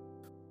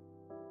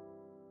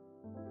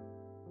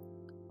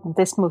 And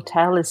this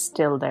motel is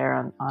still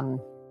there on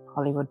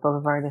Hollywood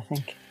Boulevard, I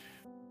think.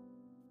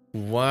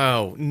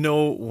 Wow.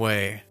 No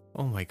way.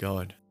 Oh my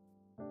God.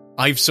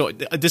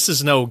 This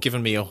has now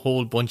given me a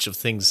whole bunch of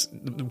things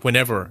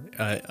whenever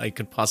I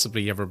could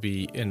possibly ever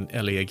be in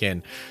LA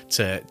again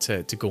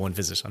to go and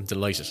visit. I'm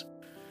delighted.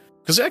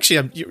 Because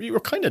actually, you were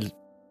kind of...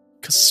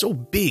 Because it's so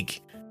big.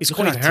 It's Look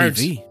quite at hard.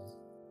 TV.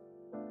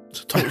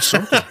 It's a total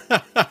circle.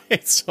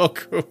 It's so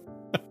cool.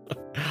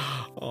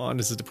 Oh, and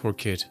this is the poor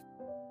kid.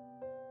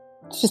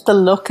 It's just the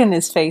look in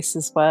his face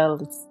as well.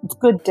 It's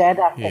good dead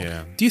acting.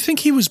 Yeah. Do you think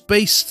he was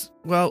based...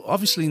 Well,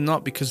 obviously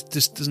not, because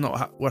this is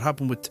not what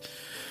happened with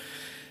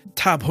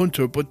Tab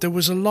Hunter, but there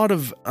was a lot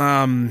of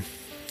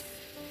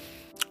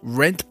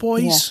rent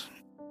boys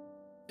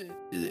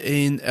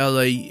in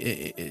LA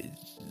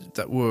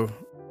that were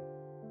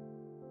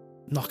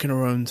knocking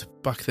around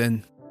back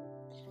then.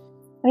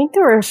 I think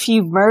there were a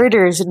few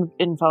murders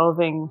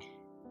involving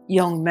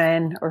young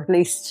men, or at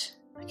least,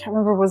 I can't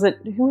remember, who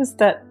was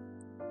that?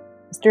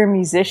 Was there a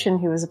musician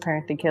who was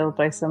apparently killed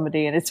by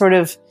somebody? And it's sort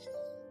of,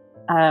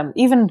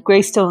 even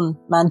Greystone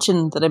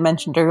Mansion that I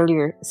mentioned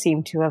earlier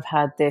seemed to have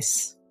had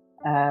this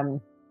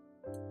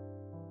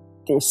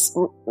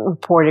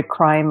reported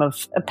crime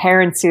of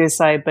apparent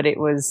suicide, but it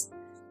was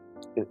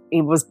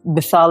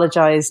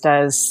mythologized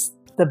as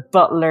the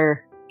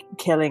butler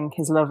killing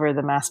his lover,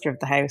 the master of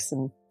the house,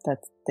 and that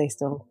they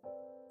still.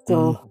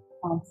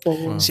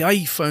 See,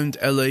 I found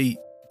LA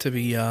to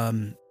be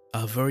a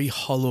very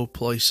hollow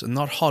place, and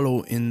not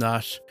hollow in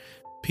that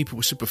people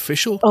were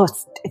superficial. Oh,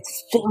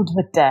 it's filled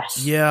with death.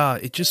 Yeah,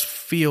 it just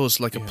feels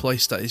like a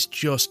place that is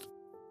just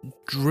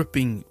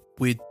dripping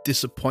with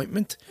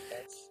disappointment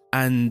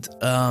and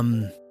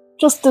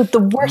just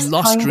the worst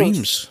lost kind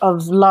dreams.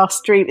 Of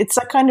lost dream. It's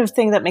that kind of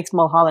thing that makes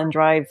Mulholland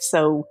Drive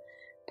so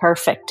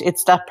perfect.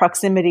 It's that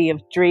proximity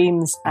of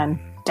dreams and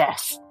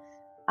death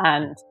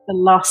and the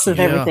loss of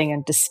everything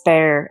and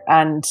despair.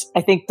 And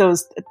I think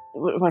those,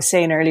 what I was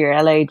saying earlier,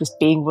 LA just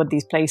being one of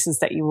these places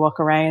that you walk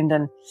around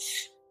and,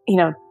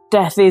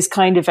 death is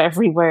kind of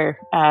everywhere,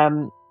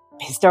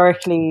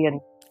 historically.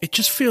 And it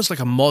just feels like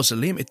a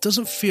mausoleum. It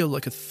doesn't feel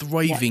like a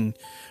thriving,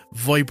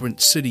 vibrant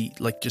city,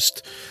 like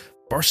just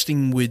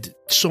bursting with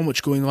so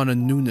much going on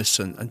and newness.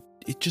 And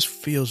it just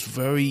feels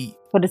very...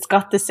 But it's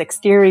got this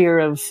exterior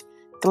of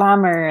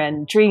glamour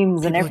and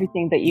dreams and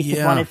everything that you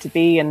could want it to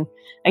be. And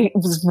it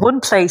was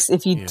one place,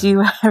 if you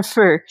do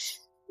ever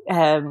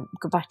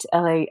go back to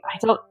LA, I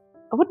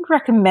wouldn't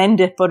recommend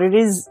it, but it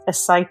is a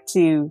site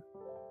to...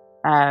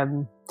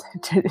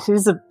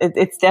 it's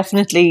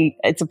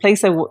a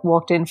place I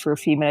walked in for a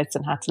few minutes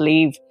and had to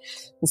leave.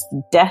 It's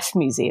the Death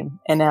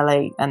Museum in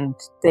LA, and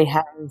they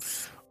have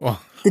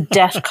the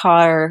death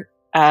car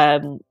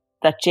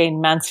that Jane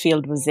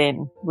Mansfield was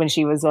in when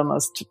she was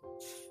almost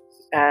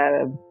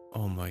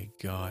oh my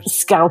God,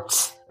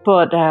 scalped.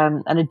 But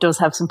and it does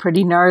have some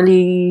pretty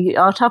gnarly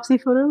autopsy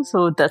photos,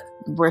 so that's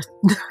worth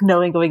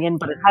knowing going in.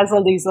 But it has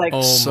all these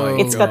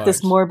it's got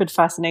this morbid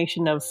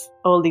fascination of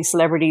all these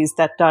celebrities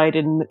that died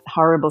in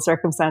horrible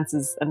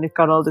circumstances, and it's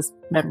got all this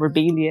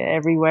memorabilia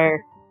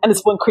everywhere. And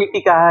it's one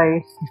creepy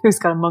guy who's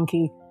got a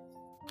monkey.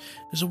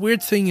 There's a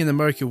weird thing in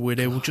America where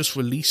they will just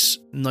release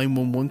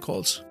 911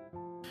 calls.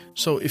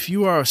 So if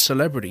you are a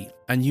celebrity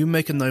and you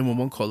make a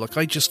 911 call, like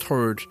I just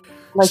heard,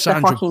 like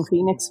Sandra, the Joaquin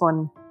Phoenix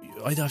one.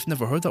 I've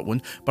never heard that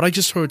one, but I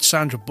just heard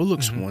Sandra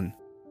Bullock's one,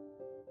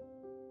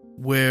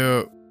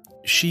 where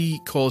she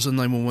calls a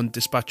 911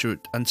 dispatcher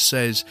and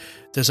says,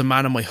 "There's a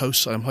man in my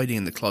house. I'm hiding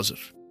in the closet."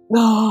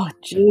 Oh,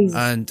 jeez.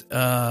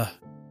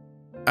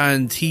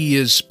 And he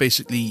is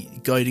basically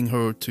guiding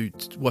her to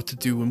what to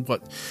do and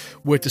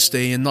where to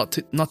stay and not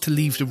to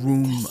leave the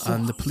room.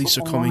 And the police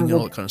are coming and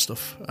all that kind of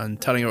stuff,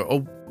 and telling her,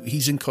 "Oh,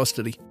 he's in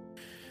custody."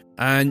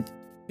 And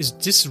is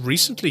this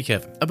recently,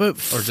 Kevin? About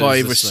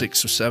 5 or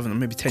 6 or 7, or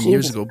maybe 10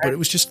 years ago, but it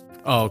was just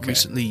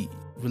recently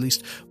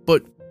released.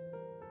 But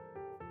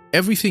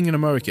everything in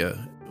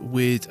America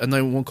with a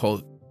 911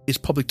 call is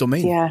public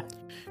domain. Yeah.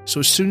 So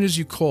as soon as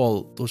you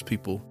call those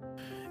people,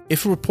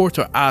 if a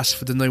reporter asks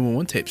for the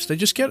 911 tapes, they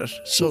just get it.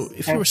 So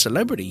if you're a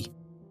celebrity,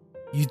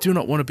 you do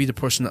not want to be the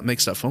person that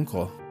makes that phone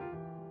call.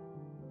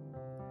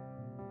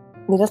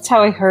 Well, that's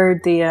how I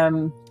heard the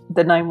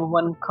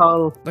 911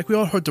 call. Like we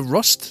all heard the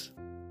Rust.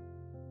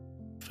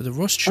 For the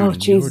Rust shooting,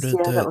 Jesus, you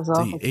heard that was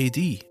awful. the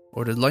AD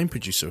or the line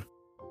producer.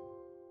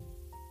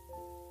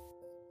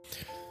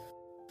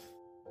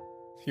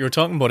 You were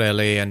talking about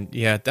LA, and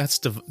that's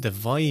the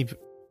vibe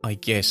I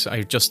get.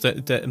 I just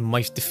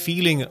the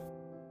feeling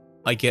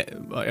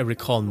I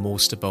recall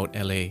most about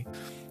LA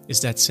is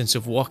that sense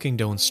of walking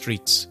down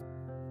streets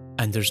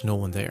and there's no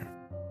one there.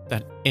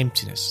 That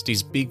emptiness,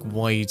 these big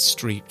wide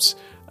streets,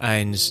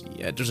 and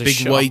there's a big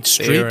shop wide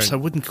there, streets. I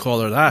wouldn't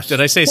call her that. Did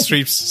I say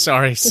streets?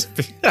 Sorry,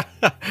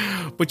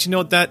 but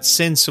that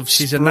sense of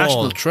she's sprawl, a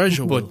national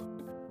treasure. But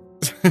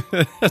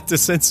the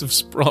sense of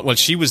sprawl. Well,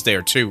 she was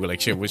there too.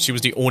 Like she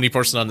was the only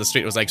person on the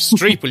street. It was like,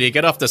 "Street, will you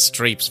get off the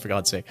streets, for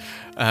God's sake?"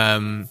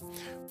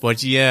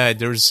 But yeah,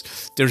 there's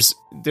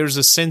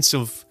a sense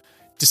of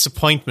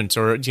disappointment,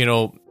 or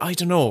I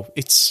don't know.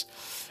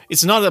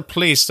 It's not a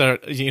place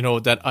that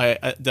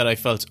that I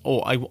felt,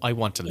 I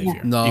want to live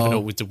here. No. Even though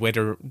with the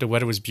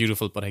weather was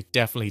beautiful, but I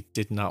definitely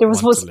did not want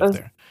to live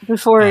there.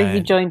 Before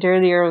you joined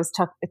earlier, I was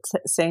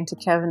saying to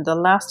Kevin, the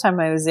last time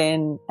I was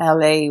in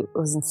LA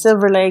was in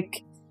Silver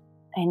Lake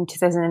in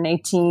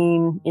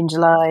 2018 in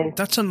July.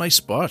 That's a nice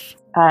spot.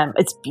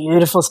 It's a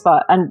beautiful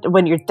spot, and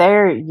when you're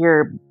there,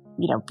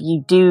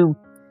 you do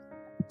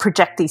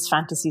project these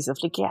fantasies of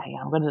like,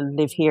 I'm going to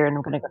live here, and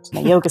I'm going to go to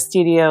my yoga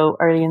studio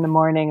early in the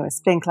morning, my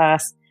spin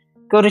class,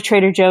 go to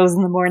Trader Joe's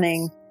in the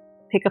morning,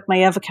 pick up my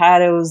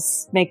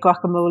avocados, make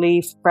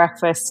guacamole for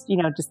breakfast,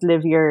 just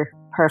live your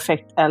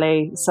perfect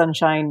LA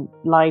sunshine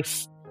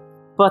life.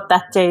 But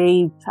that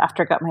day,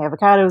 after I got my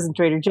avocados in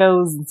Trader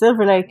Joe's in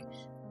Silver Lake,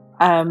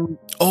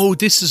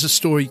 this is a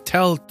story.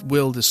 Tell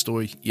Will this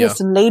story. Yeah. Yes,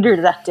 and later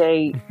that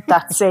day,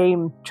 that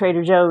same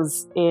Trader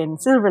Joe's in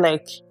Silver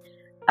Lake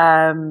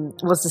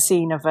was the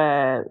scene of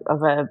a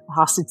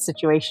hostage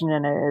situation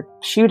and a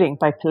shooting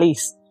by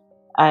police.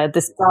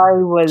 This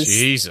guy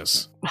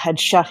had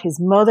shot his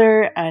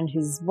mother and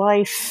his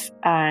wife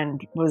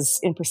and was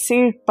in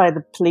pursuit by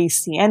the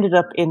police. He ended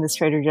up in this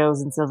Trader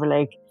Joe's in Silver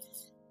Lake,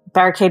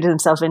 barricaded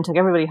himself in, took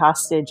everybody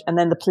hostage, and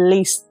then the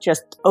police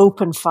just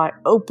opened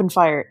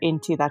fire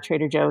into that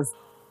Trader Joe's.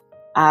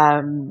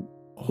 My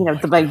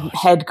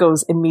head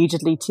goes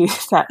immediately to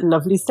that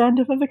lovely stand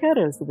of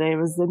avocados that I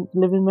was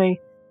living my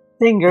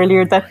thing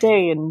earlier that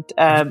day, and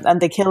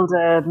they killed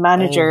a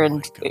manager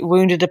and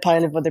wounded a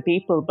pile of other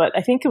people. But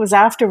I think it was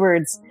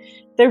afterwards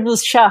there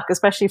was shock,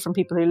 especially from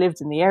people who lived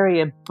in the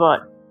area.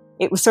 But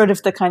it was sort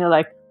of the kind of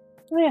like,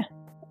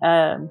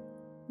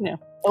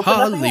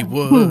 Hollywood,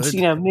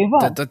 move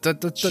on.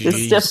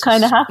 This stuff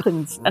kind of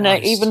happens. And I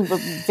even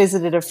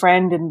visited a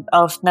friend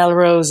off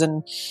Melrose,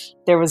 and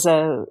there was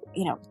a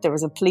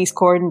police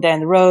cordon down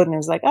the road, and it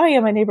was like, oh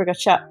yeah, my neighbor got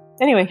shot.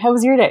 Anyway, how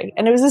was your day?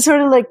 And it was a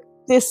sort of like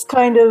this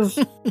kind of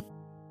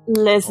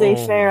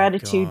laissez-faire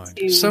attitude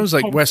to sounds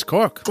like West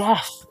Cork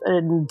death,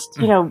 and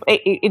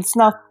it's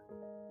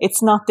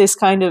not this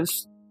kind of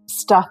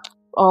stop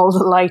all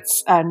the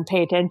lights and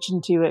pay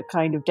attention to it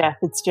kind of death.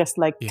 It's just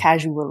like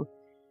casual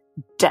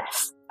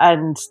death,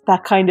 and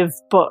that kind of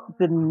put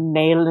the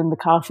nail in the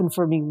coffin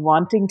for me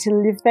wanting to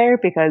live there,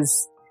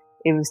 because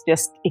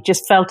it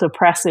just felt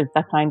oppressive,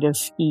 that kind of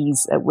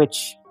ease at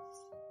which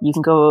you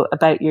can go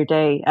about your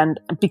day. And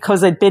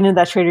because I'd been in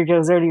that Trader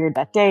Joe's earlier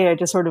that day, I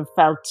just sort of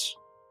felt,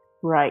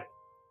 right,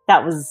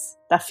 that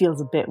feels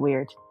a bit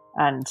weird,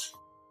 and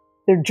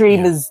the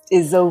dream is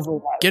over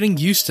now. Getting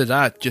used to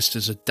that just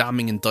is a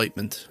damning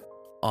indictment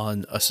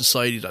on a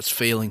society that's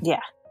failing.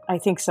 Yeah, I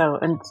think so.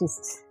 And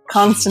just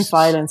constant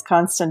violence,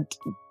 constant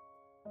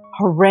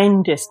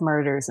horrendous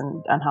murders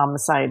and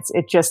homicides.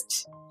 It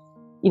just,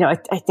 I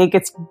think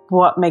it's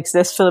what makes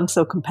this film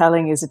so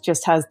compelling is it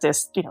just has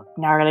this,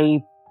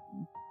 gnarly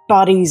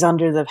bodies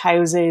under the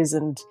houses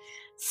and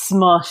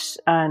smut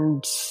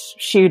and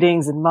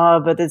shootings and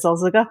mob, but it's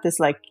also got this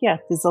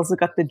there's also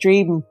got the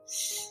dream.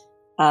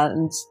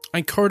 And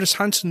Curtis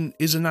Hanson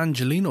is an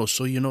Angelino,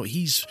 so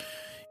he's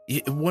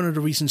one of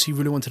the reasons he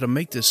really wanted to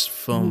make this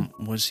film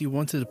was he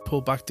wanted to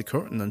pull back the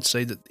curtain and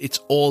say that it's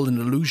all an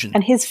illusion.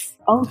 And his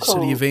uncle, the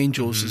City of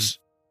Angels, is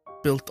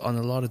built on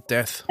a lot of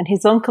death. And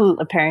his uncle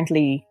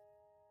apparently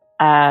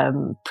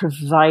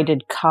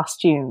provided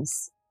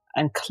costumes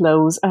and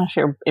clothes. I'm not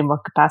sure in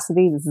what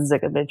capacity. This is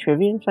like a bit of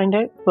trivia to find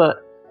out.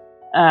 But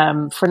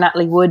for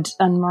Natalie Wood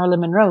and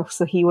Marilyn Monroe.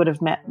 So he would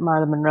have met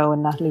Marilyn Monroe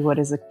and Natalie Wood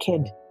as a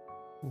kid.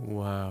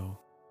 Wow.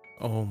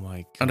 Oh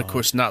my God. And of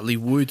course, Natalie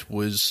Wood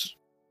was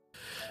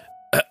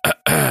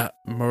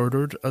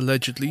murdered,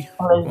 allegedly.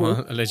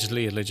 Well,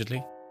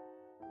 allegedly.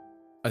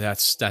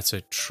 That's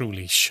a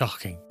truly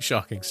shocking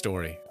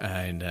story.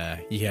 And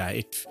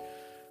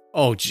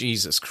oh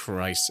Jesus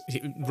Christ!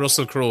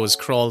 Russell Crowe has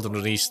crawled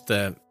underneath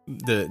the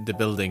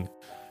building.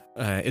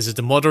 Is it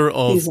the mother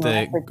of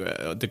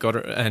the gutter?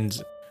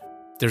 And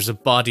there's a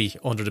body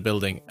under the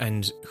building.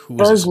 And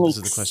who is it? This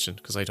is the question,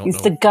 because I don't know.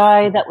 He's the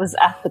guy that was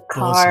at the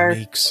car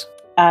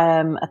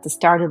at the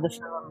start of the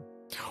film.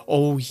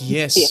 Oh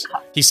yes,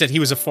 he said he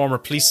was a former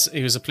police.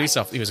 He was a police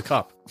officer. He was a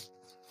cop.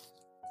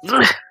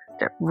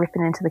 They're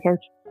ripping into the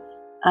couch.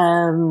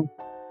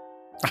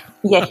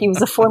 Yeah, he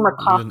was a former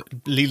cop.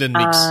 Leland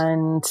Meeks.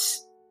 And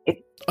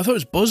I thought it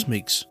was Buzz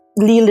Meeks.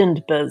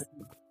 Leland Buzz.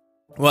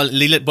 Well,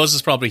 Leland Buzz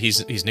is probably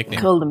his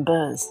nickname. Called him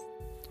Buzz.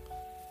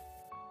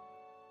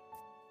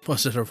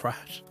 Was it a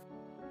rat?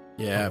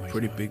 Yeah,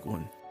 pretty big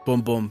one.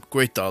 Boom, boom.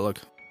 Great dialogue.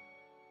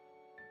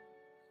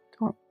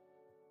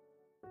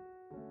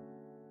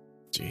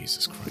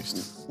 Jesus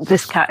Christ.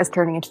 This cat is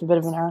turning into a bit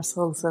of an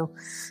arsehole, so...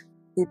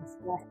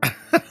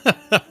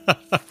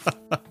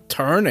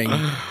 Turning?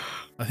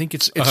 I think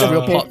it's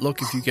real pot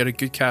luck if you get a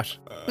good cat.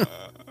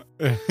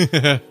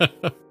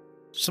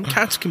 Some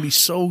cats can be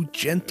so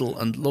gentle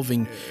and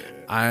loving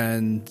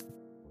and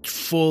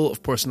full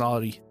of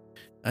personality,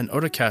 and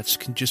other cats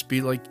can just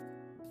be like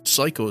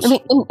psychos. I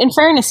mean, in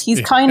fairness, he's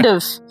kind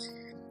of...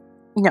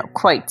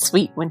 quite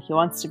sweet when he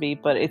wants to be,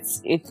 but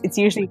it's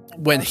usually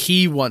when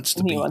he wants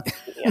to be.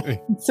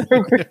 So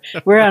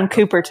we're on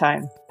Cooper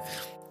time.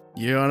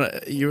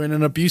 You're in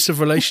an abusive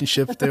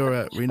relationship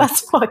there, Rioghnach.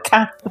 That's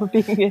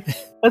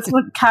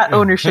what cat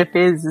ownership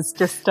is. It's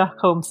just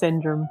Stockholm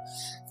syndrome.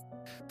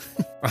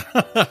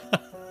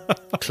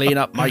 Clean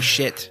up my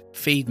shit.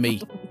 Feed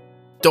me.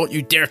 Don't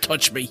you dare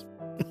touch me.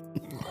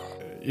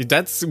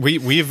 That's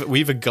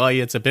we've a guy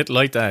that's a bit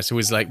like that, who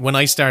is like, when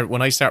I start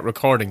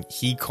recording,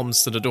 he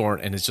comes to the door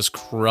and is just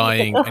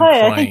crying and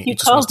crying. He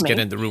just wants to get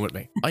in the room with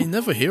me. I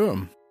never hear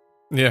him.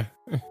 Yeah.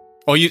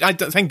 Oh,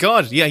 thank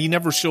God. Yeah, he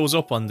never shows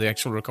up on the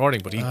actual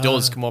recording, but he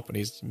does come up and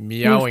he's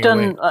meowing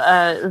away.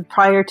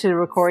 Prior to the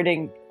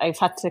recording, I've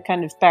had to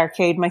kind of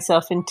barricade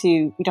myself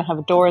into. We don't have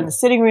a door in the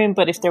sitting room,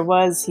 but if there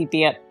was, he'd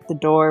be at the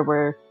door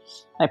where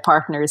my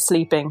partner is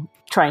sleeping,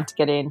 trying to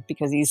get in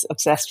because he's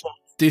obsessed with.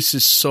 This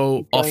is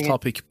so off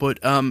topic, but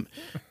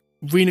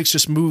Rioghnach's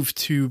just moved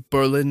to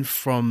Berlin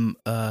from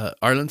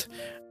Ireland.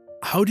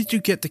 How did you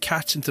get the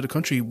cats into the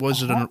country?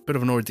 Was it a bit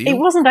of an ordeal? It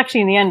wasn't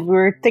actually in the end. We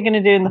were thinking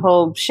of doing the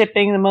whole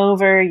shipping them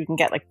over. You can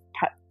get like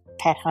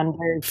pet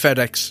handlers.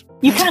 FedEx.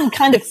 You can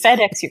kind of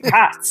FedEx your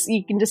cats.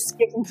 You can just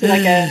skip into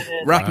like a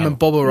wrap them in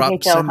bubble wrap.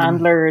 DHL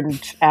handler,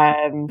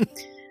 and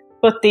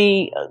but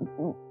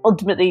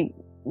ultimately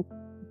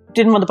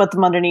didn't want to put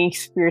them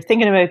underneath. We were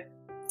thinking about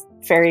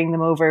ferrying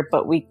them over,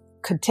 but we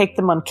could take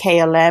them on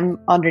KLM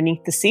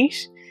underneath the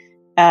seat,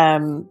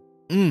 your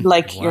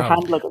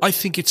hand luggage. I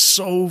think it's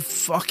so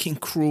fucking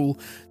cruel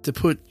to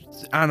put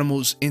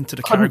animals into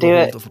the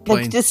cargo hold of a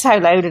plane. Like, just how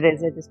loud it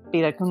is. I'd just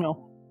be like, oh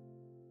no.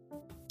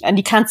 And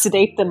you can't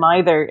sedate them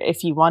either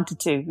if you wanted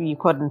to. You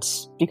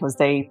couldn't, because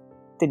they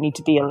need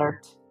to be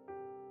alert.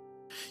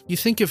 I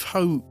think of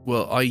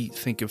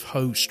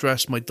how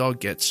stressed my dog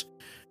gets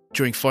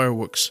during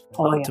fireworks.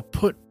 Oh, yeah. To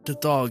put the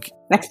dog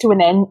next to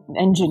an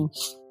engine.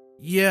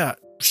 Yeah,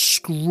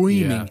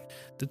 screaming. Yeah.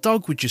 The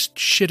dog would just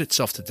shit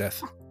itself to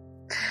death.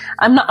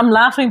 I'm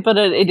laughing, but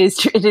it is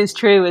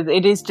true.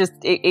 It is just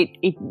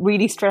it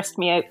really stressed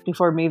me out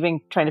before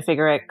moving, trying to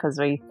figure out, because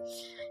we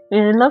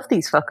love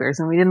these fuckers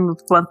and we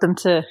didn't want them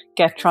to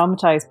get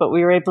traumatized, but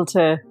we were able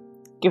to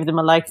give them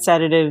a light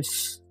sedative,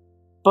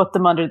 put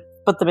them in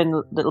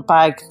a little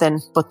bag, then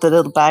put the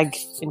little bag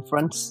in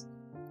front,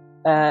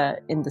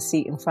 in the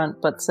seat in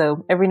front. But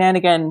so every now and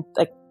again,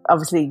 like,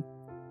 obviously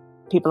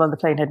people on the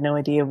plane had no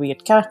idea we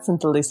had cats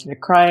until they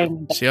started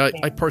crying. See,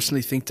 I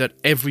personally think that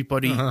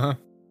everybody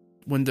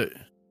when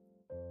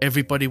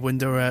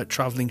they're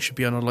traveling should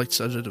be on a light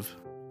sedative.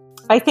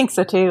 I think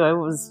so too. I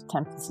was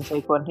tempted to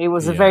take one. It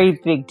was a very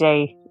big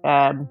day.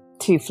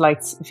 2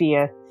 flights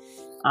via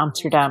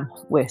Amsterdam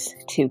with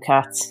 2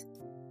 cats.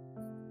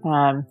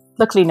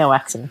 Luckily, no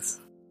accidents.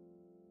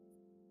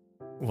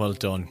 Well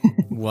done.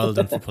 Well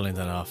done for pulling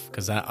that off,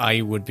 because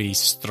I would be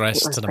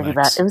stressed to the max.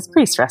 Bad. It was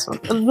pretty stressful.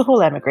 The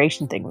whole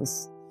emigration thing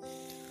was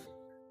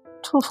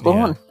tough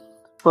going.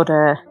 But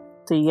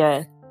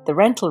the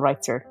rental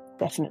rights are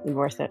definitely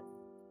worth it.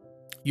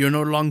 You're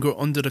no longer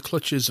under the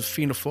clutches of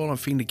Fianna Fáil and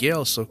Fine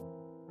Gael, so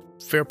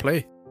fair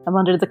play. I'm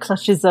under the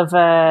clutches of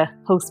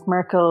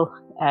post-Merkel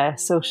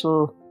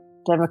social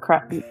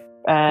democratic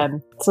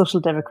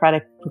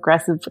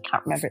progressive, I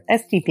can't remember,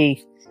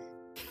 SDP.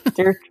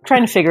 They're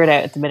trying to figure it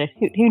out at the minute.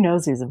 Who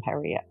knows who's in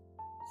power yet?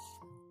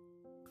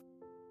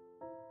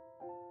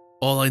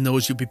 All I know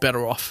is you'll be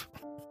better off.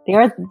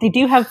 They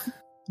do have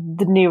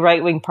the new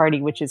right-wing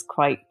party, which is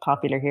quite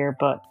popular here,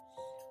 but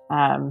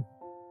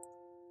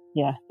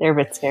yeah, they're a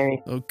bit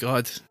scary. Oh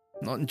God,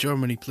 not in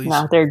Germany, please.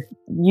 No, they're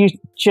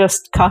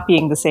just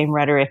copying the same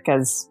rhetoric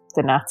as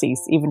the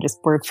Nazis, even just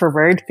word for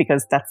word,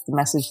 because that's the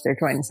message they're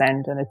trying to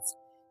send, and it's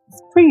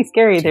pretty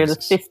scary.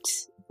 Jesus. They're the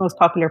 5th most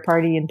popular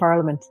party in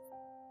Parliament.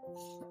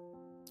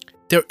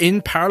 They're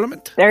in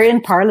Parliament? They're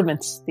in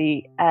Parliament,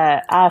 the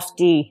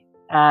AfD.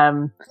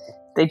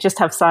 They just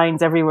have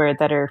signs everywhere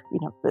that are,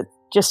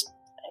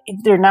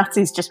 they're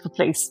Nazis just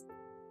replaced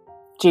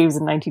Jews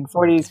in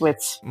 1940s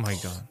with, my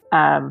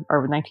God,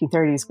 or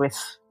 1930s with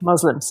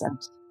Muslims, and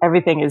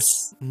everything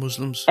is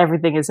Muslims.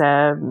 Everything is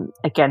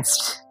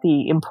against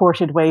the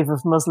imported wave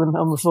of Muslim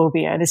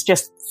homophobia, and it's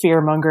just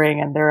fear mongering.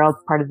 And they're all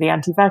part of the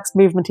anti-vax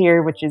movement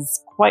here, which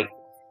is quite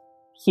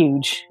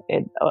huge.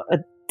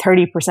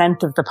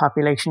 30% of the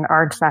population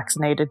aren't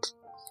vaccinated,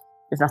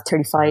 if not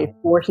 35,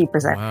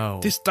 40%.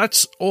 wow.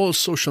 That's all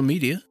social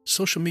media.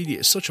 Social media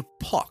is such a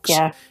pox.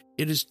 Yeah.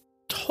 It is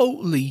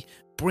totally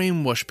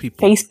brainwash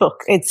people. Facebook.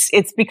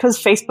 It's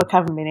because Facebook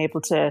haven't been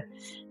able to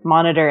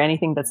monitor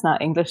anything that's not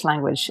English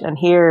language. And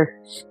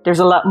here there's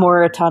a lot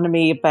more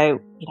autonomy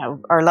about,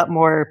 or a lot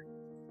more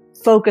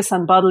focus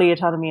on bodily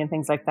autonomy and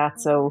things like that.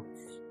 So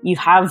you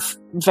have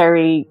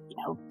very,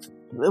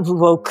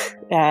 woke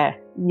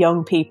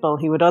young people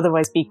who would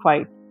otherwise be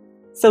quite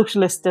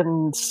socialist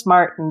and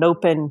smart and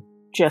open,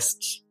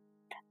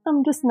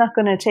 I'm just not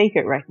going to take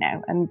it right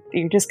now. And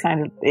you're just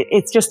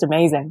it's just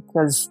amazing,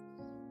 because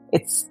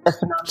it's a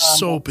phenomenon.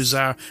 So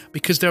bizarre,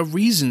 because their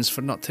reasons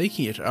for not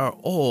taking it are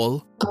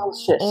all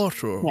bullshit.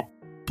 utter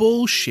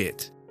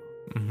bullshit.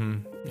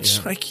 Mm-hmm.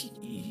 It's like,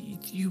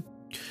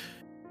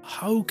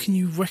 how can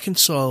you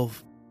reconcile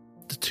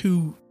the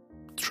two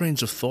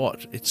trains of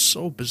thought? It's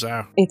so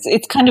bizarre.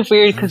 It's kind of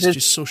weird, because it's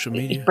just social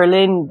media. In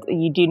Berlin,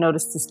 you do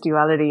notice this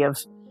duality of,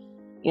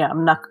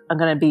 I'm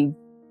going to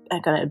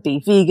be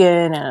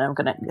vegan, and I'm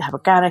going to have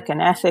organic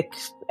and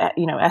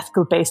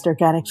ethical based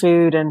organic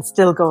food, and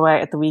still go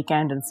out at the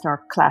weekend and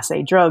snort Class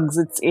A drugs.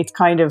 It's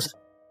kind of,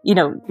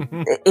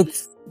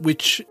 it's,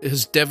 which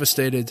has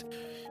devastated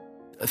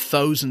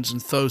thousands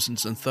and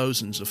thousands and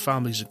thousands of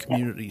families and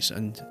communities,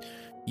 and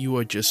you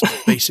are just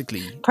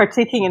basically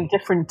partaking in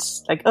different,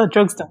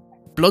 drugs don't.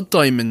 Blood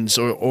diamonds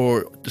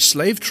or the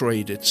slave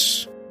trade.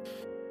 It's,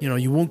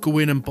 you won't go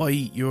in and buy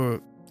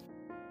your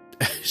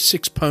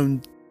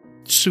 £6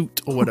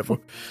 suit or whatever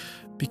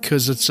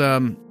because it's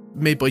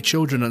made by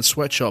children in a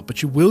sweatshop,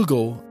 but you will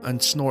go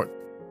and snort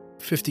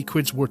 50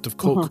 quid's worth of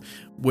coke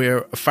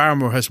where a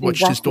farmer has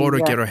watched his daughter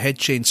get her head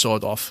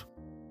chainsawed off.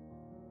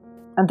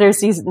 And there's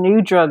these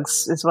new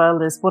drugs as well.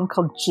 There's one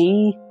called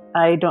G.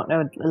 I don't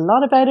know a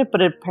lot about it,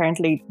 but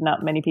apparently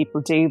not many people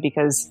do,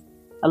 because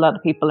a lot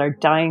of people are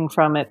dying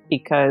from it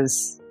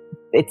because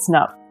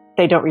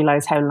they don't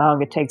realize how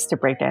long it takes to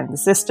break down the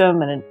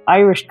system. And an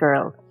Irish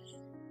girl,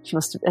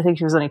 I think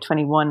she was only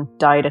 21,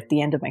 died at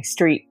the end of my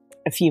street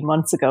a few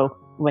months ago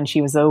when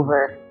she was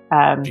over.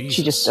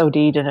 She just OD'd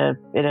in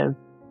a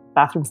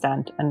bathroom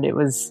stand, and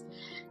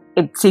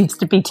it seems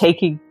to be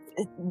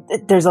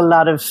there's a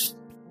lot of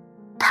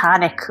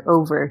panic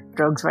over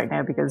drugs right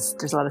now, because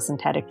there's a lot of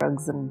synthetic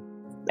drugs, and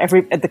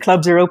the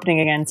clubs are opening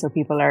again, so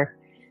people are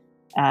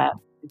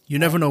you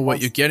never know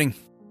what you're getting.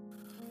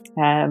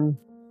 I've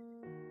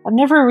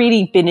never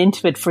really been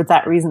into it for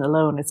that reason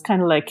alone. It's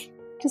kind of like,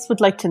 just would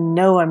like to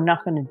know I'm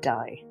not going to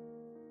die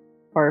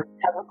or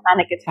have a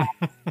panic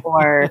attack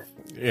or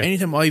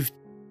anytime I've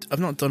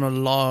not done a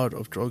lot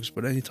of drugs,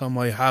 but anytime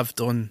I have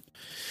done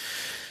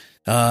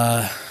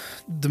the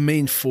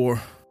main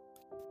four,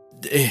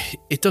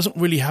 it doesn't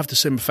really have the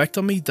same effect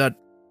on me that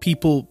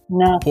people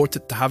report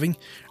it to having.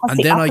 That's and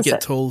the then opposite. I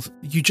get told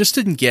you just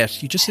didn't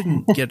get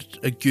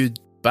a good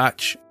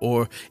batch,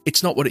 or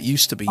it's not what it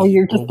used to be. Oh,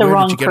 you're just the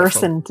wrong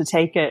person to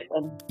take it.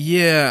 And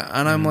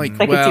and I'm like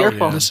it's well, your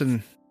fault.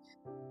 Listen,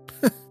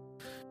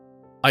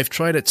 I've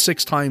tried it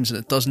 6 times and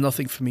it does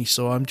nothing for me,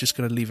 so I'm just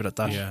going to leave it at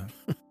that. Yeah.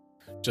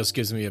 Just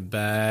gives me a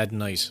bad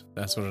night.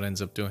 That's what it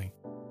ends up doing.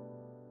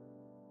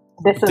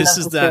 This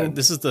is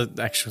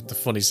the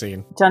funny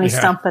scene. Johnny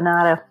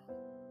Stompanato.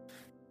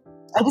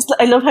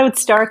 I love how it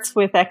starts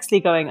with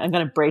Exley going, I'm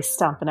going to brace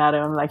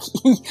Stompanato. I'm like,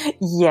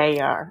 yeah, you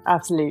are.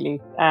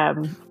 Absolutely.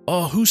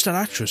 Who's that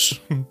actress?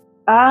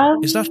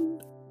 Is that...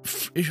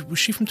 Was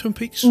she from Twin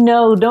Peaks?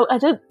 No, I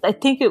don't. I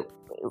think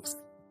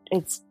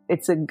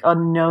it's an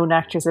unknown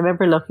actress. I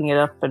remember looking it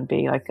up and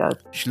being like, oh,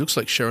 she looks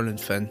like Sherilyn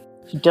Fenn.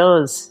 She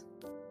does.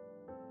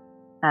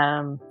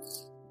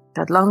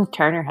 That Lon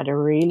Turner had a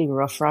really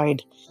rough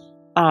ride.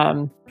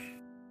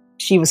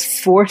 She was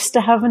forced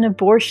to have an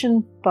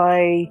abortion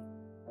by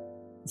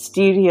the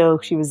studio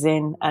she was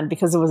in, and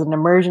because it was an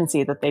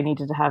emergency that they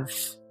needed to have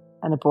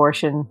an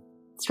abortion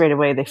straight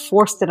away, they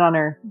forced it on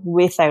her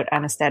without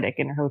anesthetic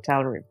in her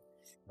hotel room.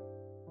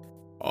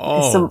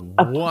 Oh,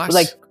 what?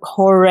 Like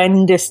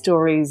horrendous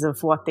stories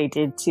of what they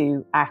did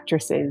to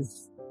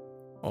actresses.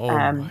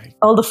 Oh,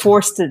 all the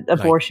forced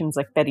abortions,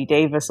 like Betty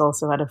Davis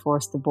also had a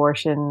forced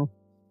abortion.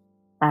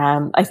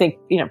 I think,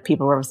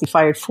 people were obviously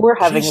fired for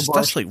having Jesus,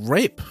 abortion. that's like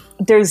rape.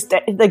 There's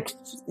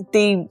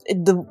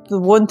the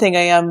one thing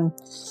I am,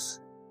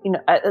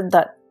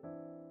 that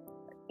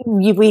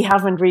we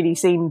haven't really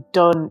seen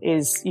done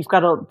is you've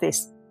got all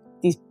these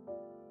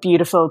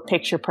beautiful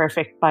picture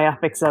perfect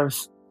biopics of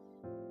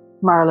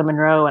Marilyn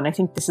Monroe, and I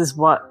think this is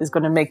what is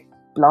going to make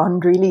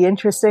Blonde really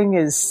interesting.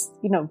 Is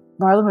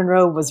Marilyn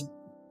Monroe was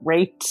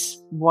raped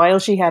while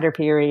she had her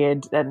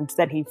period, and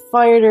then he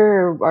fired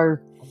her,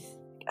 or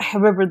I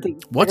remember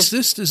What's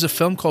this? There's a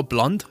film called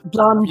Blonde.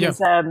 Blonde is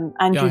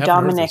Andrew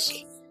Dominic.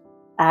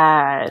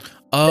 The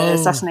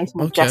assassination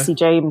of Jesse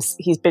James.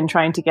 He's been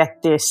trying to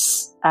get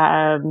this.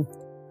 I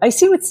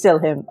assume it's still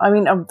him. I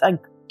mean, I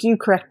do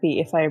correct me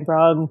if I'm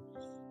wrong,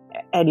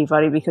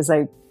 anybody, because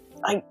I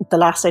the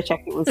last I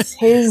checked, it was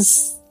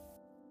his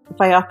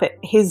biopic,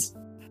 his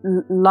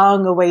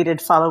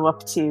long-awaited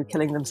follow-up to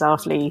Killing Them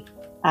Softly,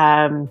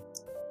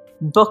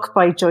 book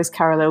by Joyce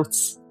Carol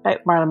Oates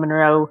about Marilyn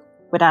Monroe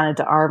with Anna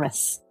de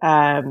Armas.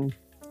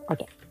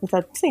 Was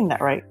I saying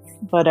that right?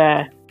 But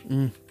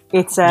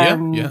it's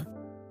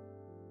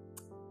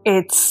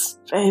it's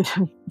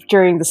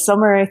during the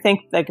summer, I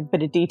think, like a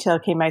bit of detail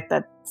came out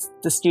that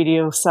the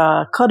studio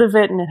saw a cut of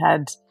it, and it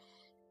had,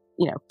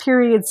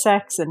 period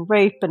sex and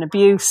rape and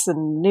abuse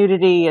and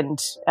nudity and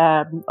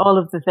all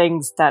of the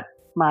things that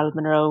Marilyn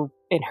Monroe,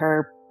 in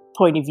her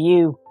point of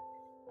view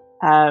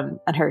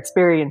and her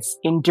experience,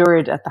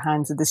 endured at the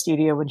hands of the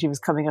studio when she was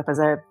coming up as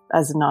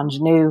an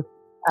ingenue.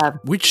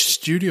 Which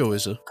studio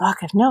is it? Fuck,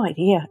 I have no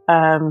idea.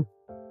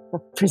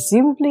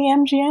 Presumably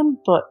MGM,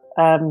 but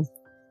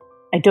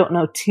I don't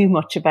know too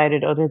much about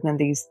it other than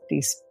these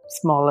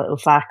small little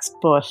facts.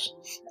 But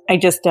I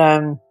just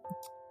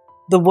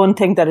the one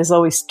thing that has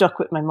always stuck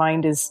with my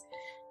mind is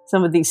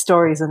some of these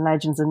stories and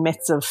legends and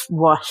myths of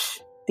what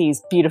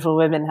these beautiful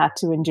women had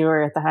to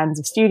endure at the hands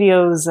of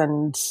studios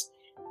and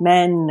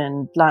men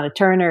and Lana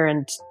Turner,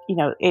 and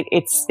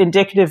it's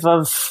indicative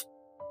of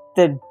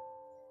the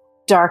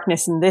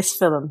darkness in this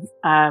film,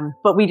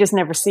 but we just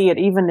never see it.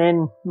 Even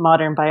in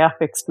modern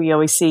biopics, we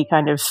always see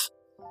kind of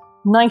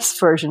nice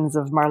versions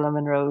of Marilyn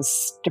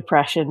Monroe's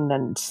depression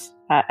and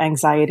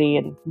anxiety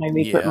and my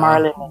week with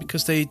Marlon,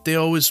 because they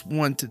always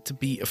want it to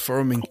be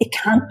affirming. It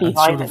can't be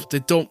violent. They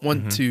don't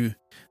want to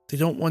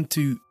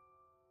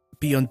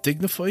be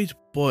undignified,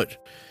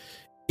 but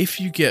if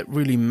you get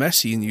really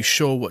messy and you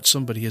show what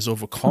somebody has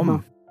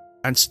overcome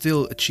and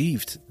still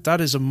achieved,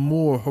 that is a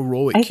more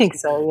heroic, I think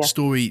so, yeah,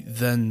 story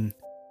than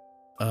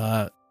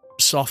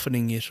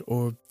softening it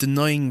or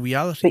denying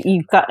reality. But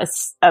you've got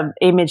an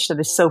image that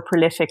is so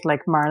prolific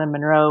like Marilyn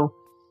Monroe,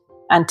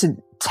 and to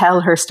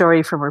tell her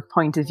story from her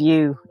point of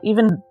view.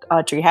 Even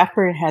Audrey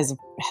Hepburn has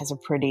a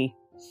pretty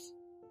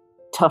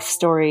tough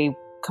story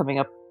coming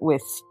up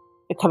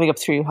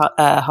through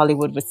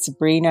Hollywood with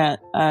Sabrina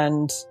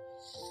and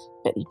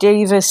Betty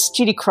Davis,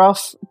 Joan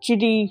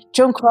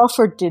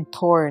Crawford did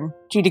porn.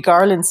 Judy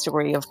Garland's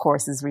story, of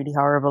course, is really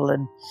horrible,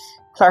 and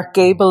Clark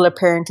Gable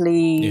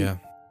apparently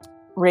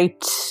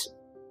raped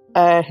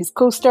his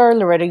co-star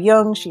Loretta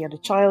Young. She had a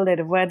child out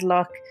of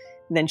wedlock,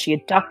 and then she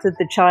adopted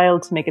the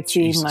child to make it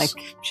seem like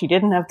she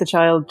didn't have the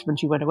child when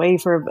she went away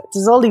for her. But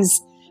there's all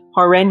these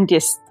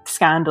horrendous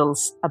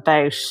scandals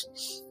about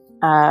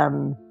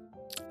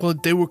well,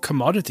 they were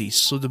commodities,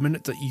 so the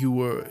minute that you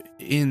were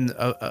in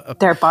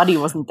their body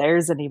wasn't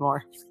theirs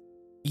anymore.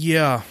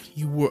 Yeah,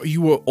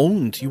 you were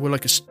owned. You were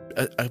like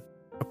a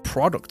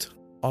product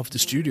of the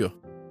studio.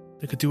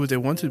 They could do what they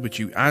wanted with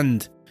you,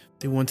 and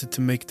they wanted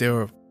to make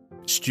their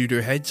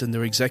studio heads and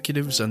their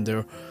executives and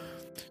their,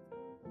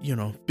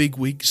 big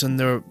wigs and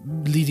their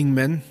leading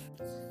men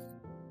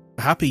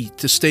happy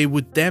to stay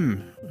with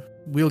them.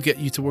 We'll get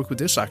you to work with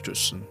this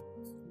actress.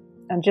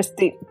 And just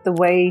the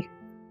way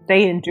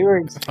they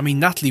endured. I mean,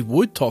 Natalie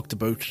Wood talked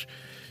about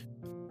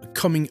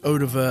coming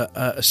out of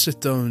a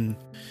sit-down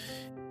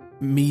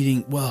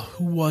meeting. Well,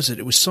 who was it?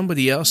 It was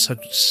somebody else had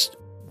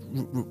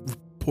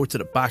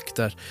reported it back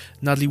that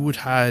Natalie Wood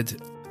had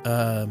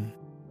a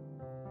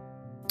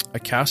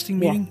casting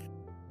meeting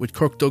with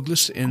Kirk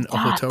Douglas in a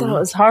hotel room. That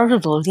was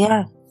horrible,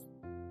 yeah.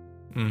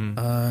 Mm-hmm.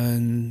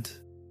 And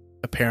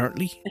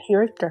apparently... He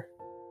raped her.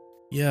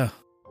 Yeah.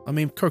 I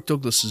mean, Kirk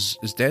Douglas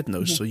is dead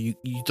now, so you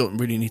don't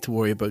really need to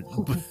worry about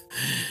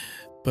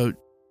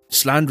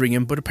slandering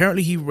him. But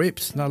apparently he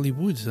raped Natalie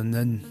Wood, and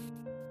then...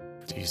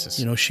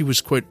 Jesus. She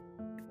was quite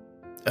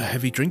a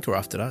heavy drinker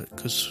after that,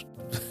 because...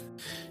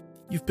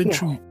 You've been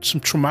through some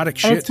traumatic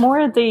shit. And it's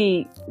more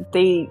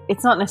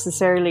it's not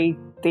necessarily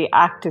the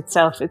act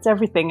itself, it's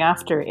everything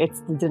after.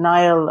 It's the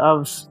denial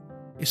of...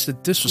 It's the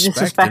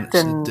disrespect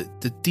and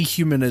the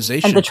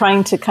dehumanization. And the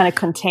trying to kind of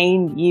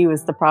contain you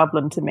as the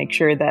problem to make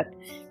sure that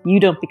you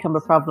don't become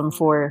a problem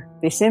for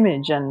this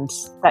image and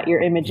that your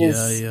image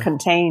is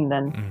contained.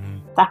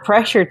 And that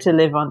pressure to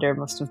live under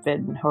must have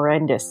been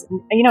horrendous.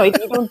 You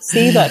don't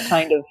see that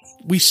kind of...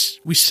 We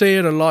say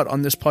it a lot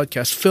on this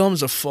podcast.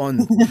 Films are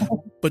fun,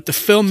 but the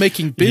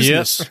filmmaking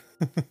business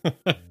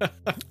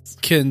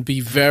can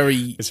be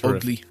very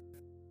ugly.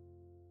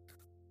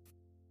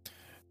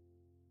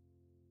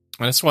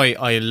 And that's why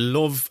I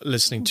love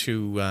listening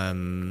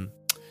to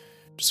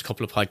just a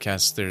couple of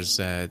podcasts. There's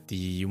the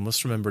You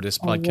Must Remember This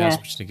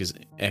podcast, which I think is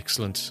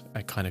excellent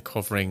at kind of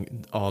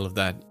covering all of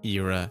that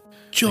era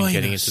and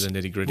getting into the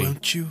nitty gritty.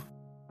 Won't you?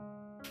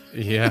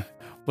 Yeah.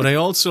 But I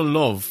also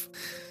love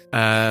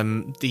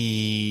the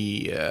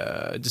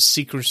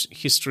Secret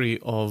History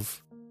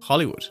of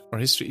Hollywood, or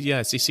history. Yeah,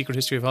 it's the Secret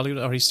History of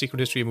Hollywood, or his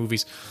Secret History of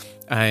Movies,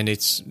 and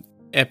it's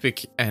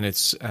epic and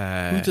it's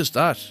who does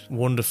that?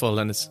 Wonderful,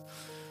 and it's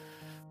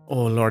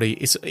oh lordy,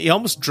 he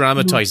almost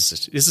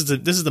dramatizes it.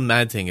 This is the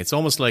mad thing. It's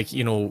almost like,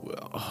 you know,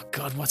 oh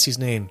God, what's his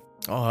name?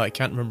 Oh, I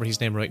can't remember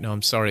his name right now.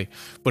 I'm sorry,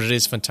 but it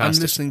is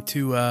fantastic. I'm listening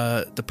to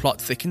The Plot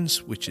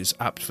Thickens, which is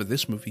apt for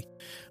this movie,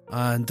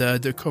 and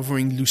they're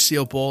covering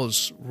Lucille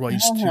Ball's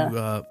rise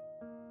to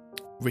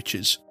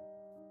riches,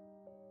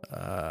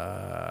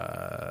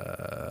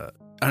 and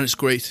it's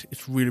great.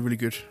 It's really, really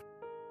good.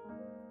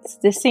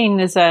 This scene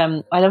is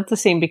I love the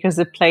scene because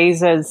it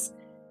plays as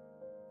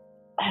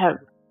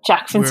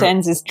Jack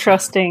Vincennes is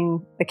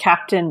trusting the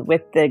captain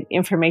with the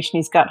information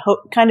he's got,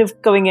 kind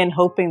of going in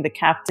hoping the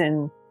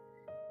captain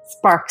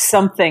sparks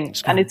something.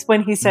 And it's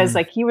when he says,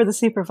 like, you were the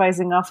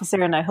supervising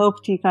officer and I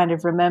hoped you kind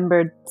of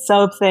remembered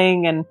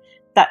something, and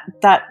that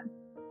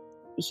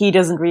he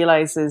doesn't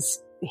realize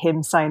is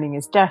him signing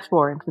his death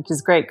warrant, which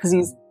is great because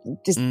he's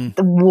just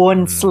the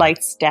one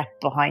slight step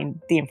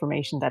behind the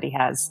information that he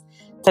has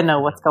to know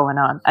what's going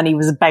on. And he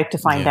was about to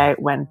find out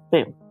when,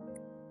 boom.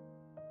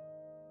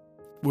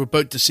 We're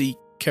about to see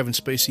Kevin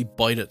Spacey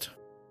bite it.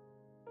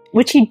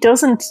 Which he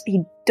doesn't.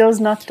 He does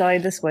not die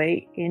this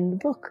way in the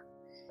book.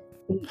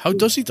 How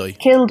does he die?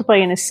 Killed by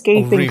an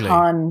escaping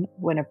con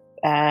when a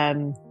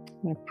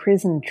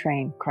prison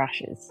train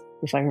crashes,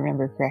 if I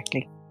remember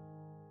correctly.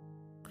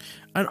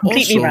 And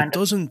completely also,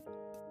 random.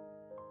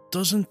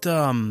 doesn't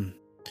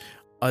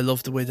I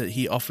love the way that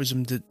he offers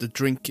him the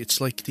drink. It's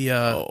like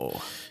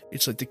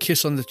it's like the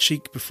kiss on the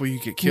cheek before you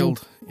get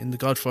killed in The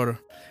Godfather.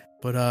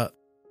 But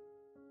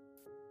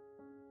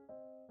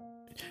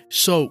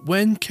so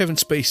when Kevin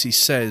Spacey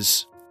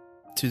says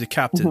to the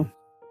captain,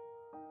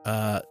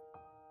 Rollo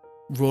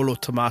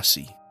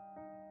Tomasi,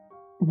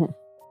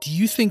 do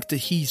you think that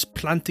he's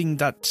planting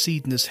that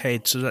seed in his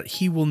head so that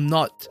he will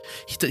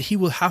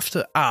have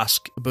to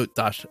ask about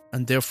that,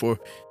 and therefore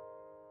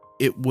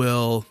it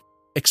will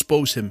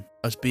expose him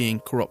as being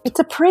corrupt? It's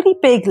a pretty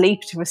big leap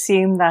to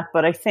assume that,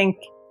 but I think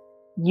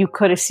you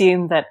could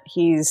assume that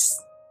he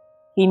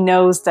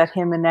knows that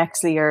him and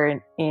Exley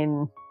are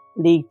in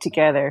league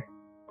together.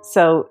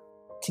 So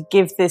to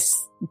give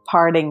this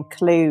parting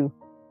clue,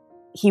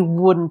 he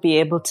wouldn't be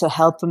able to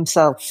help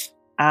himself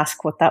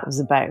ask what that was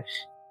about.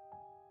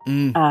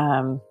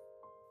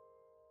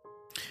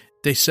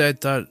 They said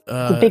that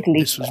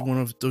this was one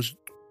of those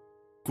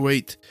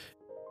great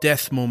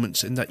death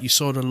moments in that you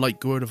saw the light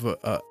go out of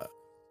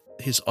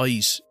his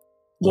eyes.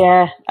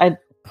 Yeah,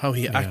 how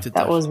he acted.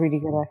 That was really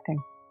good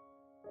acting.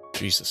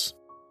 Jesus,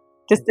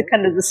 just the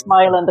kind of the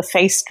smile and the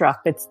face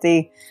drop. It's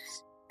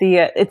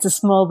it's a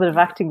small bit of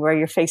acting where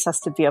your face has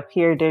to be up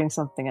here doing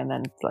something, and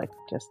then it's like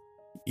just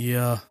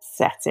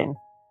sets in.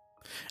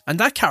 And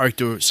that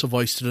character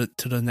survives to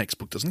the next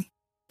book, doesn't he?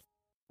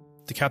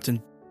 The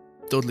Captain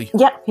Dudley.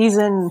 Yeah, he's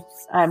in.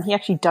 He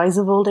actually dies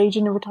of old age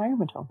in a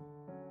retirement home.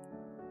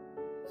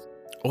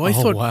 Oh, I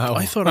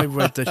thought I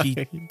read that he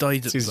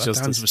died at the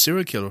hands of a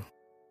serial killer.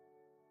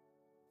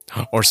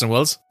 Orson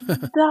Welles?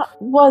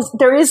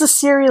 There is a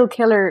serial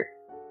killer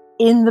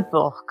in the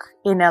book,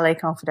 in LA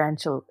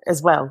Confidential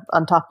as well,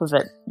 on top of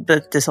it,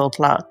 this whole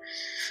plot.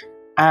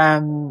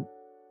 Somebody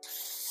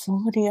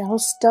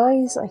else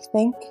dies, I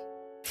think.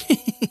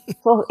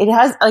 Well, it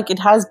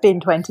has been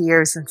 20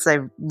 years since I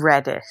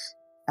read it.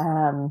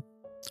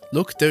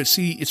 Look, there,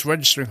 see, it's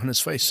registering on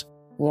his face.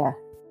 Yeah.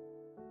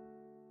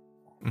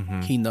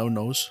 He now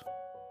knows.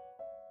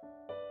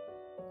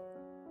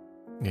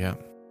 Yeah.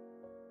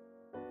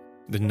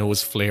 The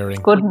nose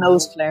flaring. Good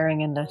nose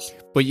flaring in this.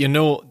 But you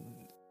know,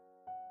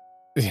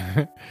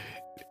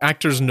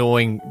 actors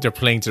knowing they're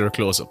playing to their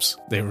close-ups.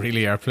 They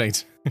really are playing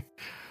to...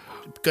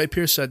 Guy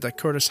Pearce said that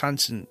Curtis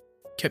Hanson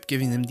kept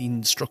giving them the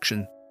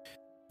instruction,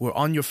 we're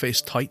on your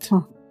face tight,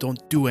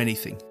 don't do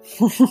anything.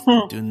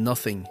 Do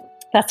nothing.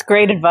 That's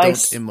great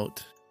advice. Don't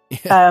emote.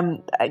 Yeah.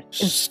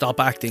 Stop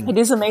acting. It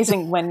is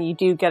amazing when you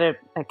do get a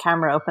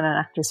camera up in an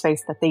actor's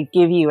face that they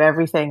give you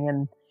everything,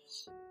 and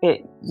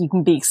you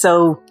can be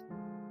so,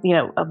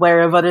 aware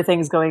of other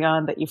things going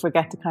on that you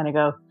forget to kind of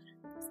go,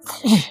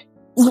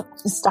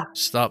 stop.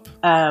 Think.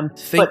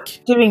 But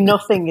doing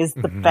nothing is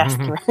the best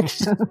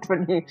direction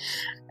when you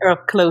are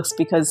up close,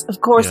 because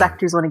of course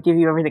actors want to give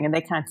you everything and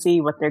they can't see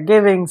what they're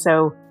giving.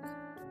 So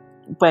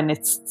when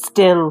it's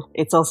still,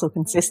 it's also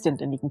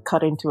consistent and you can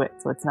cut into it,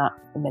 so it's not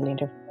a million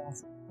different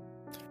things.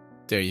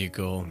 There you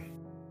go.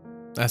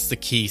 That's the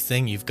key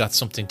thing. You've got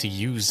something to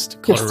use to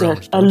cut just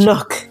around. A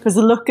look, because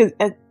a look is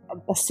a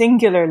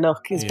singular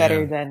look is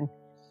better than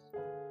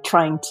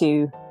trying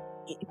to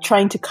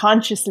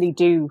consciously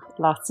do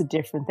lots of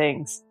different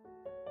things.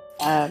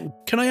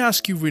 Can I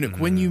ask you, Rioghnach,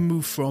 when you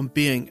moved from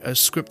being a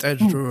script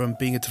editor and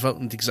being a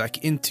development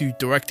exec into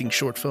directing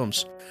short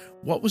films,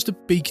 what was the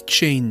big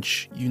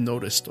change you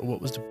noticed, or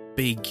what was the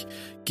big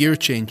gear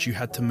change you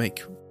had to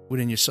make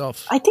within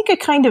yourself? I think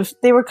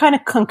they were kind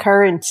of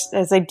concurrent,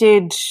 as I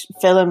did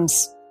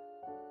films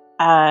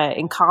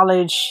in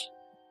college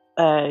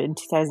in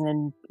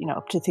 2000,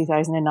 up to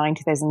 2009,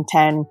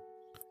 2010,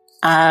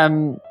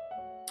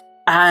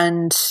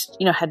 and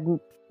had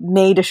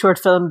made a short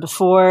film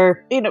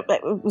before. It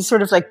was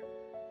sort of like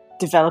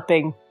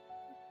developing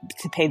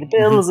to pay the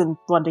bills and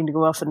wanting to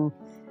go off and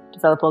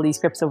develop all these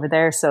scripts over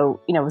there. So,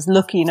 I was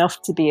lucky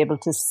enough to be able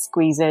to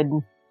squeeze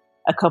in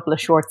a couple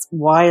of shorts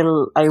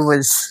while I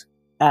was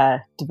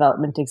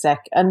development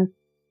exec. And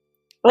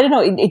I don't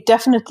know, it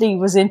definitely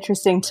was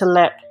interesting to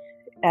let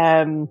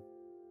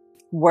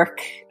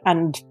work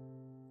and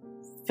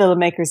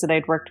filmmakers that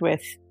I'd worked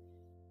with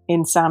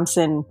in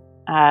Samson,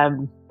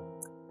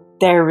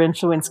 their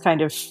influence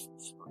kind of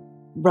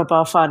rub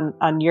off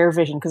on your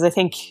vision. Because I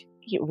think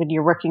when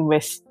you're working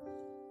with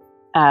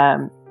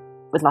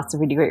lots of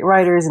really great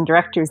writers and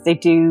directors, they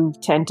do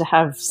tend to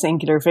have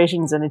singular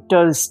visions, and it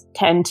does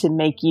tend to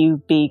make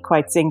you be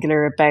quite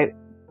singular about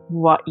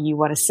what you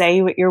want to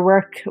say with your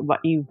work,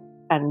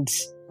 and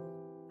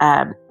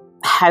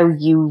how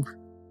you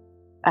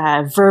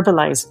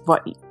verbalize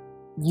what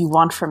you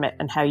want from it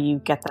and how you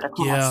get that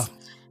across. Yeah,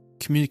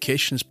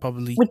 communication is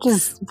probably, which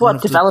is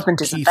what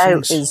development is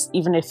about. Things. Is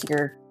even if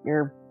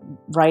your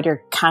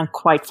writer can't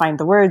quite find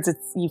the words,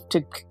 it's you have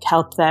to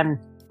help them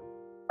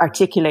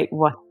articulate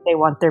what they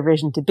want their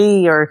vision to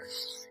be, or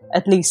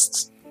at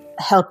least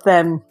help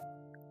them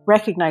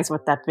recognize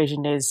what that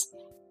vision is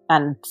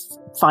and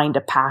find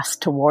a path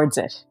towards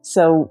it.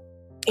 So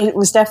it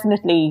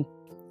definitely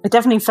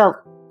felt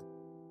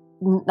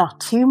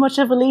not too much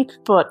of a leap,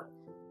 but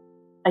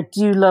I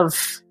do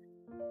love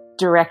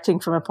directing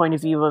from a point of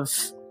view of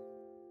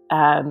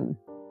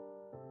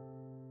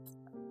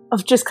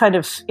just kind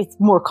of, it's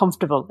more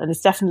comfortable, and it's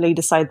definitely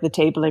the side of the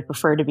table I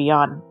prefer to be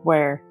on,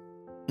 where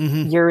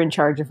you're in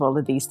charge of all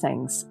of these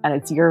things and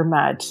it's your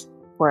mad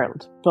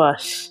world,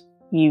 but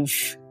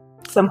you've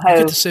somehow...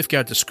 You get to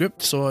safeguard the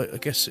script, so I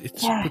guess it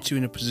puts you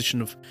in a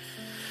position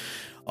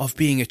of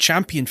being a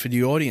champion for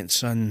the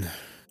audience and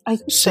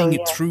seeing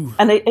it through,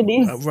 and it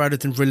is, rather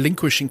than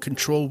relinquishing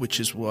control,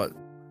 which is what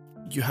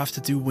you have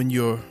to do when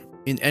you're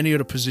in any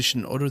other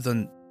position other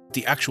than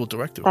the actual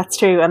director. That's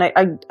true, and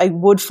I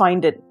would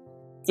find it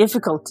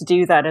difficult to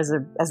do that as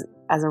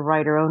a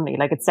writer only.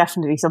 Like, it's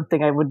definitely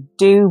something I would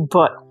do,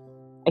 but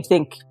I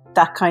think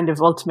that kind of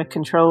ultimate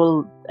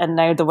control, and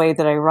now the way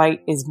that I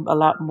write, is a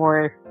lot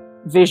more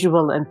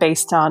visual and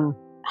based on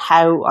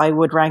how I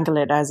would wrangle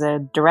it as a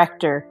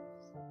director,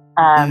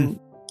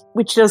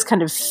 which does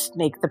kind of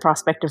make the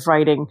prospect of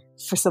writing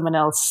for someone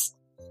else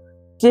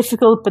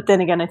difficult. But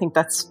then again, I think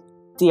that's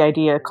the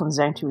idea it comes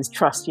down to, is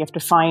trust. You have to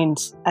find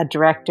a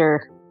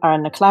director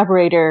and a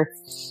collaborator.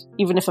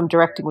 Even if I'm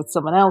directing with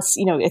someone else,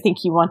 I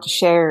think you want to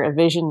share a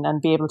vision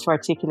and be able to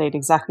articulate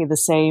exactly the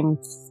same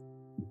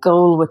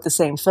goal with the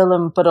same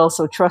film, but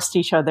also trust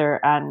each other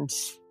and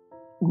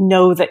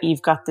know that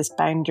you've got these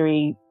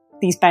boundaries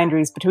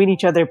between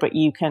each other, but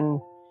you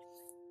can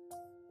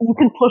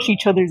push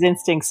each other's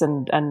instincts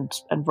and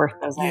work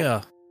those out.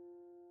 Yeah,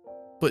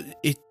 but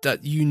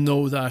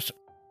that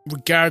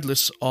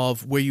regardless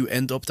of where you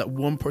end up, that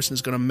one person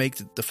is going to make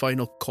the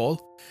final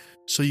call,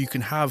 so you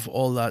can have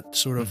all that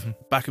sort of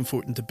back and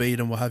forth and debate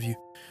and what have you,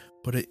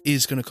 but it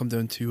is going to come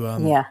down to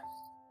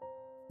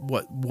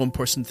what one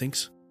person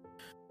thinks.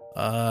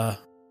 I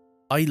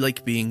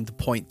like being the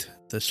point,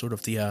 the sort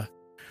of the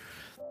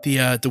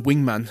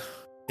wingman.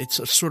 It's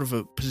a sort of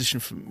a position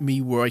for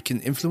me where I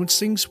can influence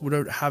things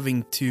without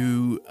having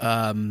to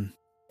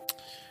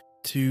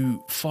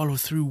follow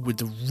through with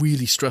the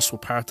really stressful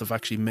part of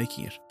actually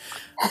making it.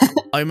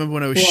 I remember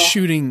when I was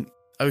shooting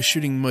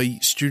my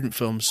student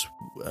films.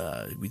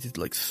 We did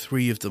like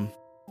 3 of them.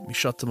 We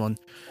shot them on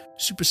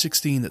Super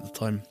 16 at the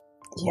time.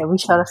 Yeah, we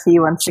shot a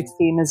few on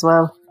 16 as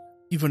well.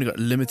 You've only got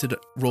limited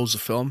rolls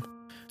of film,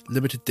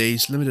 limited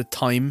days, limited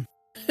time.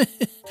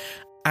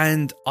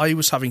 And I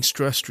was having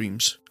stress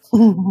dreams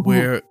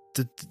where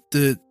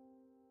the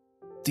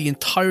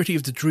entirety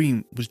of the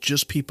dream was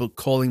just people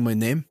calling my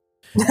name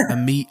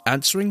and me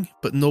answering,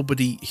 but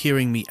nobody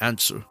hearing me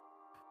answer.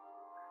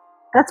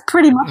 That's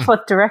pretty much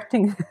what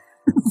directing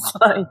is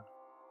like.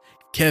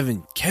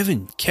 Kevin.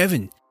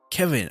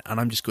 And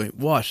I'm just going,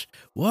 what?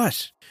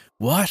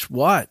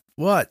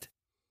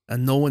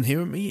 And no one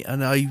hearing me.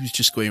 And I was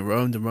just going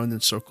round and round in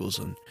circles.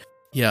 And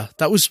yeah,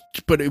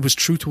 but it was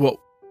true to what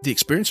the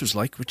experience was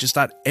like, which is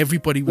that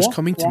everybody was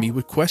coming to me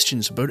with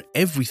questions about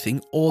everything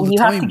all the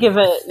time. You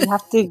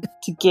have to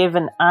give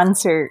an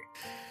answer.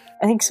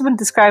 I think someone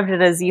described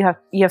it as you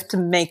have to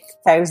make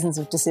thousands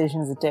of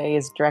decisions a day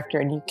as a director,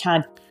 and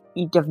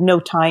you have no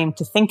time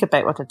to think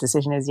about what the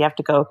decision is. You have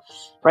to go,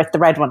 right, the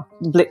red one,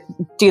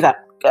 do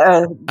that.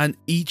 And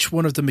each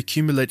one of them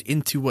accumulate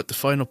into what the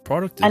final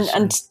product is.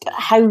 And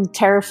how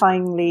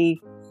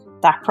terrifyingly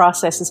that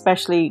process,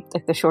 especially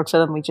like the short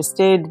film we just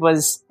did,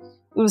 was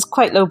was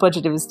quite low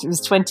budget. It was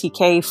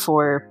 20K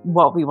for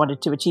what we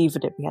wanted to achieve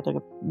with it. We had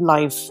a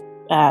live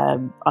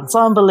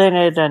ensemble in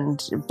it,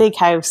 and a big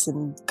house,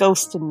 and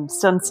ghost and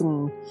stunts,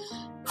 and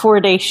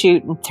 4-day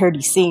shoot and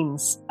 30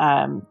 scenes.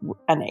 And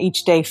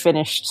each day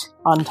finished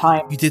on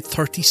time. You did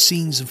 30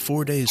 scenes in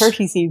 4 days.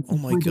 30 scenes. Oh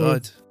my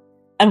God.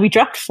 And we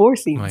dropped 4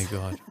 scenes. My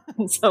God.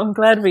 So I'm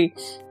glad we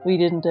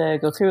didn't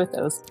go through with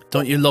those.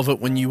 Don't you love it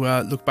when you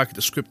look back at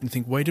the script and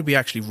think, why did we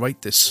actually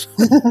write this?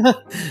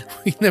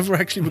 We never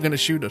actually were going to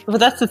shoot it. But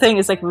that's the thing,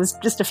 is like, it was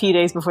just a few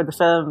days before the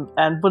film,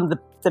 and one of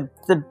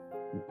the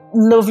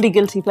lovely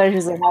guilty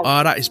pleasures I have.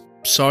 Oh, that is,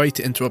 sorry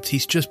to interrupt.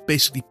 He's just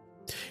basically,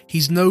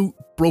 he's now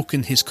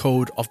broken his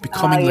code of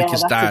becoming like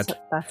his dad.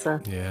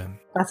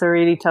 That's a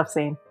really tough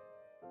scene.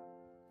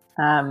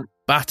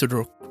 Battered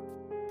her.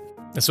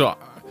 So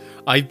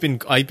I've been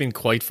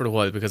quiet for a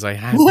while because I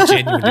have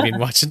genuinely been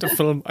watching the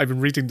film. I've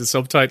been reading the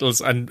subtitles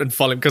and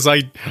following, because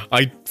I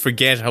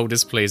forget how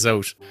this plays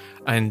out,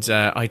 and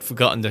I'd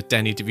forgotten that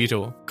Danny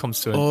DeVito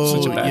comes to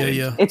such a bad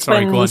end. It's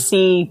Sorry, when you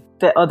see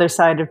the other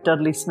side of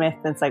Dudley Smith,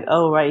 and it's like,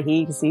 oh right,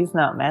 he's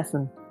not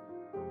messing.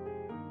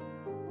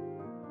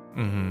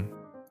 Mm-hmm.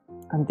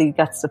 And he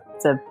gets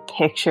the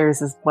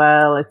pictures as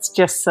well. It's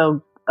just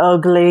so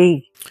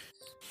ugly.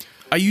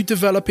 Are you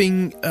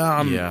developing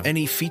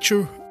any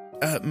feature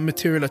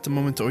material at the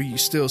moment, or are you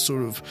still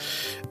sort of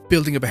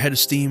building up a head of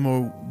steam,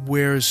 or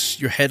where's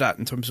your head at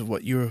in terms of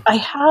what you're... I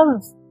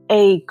have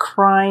a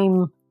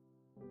crime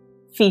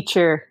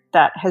feature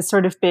that has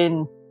sort of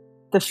been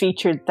the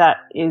feature that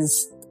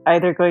is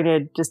either going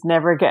to just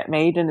never get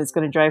made and is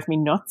going to drive me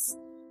nuts,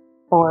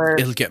 or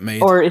it'll get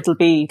made, or it'll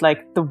be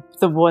like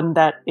the one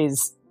that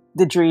is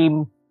the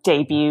dream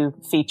debut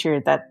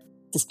feature that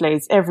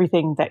displays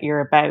everything that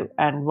you're about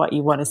and what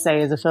you want to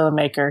say as a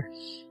filmmaker,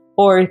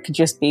 or it could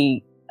just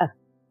be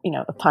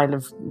a pile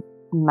of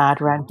mad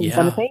rantings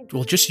on a page.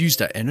 Well, just use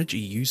that energy.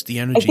 Use the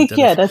energy. I think,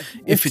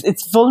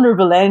 it's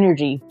vulnerable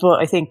energy,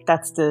 but I think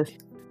that's the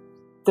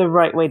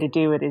right way to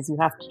do it. Is you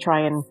have to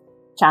try and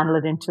channel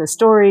it into a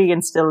story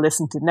and still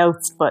listen to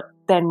notes. But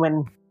then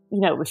when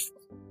with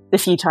the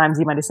few times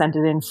you might have sent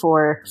it in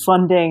for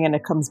funding and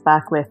it comes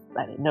back with,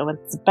 I don't know what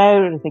it's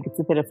about, I think it's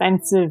a bit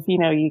offensive.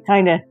 You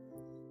kind of,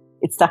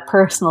 it's that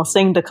personal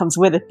thing that comes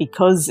with it,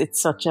 because it's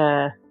such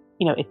a,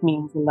 it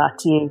means a lot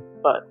to you.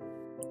 But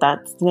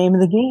that's the name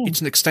of the game.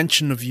 It's an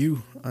extension of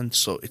you, and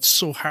so it's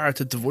so hard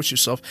to divorce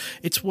yourself.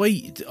 It's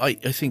why I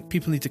think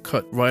people need to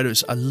cut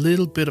writers a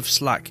little bit of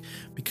slack,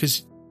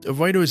 because a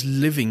writer is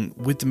living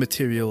with the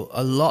material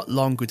a lot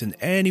longer than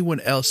anyone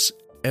else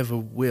ever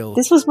will.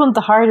 This was one of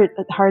the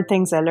hard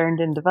things I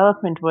learned in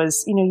development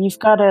was, you've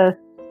got a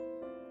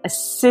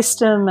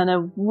system and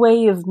a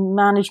way of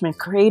management,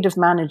 creative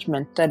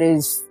management, that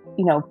is,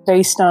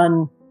 based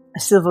on a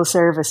civil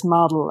service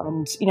model.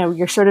 And,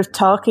 you're sort of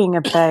talking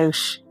about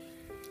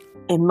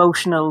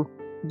emotional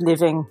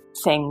living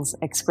things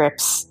like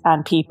scripts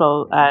and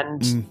people,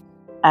 and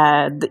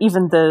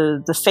even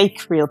the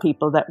fake real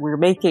people that we're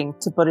making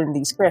to put in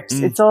these scripts.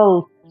 It's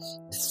all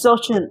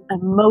such an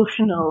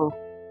emotional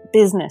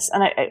business,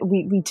 and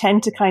we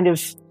tend to kind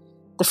of,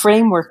 the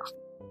framework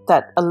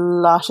that a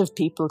lot of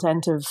people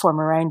tend to form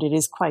around it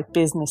is quite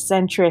business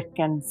centric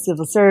and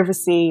civil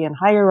servicey and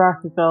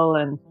hierarchical,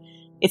 and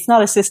it's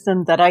not a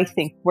system that I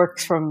think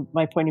works from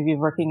my point of view of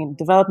working in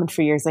development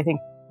for years. I think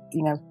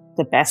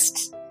the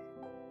best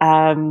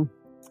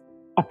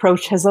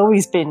approach has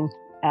always been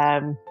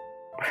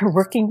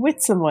working with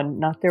someone,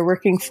 not they're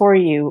working for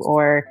you,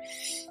 or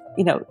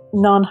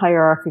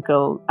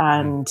non-hierarchical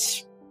and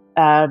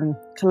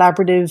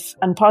collaborative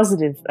and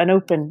positive and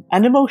open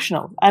and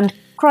emotional and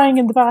crying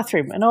in the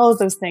bathroom and all of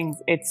those things.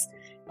 It's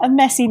a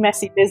messy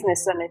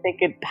business, and I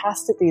think it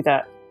has to be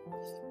that.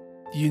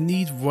 You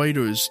need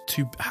writers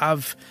to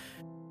have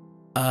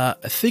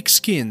a thick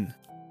skin,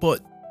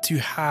 but to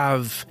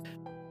have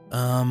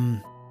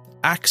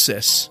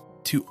access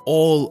to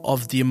all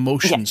of the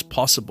emotions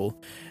possible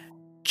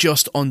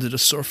just under the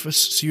surface.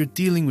 So you're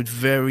dealing with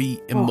very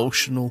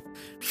emotional,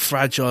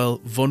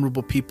 fragile,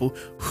 vulnerable people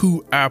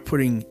who are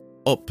putting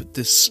up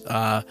this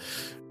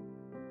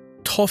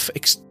tough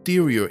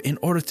exterior in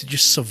order to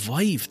just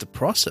survive the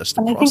process.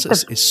 The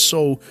process is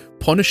so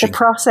punishing. The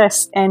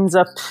process ends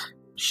up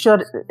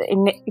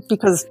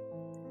because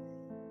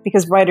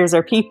writers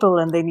are people,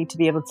 and they need to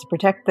be able to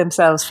protect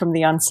themselves from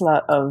the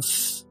onslaught of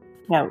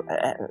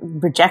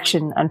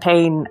rejection and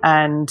pain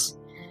and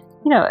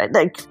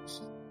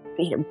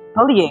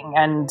bullying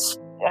and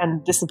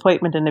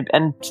disappointment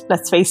and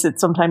let's face it,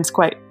 sometimes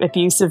quite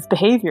abusive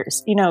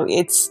behaviors.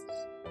 It's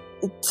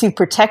to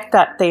protect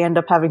that, they end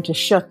up having to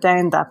shut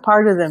down that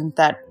part of them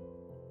that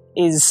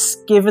is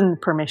given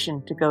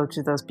permission to go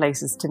to those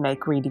places to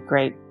make really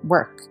great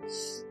work.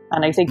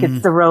 And I think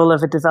it's the role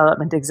of a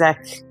development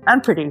exec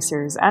and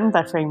producers and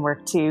that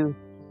framework to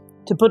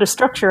put a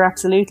structure,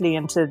 absolutely,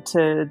 and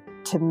to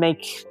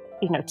make,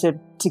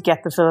 to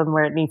get the film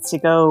where it needs to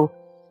go,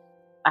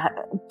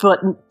 but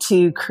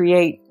to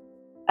create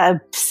a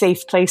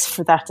safe place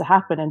for that to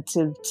happen, and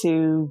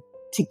to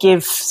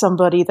give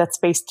somebody that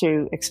space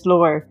to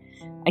explore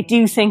I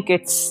do think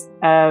it's,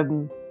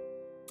 and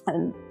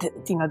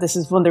this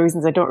is one of the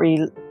reasons I don't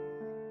really,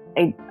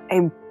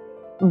 I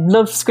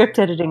love script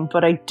editing,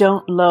 but I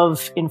don't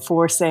love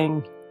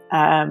enforcing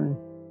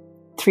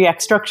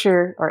 3-act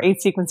structure or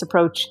 8-sequence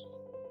approach,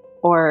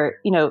 or,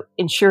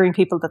 ensuring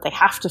people that they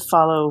have to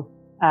follow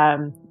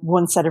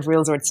one set of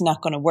rules or it's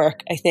not going to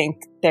work. I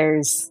think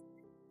you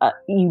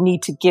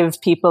need to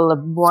give people a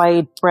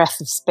wide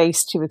breadth of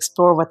space to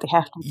explore what they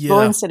have to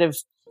explore instead of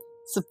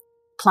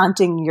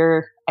supplanting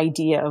your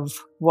idea of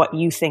what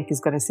you think is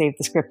going to save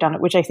the script on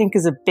it, which I think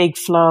is a big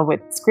flaw with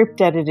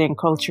script editing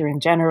culture in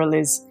general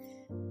is,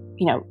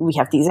 we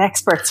have these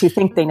experts who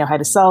think they know how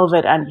to solve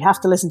it, and you have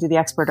to listen to the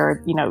expert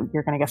or,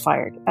 you're going to get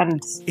fired.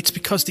 And it's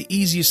because the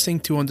easiest thing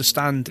to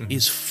understand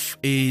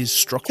is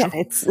structure.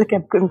 Yeah, it's like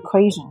an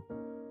equation.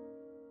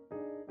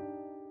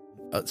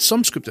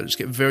 Some script editors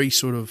get very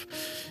sort of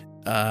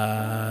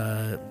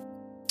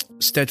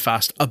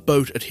steadfast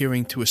about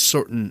adhering to a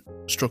certain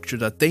structure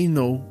that they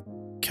know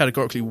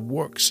categorically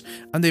works,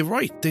 and they're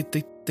right.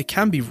 They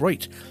can be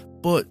right,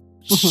 but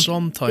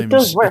sometimes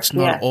it's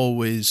not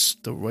always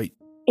the right.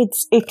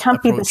 It can't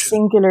approach. Be the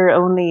singular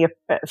only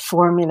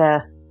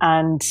formula,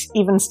 and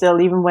even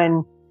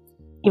when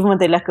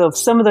they let go of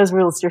some of those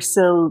rules, there's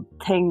still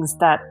things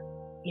that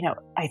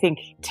I think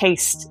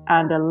taste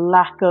and a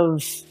lack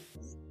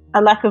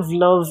of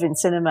love in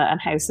cinema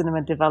and how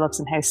cinema develops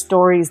and how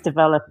stories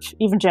develop,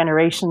 even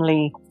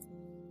generationally.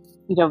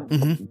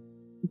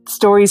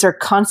 Stories are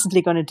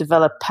constantly going to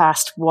develop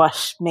past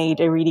what made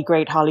a really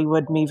great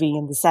Hollywood movie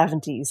in the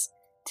 70s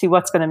to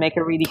what's going to make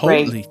a really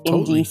great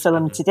indie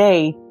film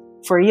today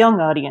for a young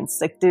audience.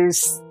 Like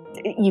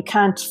you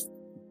can't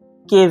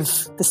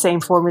give the same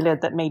formula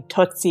that made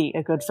Tootsie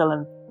a good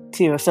film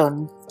to a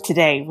film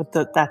today with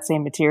that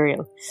same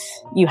material.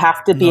 You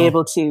have to be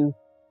able to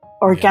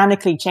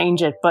organically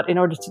change it, but in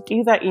order to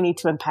do that, you need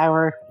to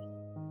empower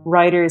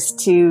writers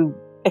to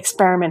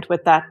experiment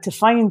with that, to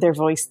find their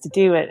voice, to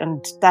do it,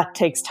 and that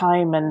takes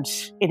time. And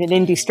in an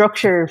indie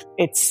structure,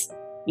 it's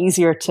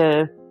easier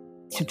to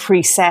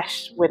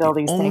preset with all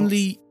these things. The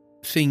only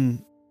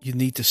thing you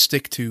need to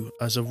stick to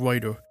as a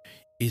writer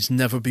is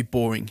never be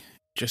boring.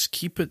 Just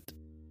keep it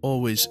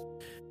always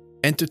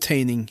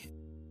entertaining,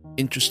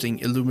 interesting,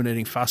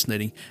 illuminating,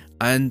 fascinating,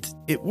 and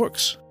it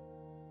works.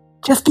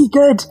 Just be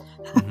good.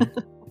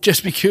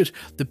 Just be good.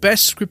 The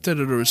best script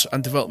editors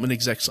and development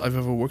execs I've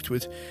ever worked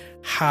with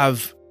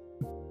have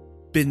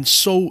been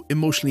so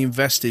emotionally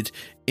invested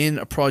in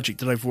a project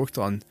that I've worked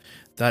on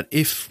that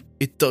if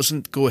it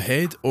doesn't go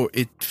ahead or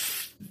it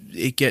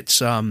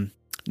gets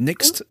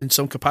nixed in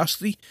some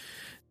capacity,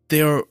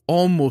 they're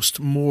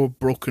almost more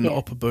broken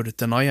up about it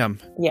than I am.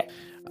 Yeah.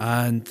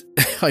 And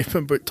I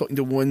remember talking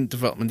to one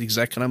development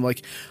exec and I'm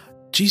like,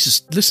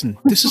 Jesus, listen,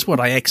 this is what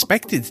I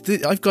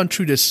expected. I've gone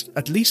through this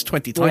at least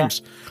 20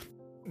 times.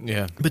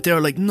 Yeah. But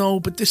they're like, no,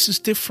 but this is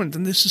different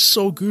and this is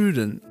so good.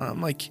 And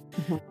I'm like,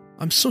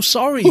 I'm so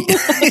sorry.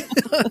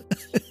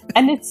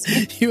 And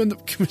it's you end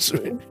up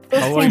commiserating.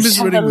 Those things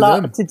have a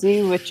lot to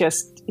do with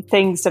just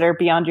things that are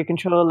beyond your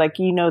control. Like,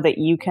 that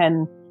you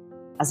can,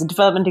 as a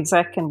development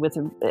exec and with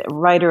a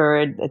writer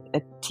or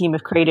a team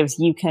of creatives,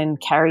 you can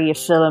carry a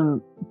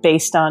film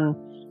based on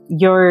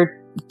your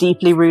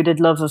deeply rooted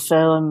love of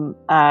film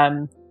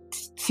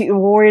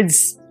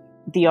towards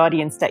the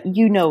audience that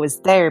is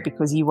there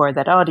because you are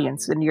that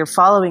audience and you're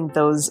following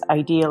those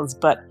ideals.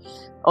 But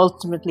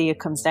ultimately it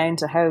comes down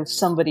to how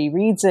somebody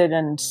reads it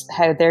and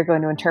how they're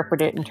going to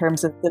interpret it in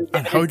terms of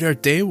and how their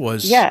day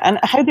was. Yeah, and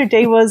how their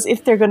day was,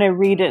 if they're going to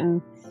read it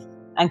and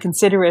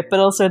consider it, but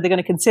also they're going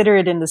to consider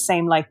it in the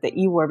same light that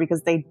you were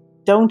because they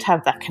don't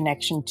have that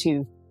connection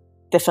to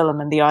the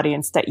film and the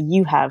audience that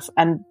you have.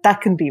 And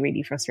that can be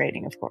really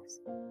frustrating, of course.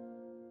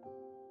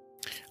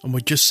 And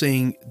we're just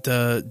seeing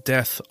the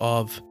death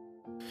of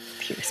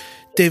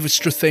David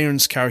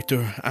Strathairn's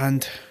character,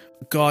 and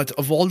God,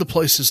 of all the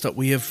places that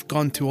we have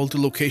gone to, all the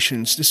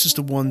locations, this is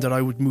the one that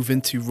I would move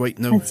into right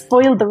now. And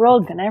spoil the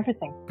rug and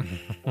everything.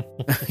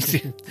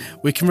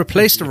 We can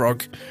replace the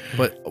rug,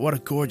 but what a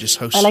gorgeous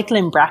house. I like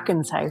Lynn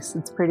Bracken's house.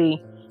 It's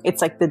pretty.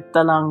 It's like the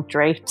long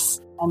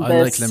drapes and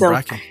I like Lynn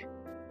Bracken.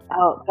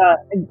 Oh God.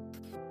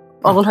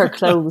 All her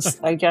clothes.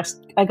 I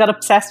got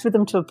obsessed with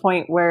them to a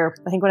point where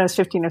I think when I was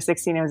 15 or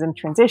 16, I was in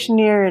transition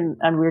year and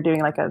we were doing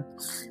like a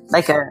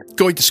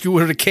going to school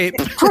with a cape.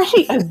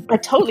 I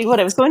totally would.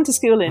 I was going to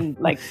school in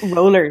like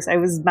rollers. I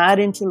was mad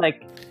into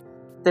like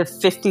the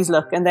 50s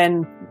look. And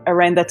then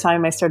around that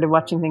time I started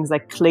watching things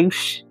like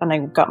Cluche and I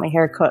got my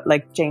hair cut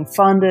like Jane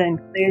Fonda and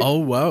Claire. Oh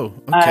wow.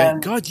 Okay.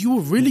 God, you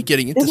were really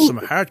getting into some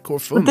hardcore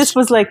films. But this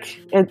was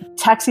like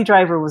Taxi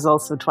Driver was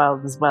also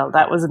 12 as well.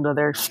 That was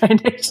another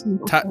foundation.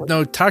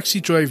 No, Taxi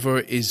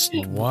Driver is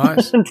what?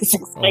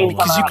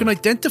 Because you can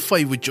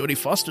identify with Jodie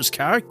Foster's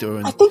character.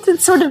 And, I think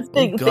it's sort of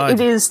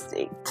it is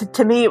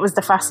to me it was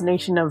the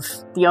fascination of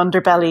the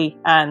underbelly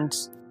and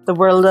the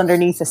world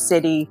underneath a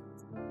city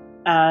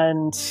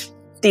and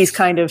these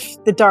kind of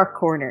the dark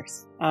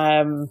corners.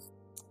 But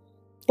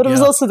it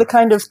was also the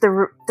kind of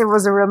there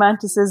was a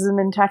romanticism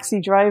in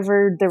Taxi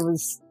Driver. There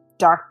was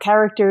dark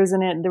characters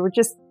in it. And there were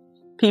just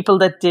people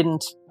that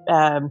didn't.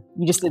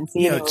 You just didn't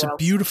see. Yeah, it's a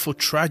beautiful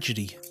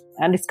tragedy,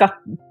 and it's got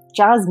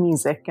jazz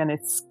music, and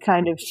it's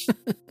kind of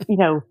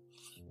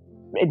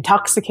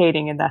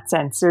intoxicating in that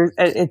sense.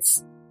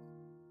 It's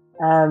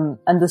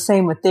and the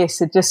same with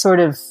this. It just sort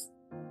of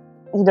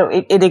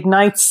it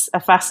ignites a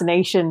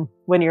fascination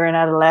when you're an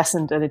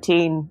adolescent and a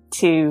teen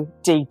to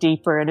dig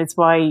deeper, and it's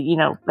why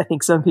I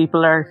think some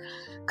people are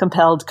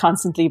compelled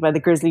constantly by the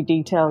grisly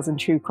details in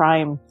true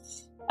crime,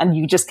 and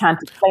you just can't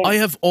explain.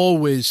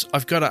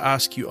 I've got to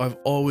ask you, I've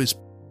always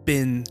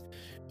been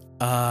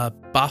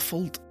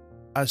baffled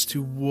as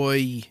to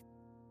why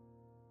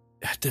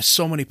there's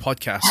so many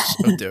podcasts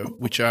out there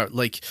which are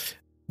like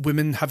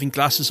women having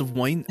glasses of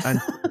wine and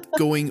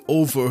going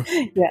over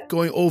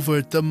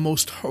the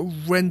most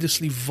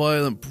horrendously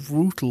violent,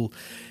 brutal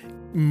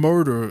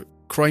murder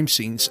crime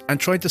scenes and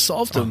trying to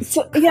solve them.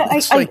 So, yeah, I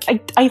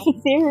have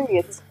a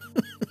theory.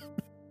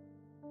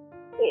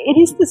 It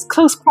is this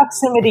close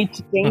proximity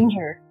to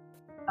danger.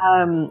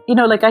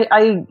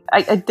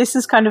 This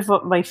is kind of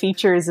what my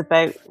feature is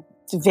about.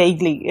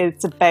 Vaguely,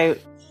 it's about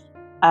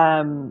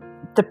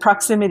the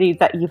proximity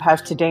that you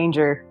have to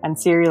danger and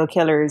serial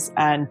killers,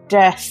 and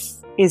death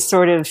is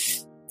sort of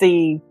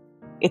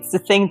it's the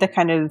thing that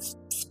kind of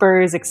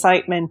spurs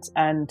excitement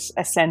and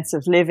a sense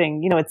of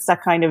living. It's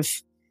that kind of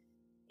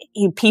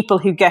people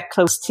who get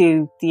close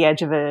to the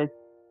edge of a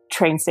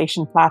train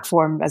station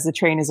platform as the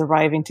train is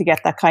arriving to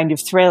get that kind of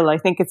thrill. I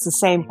think it's the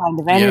same kind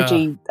of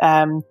energy,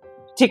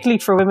 particularly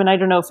for women. I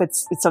don't know if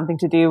it's something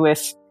to do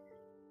with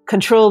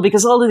control,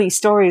 because all of these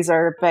stories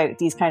are about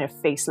these kind of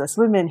faceless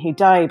women who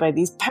die by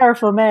these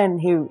powerful men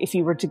who, if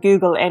you were to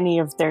Google any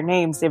of their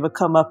names, they would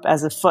come up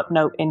as a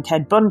footnote in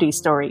Ted Bundy's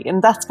story.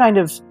 And that's kind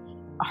of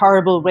a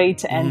horrible way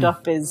to end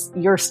up, is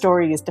your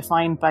story is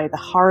defined by the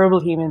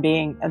horrible human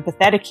being, a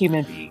pathetic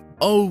human being.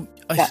 Oh,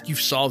 you've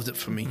solved it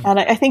for me. And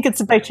I think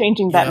it's about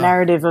changing that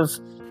narrative of...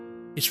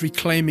 It's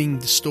reclaiming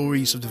the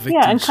stories of the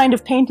victims. Yeah, and kind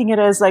of painting it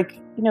as like,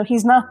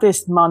 he's not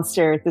this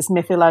monster, this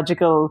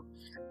mythological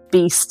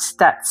beast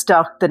that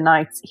stalked the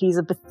nights. He's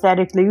a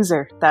pathetic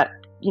loser that,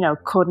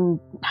 couldn't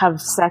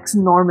have sex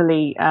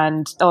normally,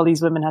 and all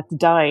these women had to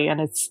die. And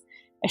it's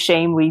a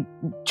shame we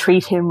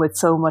treat him with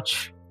so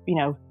much,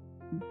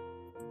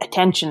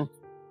 attention.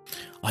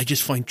 I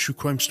just find true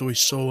crime stories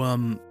so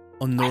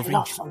unnerving. I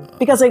love them.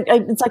 Because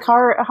it's like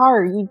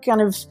horror. You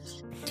kind of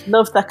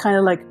love that kind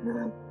of like,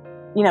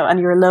 and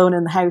you're alone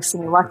in the house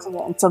and you're watching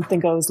it and something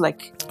goes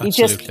like,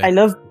 I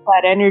love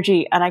that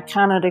energy, and I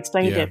cannot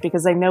explain it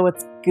because I know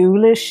it's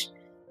ghoulish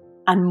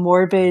and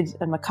morbid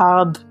and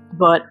macabre,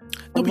 but...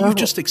 No, but you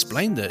just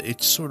explained it.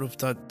 It's sort of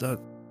that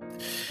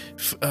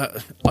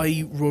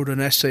I wrote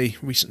an essay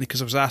recently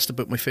because I was asked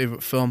about my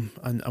favourite film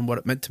and what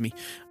it meant to me,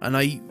 and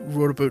I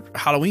wrote about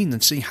Halloween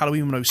and seeing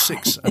Halloween when I was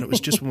 6, and it was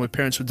just when my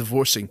parents were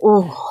divorcing.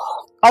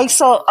 Oh, I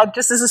saw,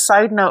 just as a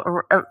side note,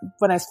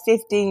 when I was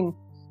 15,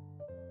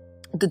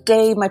 the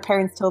day my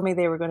parents told me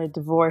they were going to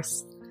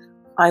divorce,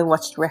 I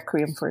watched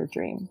Requiem for a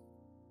Dream.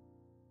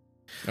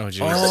 Oh,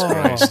 Jesus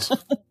Christ.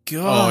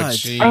 God. Oh,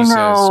 Jesus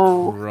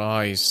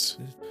Christ.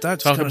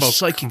 That's going to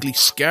psychically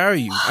scare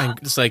you. And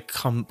it's like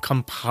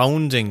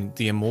compounding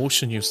the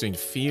emotion you've been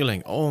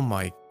feeling. Oh,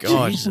 my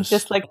God. Jesus.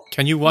 Just like,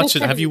 can you watch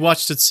it? Have you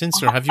watched it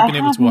since, or have you been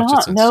able to watch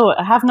it since? No,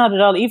 I have not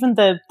at all. Even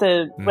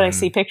when I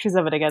see pictures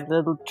of it, I get a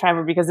little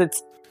tremor, because it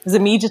was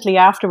immediately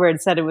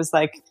afterwards that it was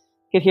like,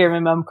 could hear my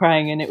mum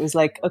crying, and it was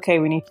like, okay,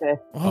 we need to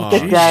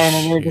sit down,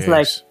 and you're just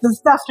like, this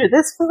is after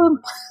this film.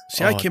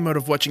 See, I came out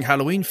of watching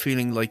Halloween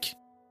feeling like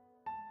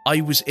I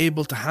was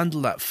able to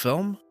handle that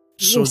film,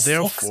 so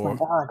therefore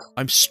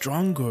I'm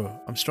stronger.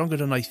 I'm stronger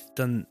than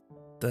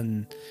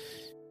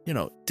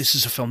this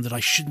is a film that I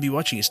shouldn't be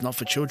watching. It's not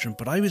for children,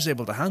 but I was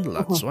able to handle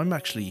that. So I'm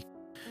actually,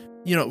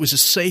 it was a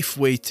safe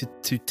way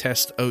to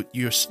test out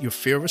your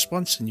fear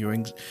response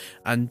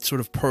and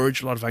sort of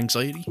purge a lot of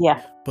anxiety.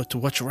 Yeah. But to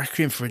watch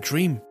Requiem for a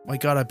Dream, my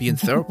God, I'd be in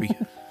therapy.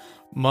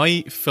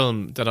 My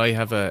film that I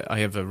have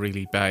a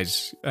really bad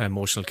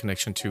emotional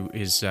connection to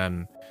is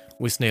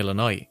With Nail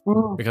and I,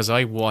 because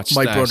I watched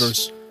My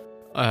Brothers.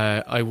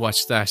 I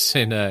watched that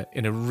in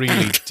a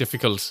really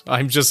difficult.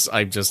 I'm just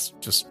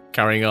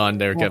carrying on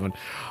there, Kevin.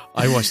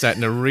 I watched that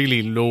in a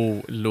really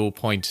low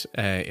point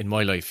in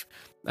my life,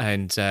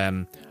 and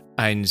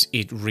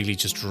it really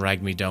just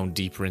dragged me down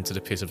deeper into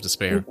the pit of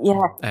despair.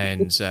 Yeah,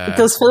 and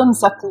those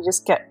films that you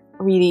just get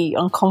really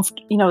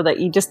uncomfortable. That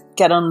you just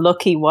get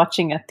unlucky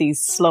watching at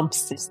these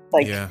slumps. Just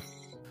like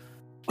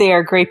they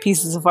are great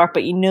pieces of art,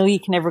 but you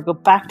can never go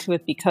back to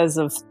it because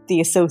of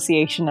the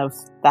association of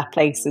that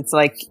place. It's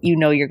like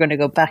you're going to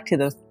go back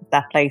to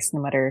that place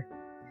no matter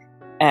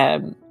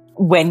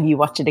when you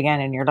watch it again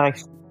in your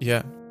life.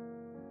 Yeah.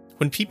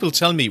 When people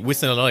tell me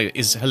With an Eye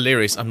is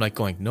hilarious, I'm like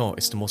going, no,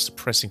 it's the most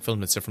depressing film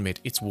that's ever made.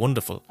 It's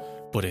wonderful,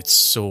 but it's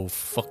so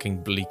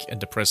fucking bleak and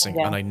depressing,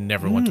 and I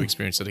never want to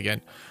experience it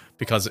again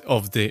because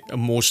of the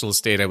emotional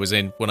state I was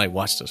in when I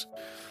watched it.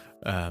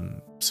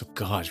 So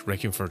God,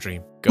 Requiem for a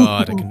Dream.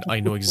 God, I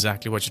know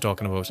exactly what you're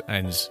talking about,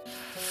 and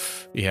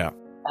man.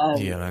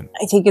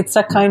 I think it's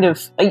that kind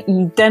of,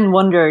 you then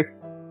wonder,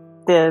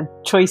 the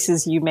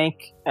choices you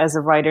make as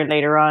a writer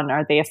later on,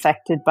 are they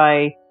affected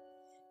by,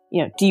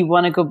 do you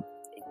want to go,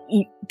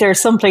 there are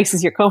some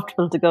places you're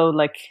comfortable to go,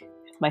 like,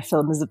 my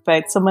film is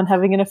about someone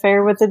having an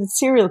affair with a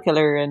serial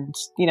killer, and,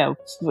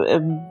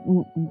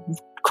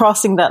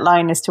 crossing that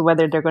line as to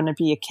whether they're going to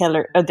be a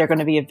killer, or they're going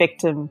to be a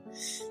victim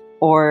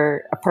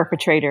or a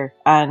perpetrator.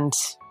 And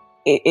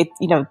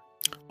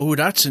oh,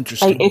 that's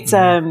interesting. It's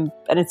and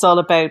it's all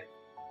about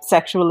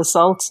sexual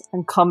assault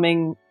and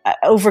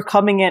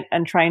overcoming it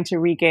and trying to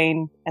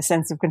regain a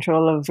sense of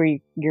control over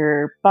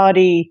your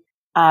body.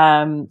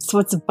 So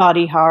it's a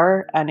body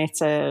horror, and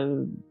it's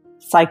a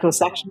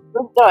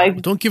psychosexual. No,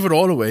 don't give it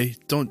all away.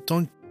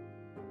 Don't.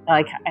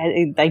 I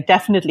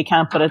definitely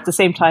can't. But at the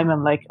same time,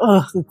 I'm like,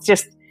 oh,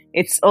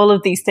 it's all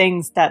of these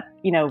things that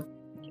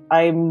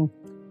I'm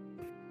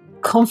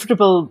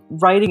comfortable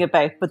writing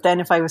about. But then,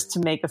 if I was to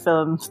make a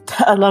film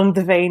along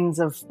the veins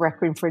of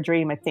Requiem for a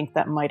Dream, I think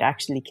that might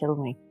actually kill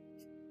me.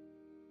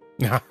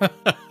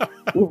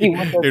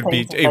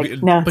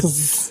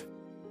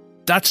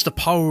 That's the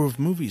power of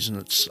movies, and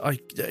it's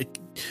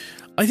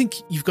I think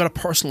you've got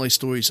to personalize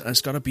stories, and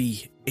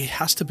it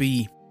has to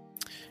be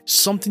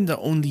something that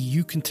only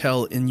you can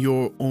tell in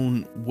your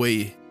own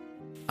way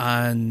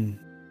and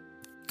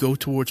go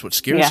towards what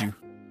scares you.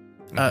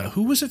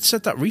 Who was it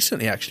said that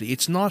recently? Actually,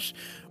 it's not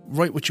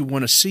write what you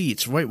want to see;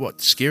 it's write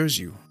what scares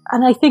you.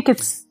 And I think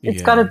it's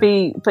got to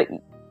be, but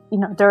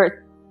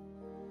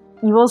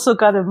you also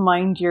got to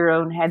mind your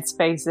own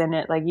headspace in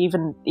it. Like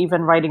even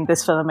writing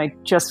this film, I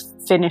just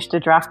finished a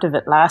draft of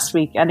it last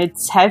week, and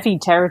it's heavy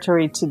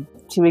territory to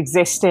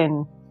exist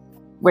in,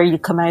 where you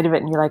come out of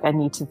it and you're like, I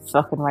need to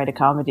fucking write a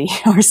comedy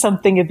or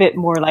something a bit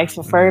more life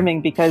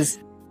affirming. Because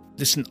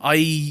listen,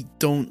 I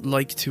don't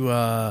like to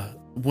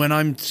when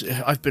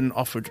I've been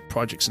offered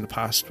projects in the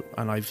past,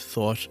 and I've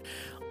thought,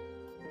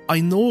 I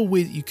know a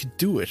way that you could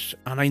do it,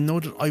 and I know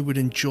that I would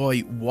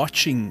enjoy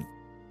watching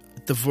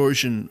the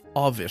version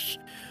of it,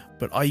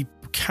 but I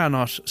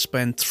cannot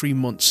spend 3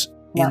 months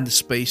in the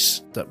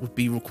space that would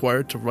be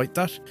required to write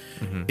that.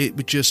 It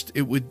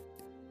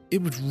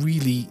would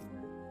really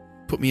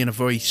put me in a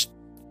very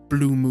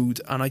blue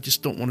mood, and I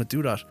just don't want to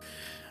do that.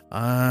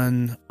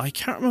 And I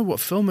can't remember what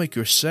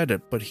filmmaker said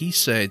it, but he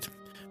said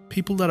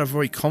people that are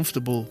very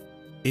comfortable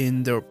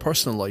in their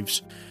personal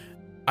lives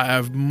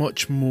are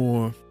much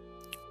more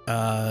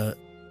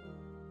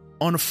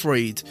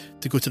unafraid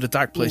to go to the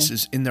dark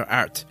places in their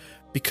art,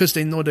 because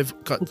they know they've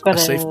got a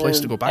safe place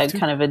to go back to.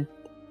 Kind of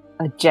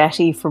a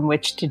jetty from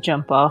which to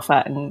jump off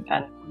at and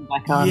come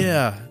back on.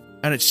 Yeah,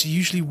 and it's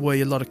usually why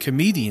a lot of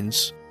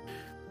comedians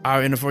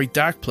are in a very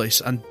dark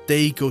place, and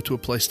they go to a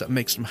place that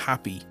makes them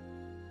happy.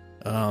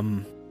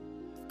 And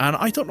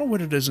I don't know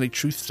whether there's any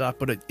truth to that,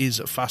 but it is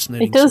a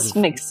fascinating. It does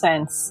make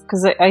sense,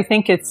 because I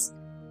think it's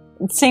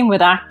the same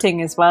with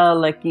acting as well.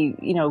 Like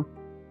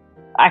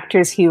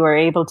actors who are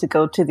able to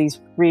go to these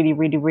really,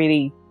 really,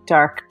 really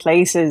dark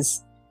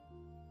places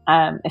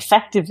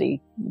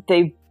effectively,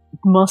 they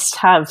must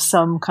have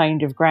some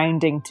kind of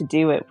grounding to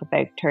do it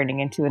without turning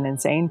into an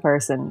insane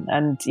person.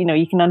 And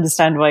you can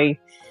understand why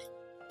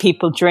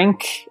people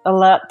drink a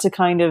lot to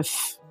kind of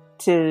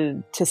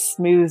to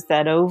smooth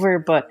that over,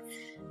 but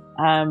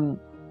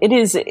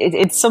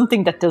it's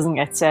something that doesn't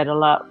get said a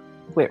lot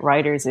with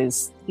writers,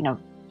 is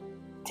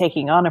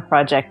taking on a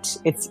project.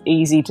 It's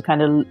easy to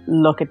kind of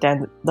look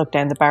down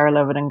the barrel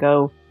of it and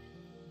go,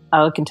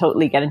 I can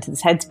totally get into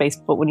this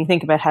headspace. But when you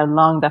think about how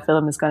long that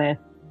film is going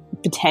to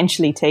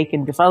potentially take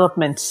in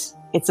development,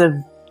 it's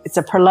a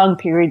prolonged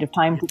period of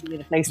time to be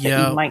in a place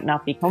that you might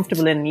not be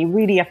comfortable in. And you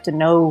really have to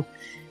know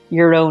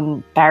your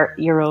own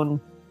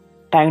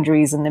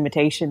boundaries and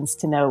limitations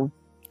to know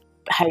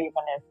how you're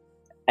going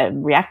to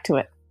react to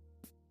it.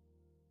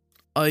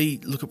 I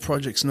look at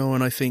projects now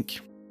and I think,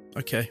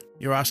 okay,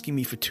 you're asking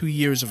me for 2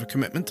 years of a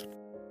commitment,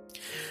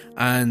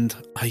 and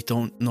I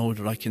don't know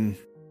that I can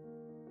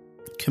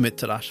commit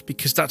to that,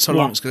 because that's how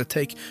long it's going to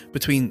take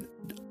between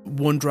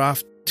one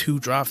draft, 2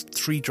 drafts,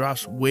 3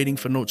 drafts, waiting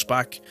for notes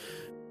back,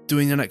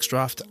 doing the next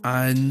draft,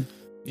 and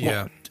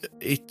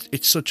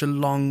it's such a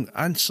long,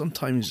 and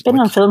sometimes been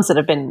on films that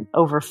have been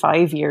over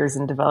 5 years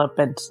in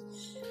development.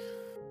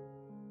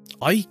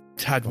 I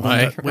had one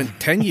that went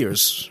 10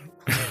 years.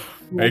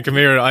 Hey, come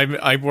here.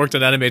 I've worked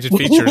on animated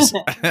features.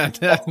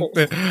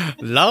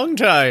 Long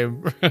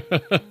time.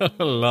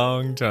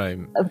 Long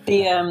time.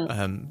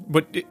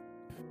 But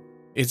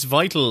it's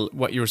vital,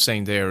 what you're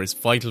saying there is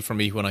vital for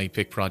me when I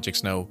pick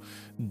projects now,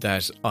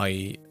 that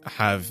I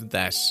have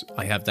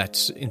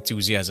that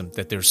enthusiasm,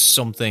 that there's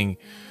something,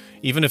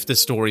 even if the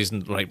story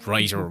isn't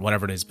right or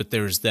whatever it is, but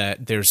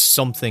there's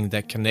something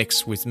that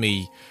connects with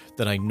me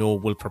that I know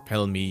will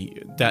propel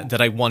me,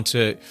 that I want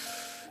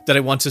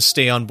to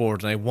stay on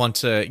board, and I want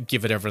to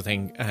give it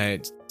everything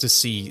to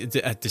see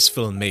this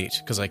film made,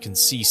 because I can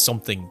see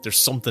something. There's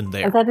something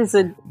there. And that is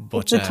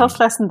it's a tough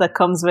lesson that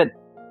comes with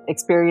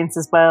experience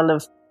as well,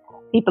 of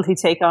people who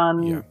take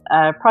on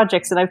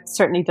projects, and I've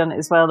certainly done it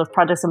as well, of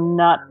projects I'm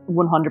not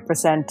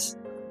 100%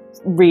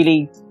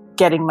 really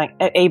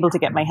able to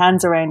get my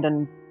hands around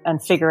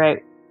and figure out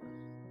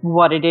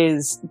what it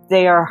is.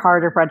 They are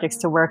harder projects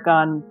to work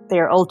on. They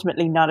are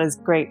ultimately not as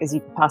great as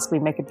you could possibly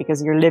make it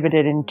because you're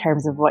limited in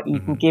terms of what you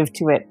can give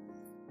to it.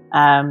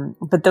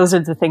 But those are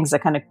the things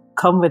that kind of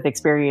come with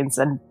experience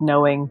and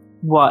knowing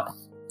what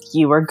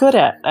you are good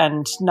at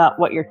and not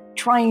what you're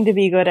trying to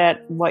be good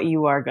at, what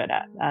you are good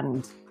at.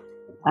 And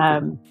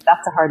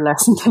that's a hard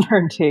lesson to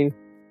learn too.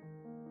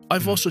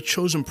 I've also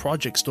chosen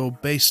projects though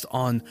based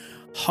on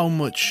how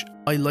much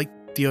I like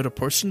the other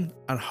person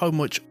and how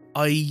much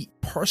I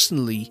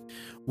personally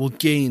will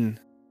gain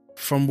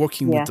from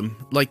working with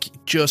them. Like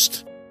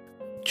just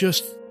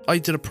I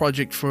did a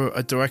project for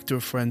a director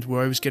friend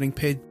where I was getting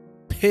paid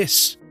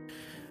piss.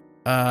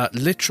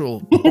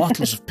 Literal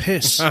bottles of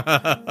piss.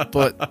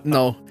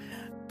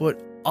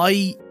 But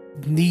I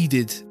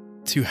needed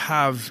to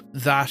have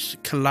that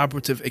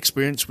collaborative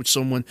experience with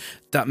someone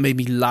that made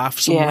me laugh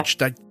so much,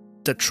 that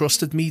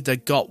trusted me,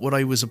 that got what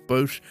I was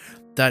about,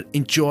 that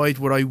enjoyed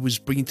what I was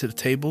bringing to the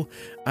table,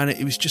 and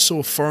it was just so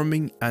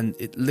affirming and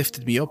it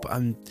lifted me up.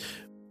 And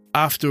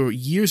after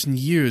years and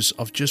years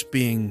of just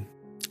being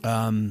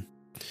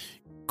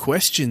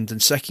questioned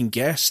and second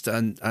guessed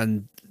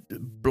and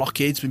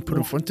blockades being put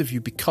in front of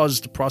you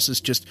because the process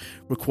just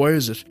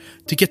requires it,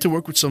 to get to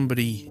work with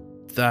somebody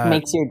that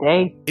makes your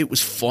day. It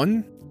was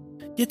fun.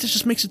 Yeah, this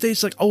just makes a day.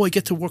 It's like, oh, I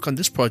get to work on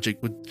this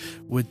project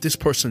with this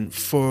person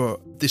for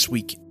this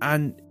week,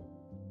 and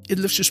it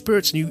lifts your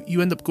spirits, and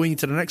you end up going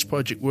into the next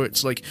project where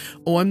it's like,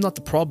 oh, I'm not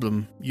the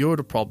problem, you're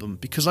the problem,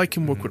 because I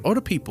can work with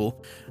other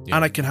people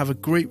and I can have a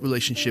great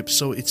relationship.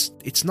 So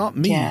it's not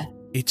me,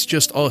 it's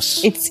just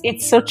us.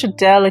 It's such a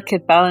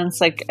delicate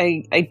balance. Like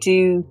I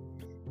do,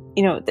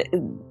 you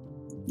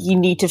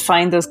need to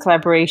find those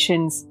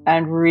collaborations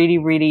and really,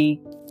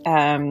 really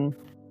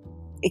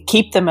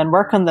keep them and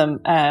work on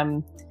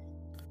them.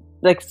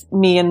 Like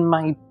me and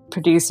my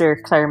producer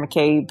Claire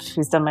McCabe,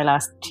 who's done my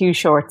last 2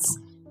 shorts,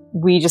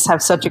 we just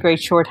have such a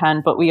great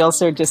shorthand, but we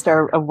also just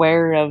are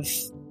aware of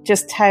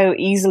just how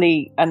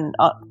easily and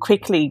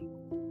quickly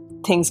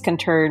things can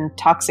turn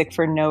toxic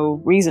for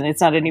no reason. It's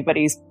not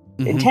anybody's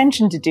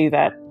intention to do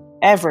that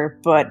ever,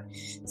 but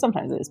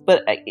sometimes it is.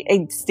 But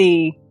it's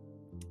the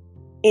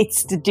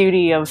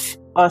duty of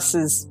us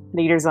as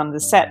leaders on the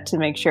set to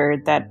make sure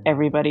that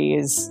everybody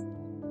is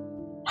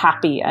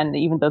happy, and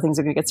even though things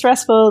are going to get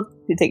stressful,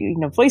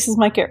 voices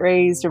might get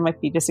raised, there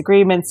might be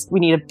disagreements, we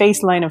need a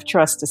baseline of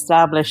trust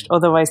established,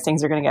 otherwise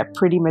things are going to get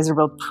pretty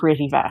miserable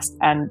pretty fast,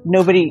 and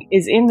nobody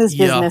is in this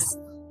business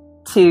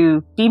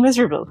to be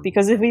miserable,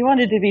 because if we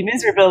wanted to be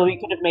miserable we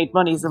could have made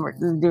money somewhere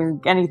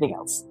doing anything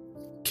else.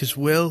 Because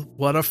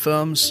what are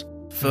films?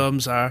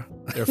 Films are,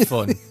 they're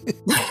fun.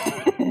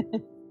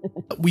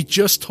 We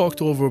just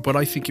talked over, but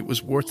I think it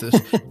was worth it.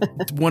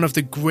 One of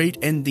the great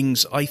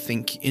endings, I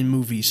think, in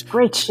movies.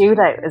 Great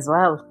shootout as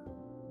well.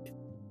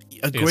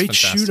 A great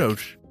shootout.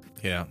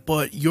 Yeah.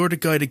 But you're the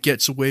guy that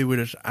gets away with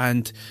it,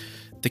 and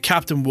the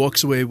captain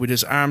walks away with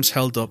his arms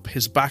held up,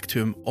 his back to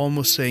him,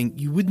 almost saying,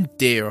 you wouldn't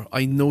dare,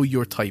 I know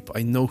your type,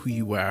 I know who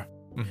you are.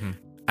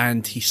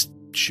 And he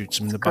shoots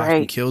him in the back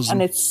and kills him.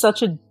 And it's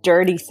such a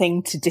dirty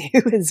thing to do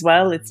as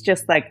well. It's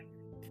just like,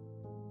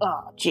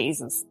 oh,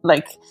 Jesus.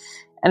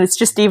 And it's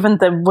just even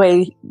the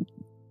way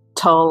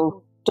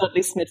tall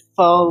Dudley Smith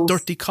falls.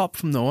 Dirty cop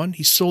from now on.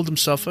 He sold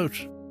himself out.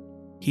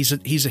 He's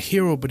a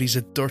hero, but he's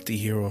a dirty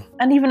hero.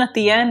 And even at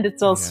the end,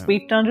 it's all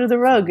swept under the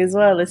rug as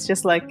well. It's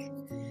just like,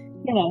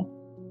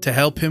 to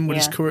help him with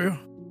his career,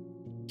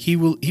 he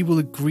will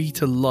agree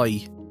to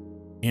lie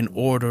in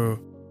order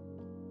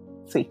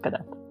sweep it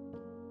up.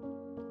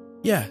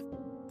 Yeah.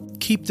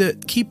 Keep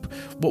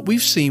what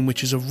we've seen,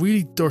 which is a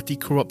really dirty,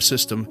 corrupt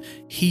system.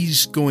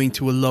 He's going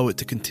to allow it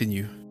to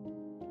continue.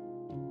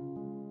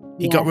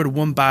 He got rid of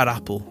one bad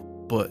apple,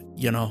 but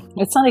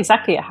it's not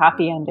exactly a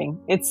happy ending.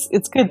 It's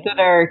good that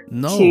our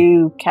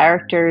two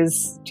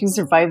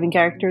surviving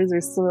characters are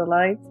still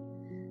alive,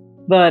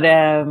 but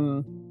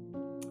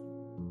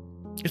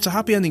it's a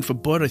happy ending for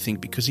Bud, I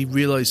think, because he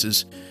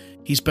realizes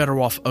he's better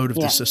off out of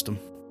the system.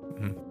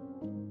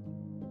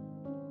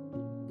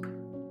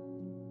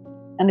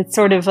 And it's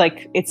sort of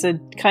like it's a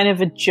kind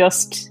of a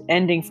just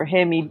ending for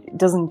him. He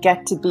doesn't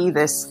get to be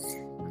this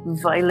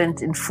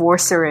violent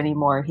enforcer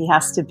anymore. He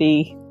has to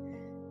be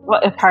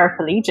a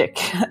paraplegic,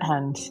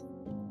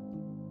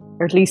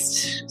 or at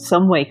least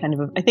some way kind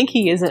of. I think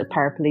he is a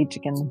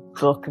paraplegic in the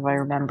book, if I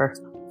remember.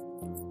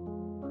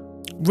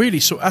 Really?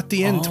 So at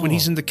the end, when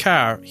he's in the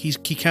car, he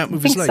can't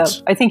move his legs?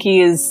 So. I think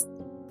he is.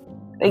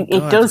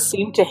 It does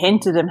seem to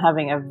hint at him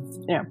having a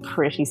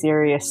pretty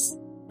serious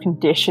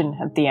condition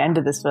at the end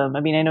of this film. I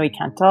mean, I know he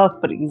can't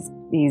talk, but he's.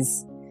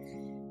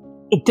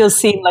 It does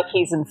seem like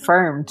he's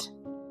infirmed.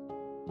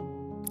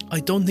 I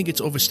don't think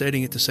it's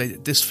overstating it to say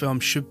that this film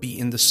should be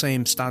in the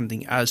same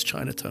standing as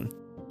Chinatown.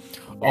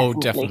 Definitely. Oh,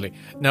 definitely.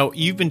 Now,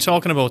 you've been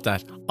talking about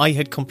that. I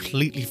had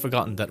completely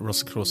forgotten that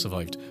Russell Crowe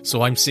survived.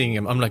 So I'm seeing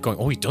him. I'm like going,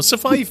 oh, he does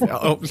survive?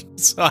 I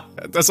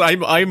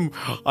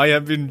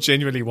have been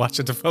genuinely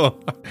watching the film.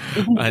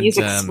 And, he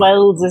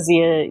swells as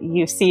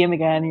you see him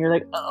again. And you're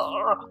like,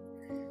 oh.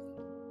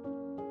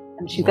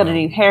 And she's got a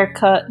new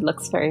haircut.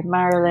 Looks very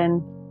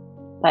Marilyn.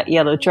 that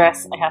yellow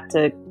dress. I had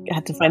to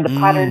find the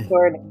pattern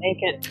for it and make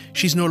it.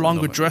 She's no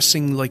longer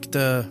dressing like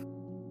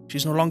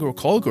she's no longer a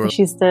call girl.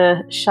 She's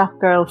the shop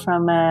girl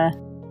from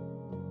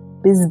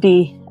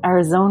Bisbee,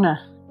 Arizona.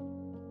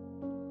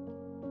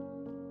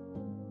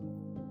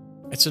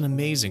 It's an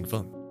amazing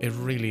film. It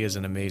really is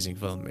an amazing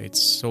film.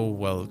 It's so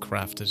well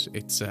crafted.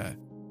 It's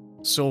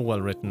so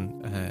well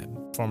written.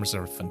 Performances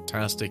are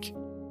fantastic.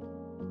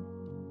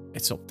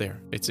 It's up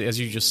there. It's, as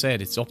you just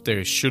said, it's up there.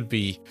 It should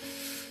be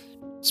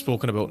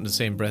spoken about in the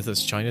same breath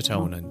as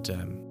Chinatown and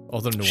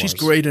other noirs. She's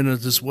great in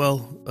it as well.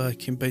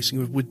 Kim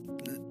Basinger.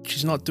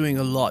 She's not doing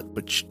a lot,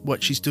 but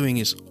what she's doing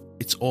is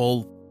it's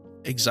all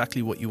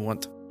exactly what you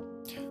want.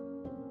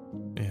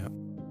 Yeah.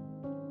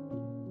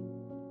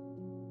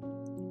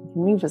 He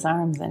can move his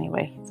arms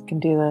anyway. He can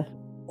do the.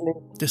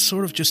 There's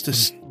sort of just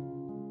this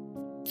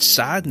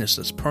sadness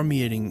that's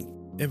permeating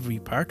every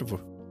part of her.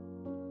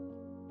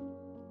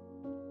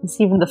 It's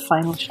even the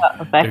final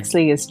shot of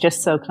Bexley is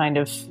just so kind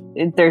of.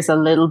 There's a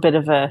little bit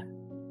of a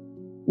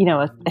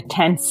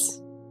tense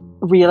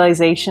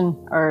realization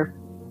or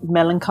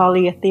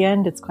melancholy at the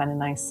end. It's kind of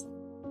nice.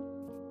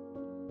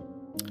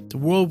 The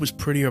world was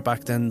prettier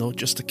back then, though.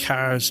 Just the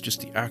cars, just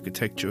the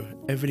architecture,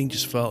 everything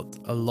just felt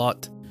a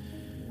lot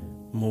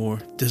more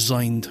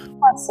designed.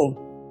 Fancy.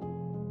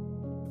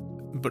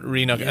 But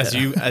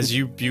Rioghnach, as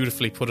you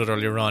beautifully put it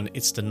earlier on,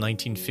 it's the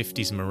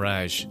 1950s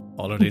mirage.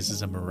 All it is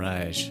a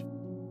mirage,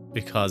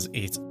 because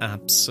it's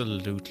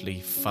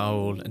absolutely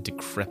foul and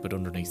decrepit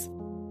underneath.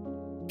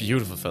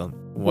 Beautiful film.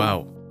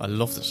 Wow, I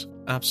loved it.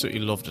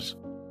 Absolutely loved it.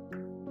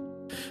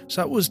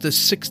 So that was the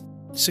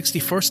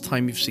 61st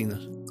time you've seen it.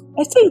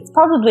 I think it's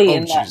probably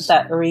in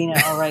that arena.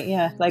 All right,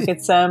 yeah. Like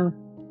it's so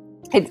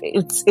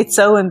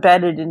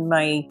embedded in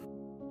my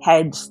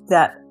head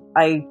that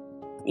I,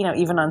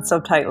 even on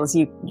subtitles,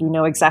 you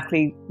know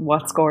exactly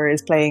what score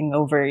is playing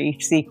over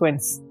each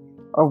sequence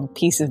or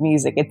piece of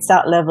music. It's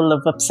that level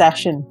of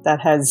obsession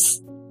that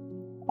has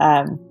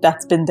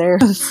that's been there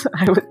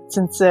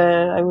since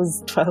I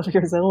was 12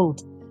 years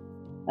old.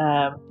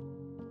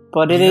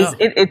 But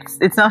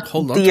it's not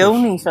the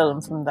only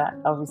film from that.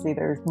 Obviously,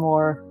 there's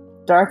more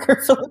darker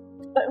films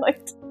that I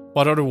liked.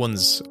 What other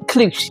ones?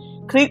 Clute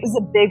is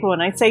a big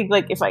one. I'd say,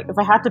 like, if I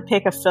had to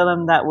pick a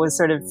film that was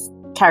sort of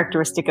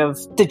characteristic of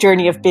the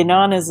journey I've been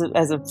on as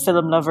a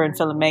film lover and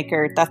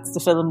filmmaker, that's the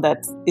film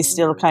that is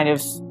still kind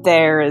of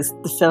there as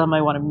the film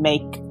I want to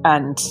make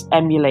and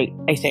emulate,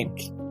 I think.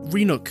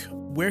 Rioghnach,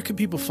 where can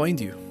people find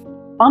you?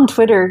 On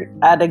Twitter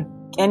at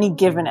any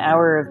given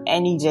hour of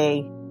any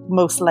day.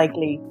 Most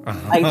likely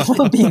I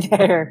will be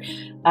there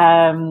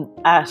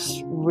at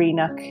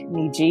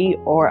Rioghnach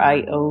or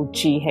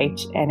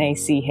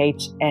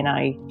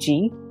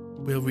IOGHNACHNIG.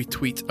 We'll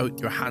retweet out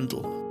your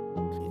handle.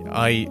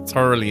 I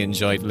thoroughly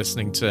enjoyed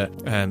listening to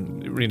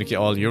Rioghnach,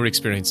 all your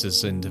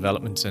experiences in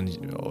development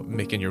and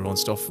making your own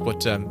stuff.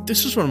 But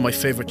this is one of my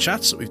favourite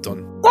chats that we've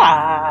done.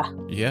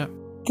 Yeah.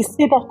 You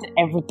say that to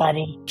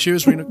everybody.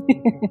 Cheers,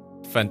 Rioghnach.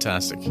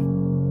 Fantastic.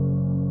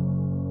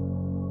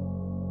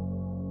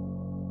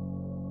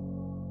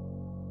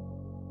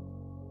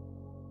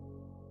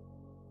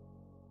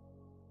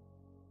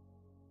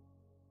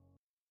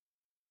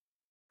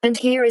 And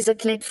here is a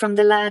clip from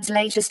the lads'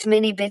 latest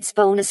Mini Bits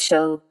bonus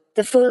show.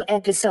 The full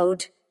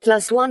episode,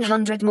 plus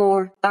 100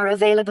 more, are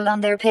available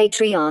on their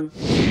Patreon.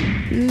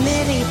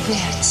 Mini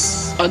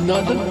Bits.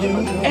 Another new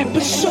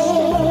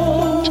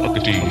episode.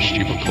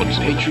 Patreon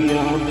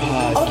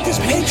podcast. Of this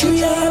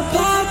Patreon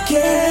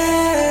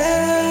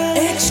podcast.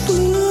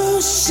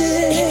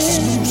 Exclusive.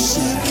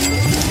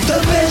 The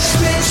best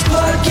Bits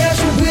podcast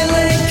with Will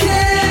and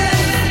Ken.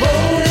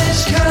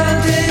 Bonus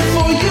content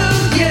for you,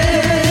 yeah.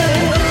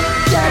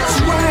 That's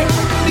right.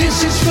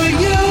 This is for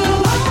you,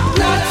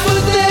 not for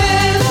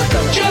them,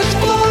 just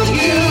for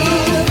you.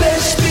 The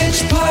best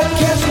Bits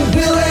podcast with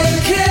Will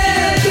and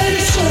Ken.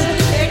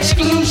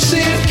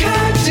 Exclusive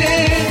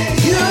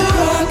content. You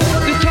rock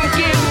the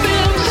talking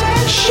films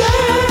and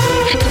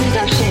shows.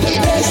 The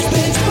best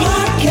Bits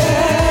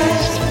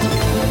podcast.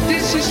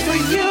 This is for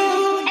you.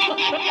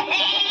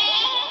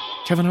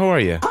 Kevin, how are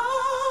you?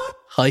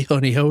 Hi,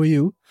 honey. How are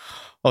you?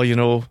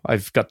 Oh,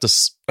 I've got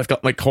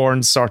my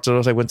corns sorted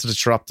out. I went to the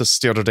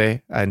Chiroptist the other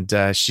day, and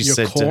she Your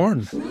said,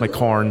 corn? my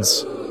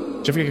corns.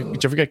 Did you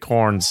ever get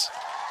corns?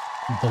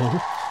 No.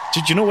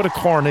 Did you know what a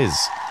corn is?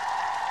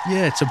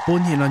 Yeah, it's a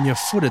bunion on your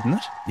foot, isn't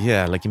it?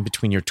 Yeah, like in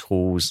between your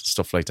toes,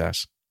 stuff like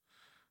that.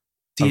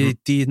 Do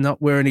you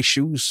not wear any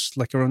shoes,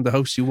 like around the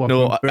house? You walk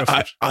around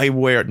barefoot? I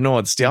wear, no,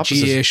 it's the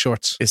opposite. GA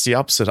shorts. It's the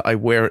opposite. I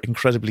wear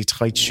incredibly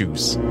tight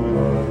shoes,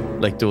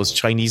 like those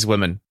Chinese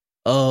women.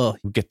 Oh,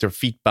 Who get their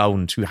feet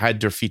bound, who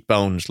had their feet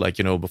bound,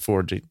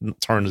 before the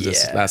turn of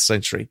this last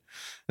century.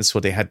 And so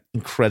they had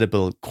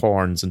incredible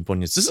corns and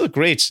bunions. This is a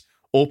great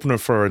opener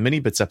for a Mini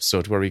Bits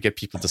episode where we get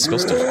people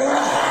disgusted.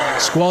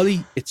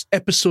 Squally, it's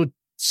episode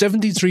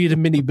 73 of the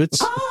Mini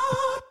Bits.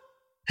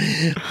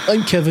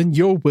 I'm Kevin,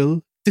 your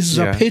Will. This is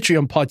our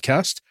Patreon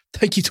podcast.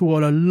 Thank you to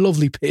all our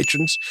lovely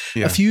patrons.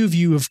 Yeah. A few of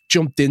you have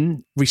jumped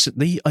in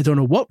recently. I don't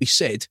know what we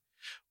said.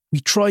 We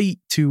try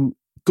to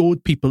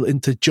goad people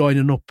into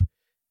joining up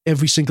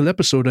every single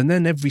episode, and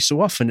then every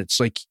so often it's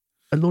like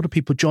a lot of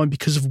people join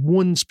because of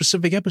one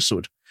specific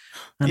episode.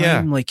 And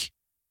I'm like,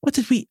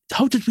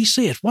 how did we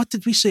say it? What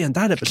did we say in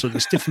that episode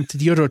that's different to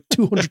the other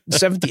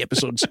 270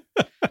 episodes?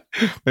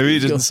 Maybe it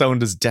didn't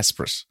sound as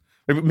desperate.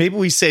 Maybe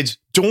we said,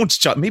 don't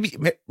join. Maybe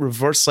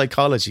reverse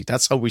psychology.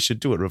 That's how we should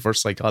do it.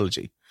 Reverse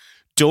psychology.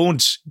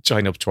 Don't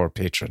join up to our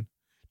Patreon.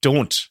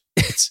 Don't.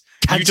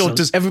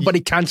 Everybody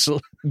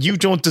cancel. You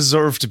don't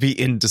deserve to be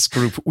in this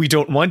group. We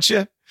don't want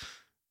you.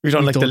 We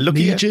don't like the look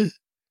of you.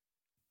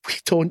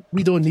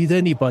 We don't need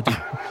anybody.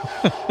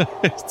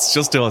 It's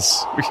just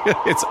us.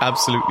 It's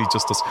absolutely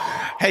just us.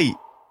 Hey,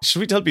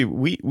 should we tell people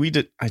we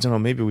did? I don't know.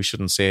 Maybe we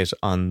shouldn't say it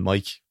on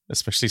mic,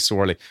 especially so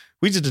early.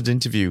 We did an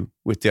interview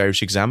with the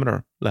Irish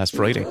Examiner last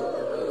Friday.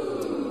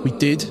 We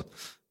did.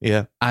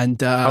 Yeah.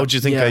 And how do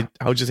you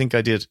think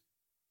I did?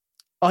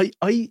 I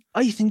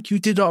think you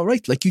did all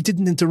right. Like, you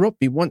didn't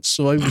interrupt me once,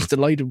 so I was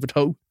delighted with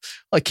how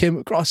I came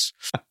across.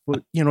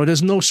 But,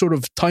 there's no sort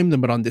of time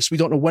limit on this. We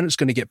don't know when it's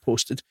going to get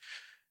posted.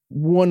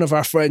 One of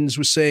our friends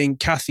was saying,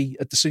 Kathy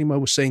at the cinema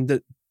was saying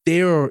that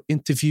their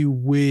interview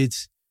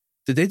with,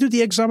 did they do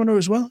the Examiner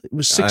as well? It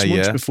was 6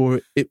 months before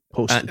it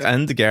posted.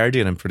 And the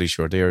Guardian, I'm pretty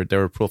sure. They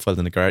were profiled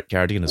in the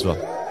Guardian as well.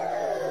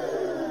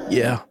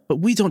 Yeah, but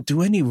we don't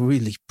do any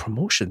really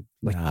promotion.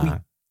 We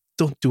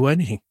don't do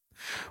anything.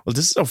 Well,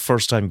 this is our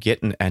first time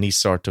getting any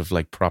sort of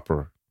like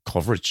proper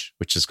coverage,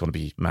 which is going to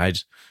be mad.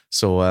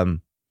 So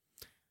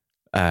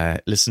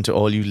listen to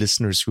all you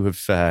listeners who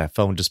have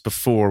found us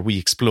before we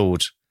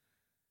explode.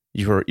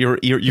 You're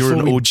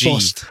an OG.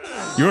 Bust.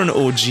 You're an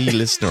OG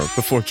listener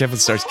before Kevin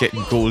starts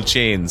getting gold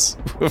chains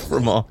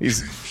from all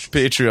his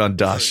Patreon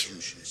dash.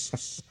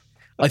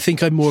 I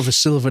think I'm more of a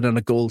silver than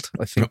a gold.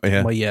 I think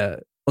my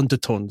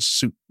undertones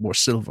suit more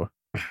silver.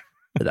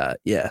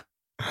 But yeah.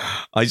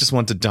 I just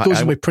want to die.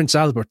 Goes with Prince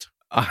Albert.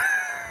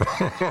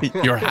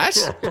 Your hat?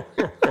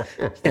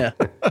 Yeah.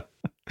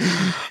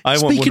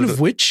 Speaking of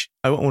which,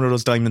 I want one of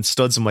those diamond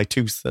studs in my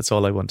tooth. That's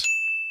all I want.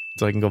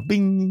 So I can go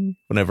bing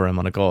whenever I'm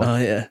on a call. Oh,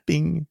 yeah.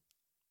 Bing.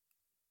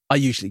 I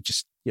usually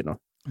just,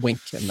 wink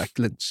and like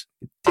glints.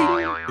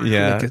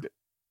 Yeah. Like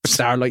a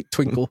starlight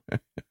twinkle.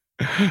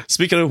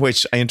 Speaking of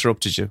which, I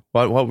interrupted you.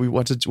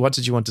 What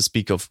did you want to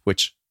speak of?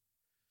 Which?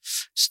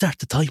 Start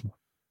the timer.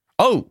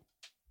 Oh!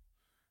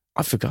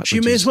 I forgot.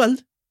 You may as well.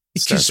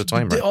 Start the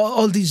timer.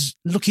 All these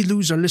lucky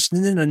losers are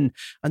listening in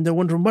and they're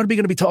wondering, what are we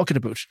going to be talking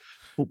about?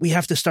 But we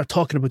have to start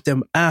talking about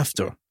them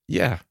after.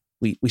 Yeah.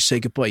 We say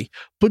goodbye.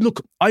 But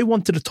look, I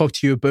wanted to talk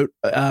to you about,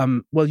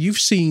 you've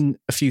seen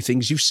a few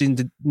things. You've seen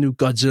the new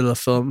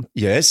Godzilla film.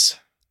 Yes.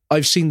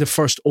 I've seen the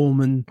first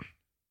Omen.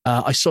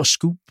 I saw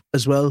Scoop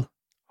as well.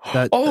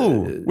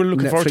 We're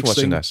looking forward to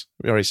watching that.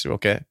 All right,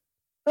 okay.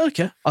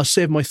 Okay, I'll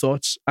save my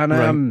thoughts.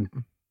 And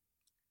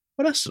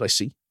what else did I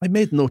see? I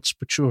made notes,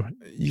 but sure,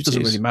 it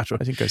doesn't really matter.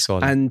 I think I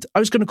saw them. And I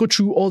was going to go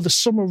through all the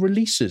summer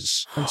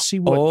releases and see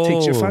what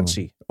takes your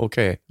fancy.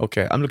 Okay.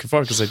 I'm looking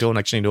forward because I don't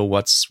actually know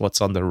what's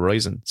on the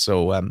horizon.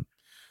 So,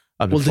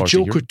 the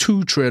Joker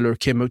 2 trailer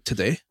came out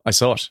today. I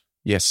saw it.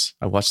 Yes,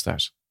 I watched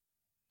that.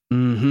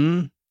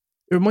 Mm-hmm.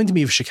 It reminded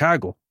me of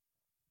Chicago.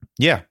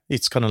 Yeah,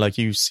 it's kind of like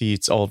you see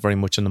it's all very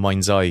much in the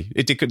mind's eye.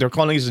 They're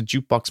calling it a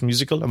jukebox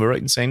musical. Am I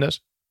right in saying that?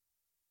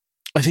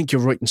 I think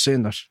you're right in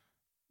saying that.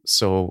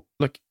 So,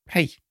 look,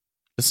 hey,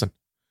 listen.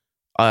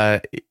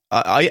 I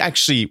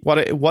actually,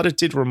 what it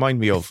did remind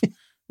me of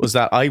was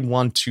that I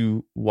want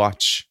to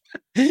rewatch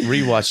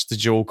The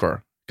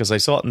Joker because I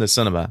saw it in the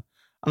cinema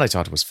and I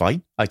thought it was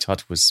fine.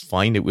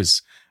 It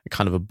was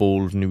kind of a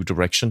bold new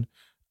direction.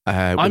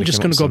 I'm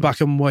just going to go back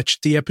and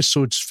watch the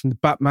episodes from the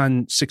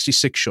Batman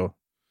 66 show,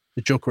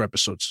 the Joker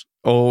episodes.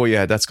 Oh,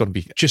 yeah, that's going to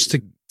be... Just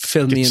to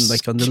fill me in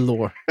like on the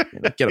lore.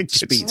 Get up to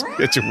speed.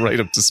 Get you right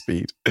up to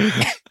speed.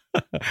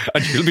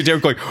 And you'll be there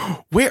going,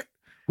 where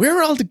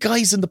are all the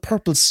guys in the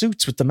purple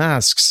suits with the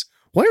masks?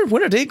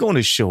 When are they going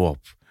to show up?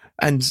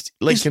 And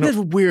like, Isn't it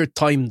a weird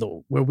time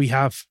though, where we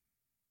have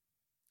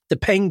the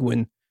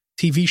Penguin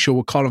TV show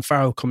with Colin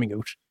Farrell coming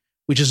out,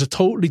 which is a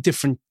totally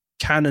different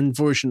canon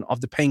version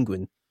of the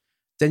Penguin.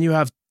 Then you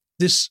have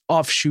this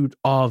offshoot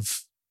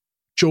of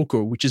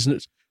Joker, which is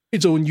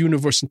its own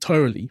universe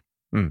entirely.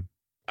 Mm.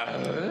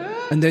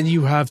 And then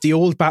you have the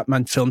old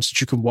Batman films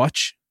that you can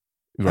watch.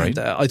 Right. And,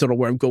 I don't know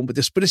where I'm going with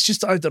this, but it's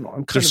just, I don't know.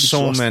 I'm kind of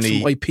so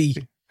many from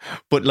IP.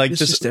 But like, it's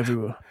just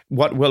everywhere.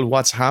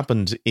 What's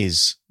happened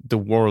is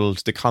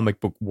the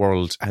comic book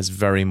world has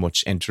very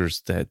much entered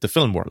the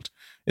film world.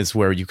 It's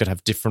where you could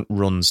have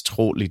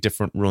totally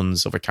different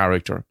runs of a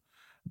character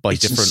by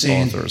different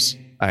authors.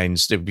 And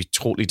there would be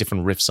totally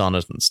different riffs on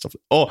it and stuff.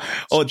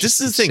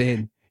 This is the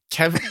thing.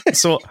 Kevin,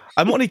 so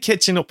I'm only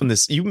catching up on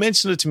this. You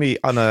mentioned it to me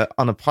on a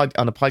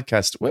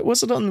podcast.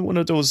 Was it on one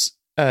of those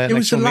it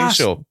was the last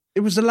show? It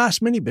was the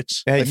last mini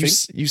bits.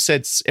 You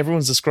said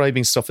everyone's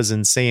describing stuff as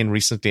insane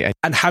recently.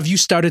 And have you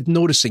started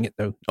noticing it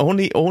though?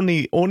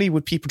 Only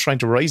with people trying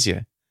to rise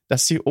you.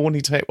 That's the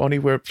only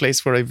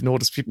place where I've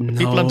noticed people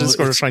on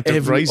Discord are trying to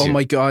rise you.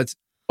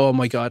 Oh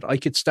my god! I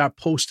could start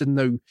posting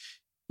now,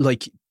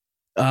 like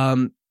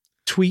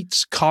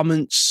tweets,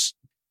 comments,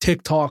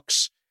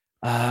 TikToks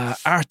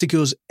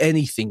articles,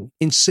 anything.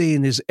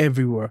 Insane is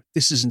everywhere.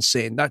 This is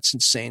insane. That's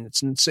insane.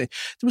 It's insane.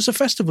 There was a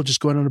festival just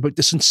going on about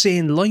this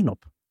insane lineup.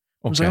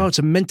 I was like, oh, it's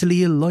a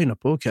mentally ill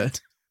lineup. Okay.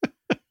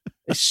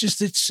 It's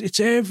just, it's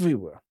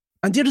everywhere.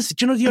 And the other do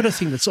you know the other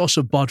thing that's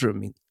also bothering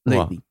me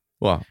lately?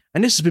 What?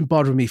 And this has been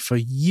bothering me for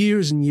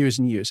years and years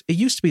and years. It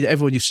used to be that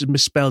everyone used to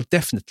misspell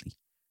definitely.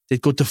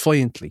 They'd go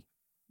defiantly.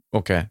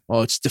 Okay.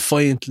 Oh, it's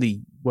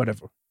defiantly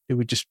whatever.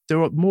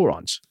 They're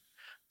morons.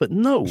 But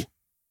no,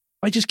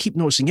 I just keep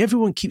noticing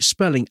everyone keeps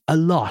spelling a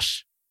lot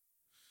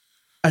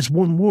as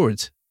one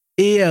word.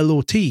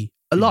 A-L-O-T,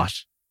 a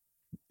lot.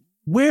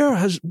 Where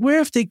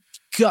have they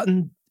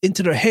gotten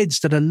into their heads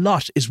that a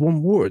lot is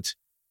one word?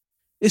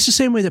 It's the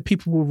same way that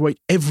people will write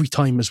every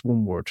time as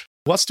one word.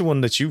 What's the one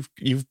that you've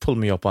pulled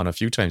me up on a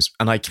few times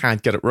and I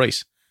can't get it right?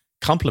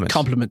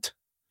 Compliment.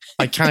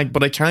 I can't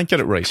get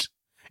it right.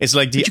 It's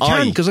like the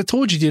I. Because I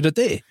told you the other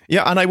day.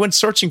 Yeah, and I went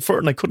searching for it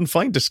and I couldn't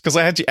find it because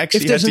I had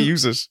to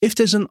use it. If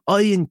there's an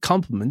I in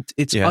compliment,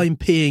 it's I'm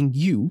paying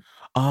you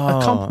a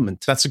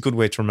compliment. That's a good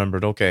way to remember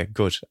it. Okay,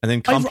 good. And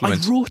then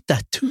compliment. I wrote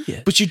that to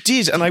you. But you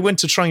did, and I went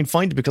to try and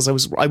find it because I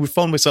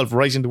found myself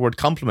writing the word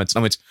compliment. And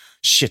I went,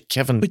 shit,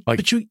 Kevin.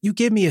 But you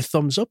gave me a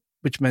thumbs up,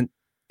 which meant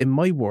in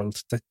my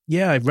world that,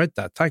 I read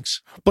that.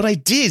 Thanks. But I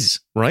did,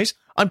 right?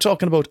 I'm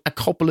talking about a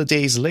couple of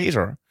days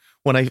later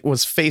when I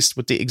was faced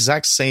with the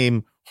exact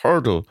same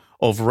hurdle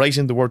of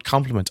writing the word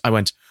compliment. I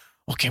went,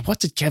 okay, what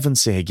did Kevin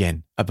say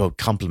again about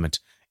compliment?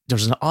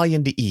 There's an I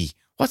and the E.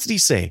 What did he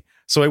say?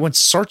 So I went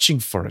searching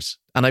for it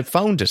and I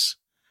found it,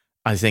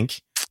 I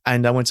think.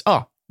 And I went,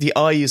 the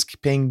I is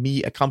paying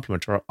me a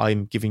compliment or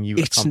I'm giving you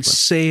a compliment. It's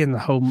insane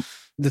how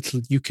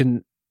little you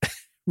can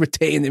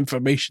retain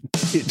information.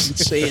 It's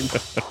insane.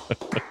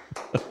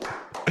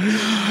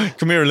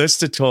 Come here, let's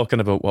start talking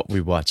about what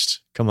we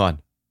watched. Come on.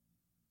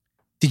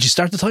 Did you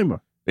start the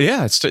timer?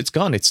 Yeah, it's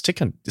gone. It's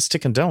ticking. It's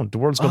ticking down. The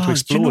world's going to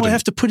explode. Do you know I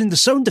have to put in the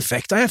sound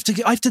effect? I have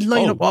to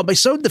line up all my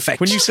sound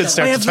effects. When you said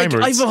start the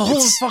timer, I have a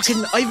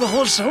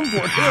whole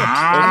soundboard here.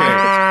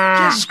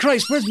 Okay. Jesus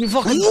Christ, where's me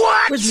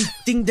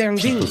ding dang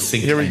ding?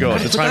 Here we go.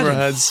 The timer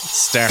has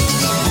started.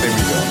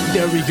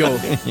 There we go.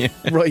 Yeah.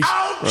 Right.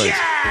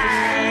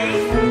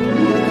 Right.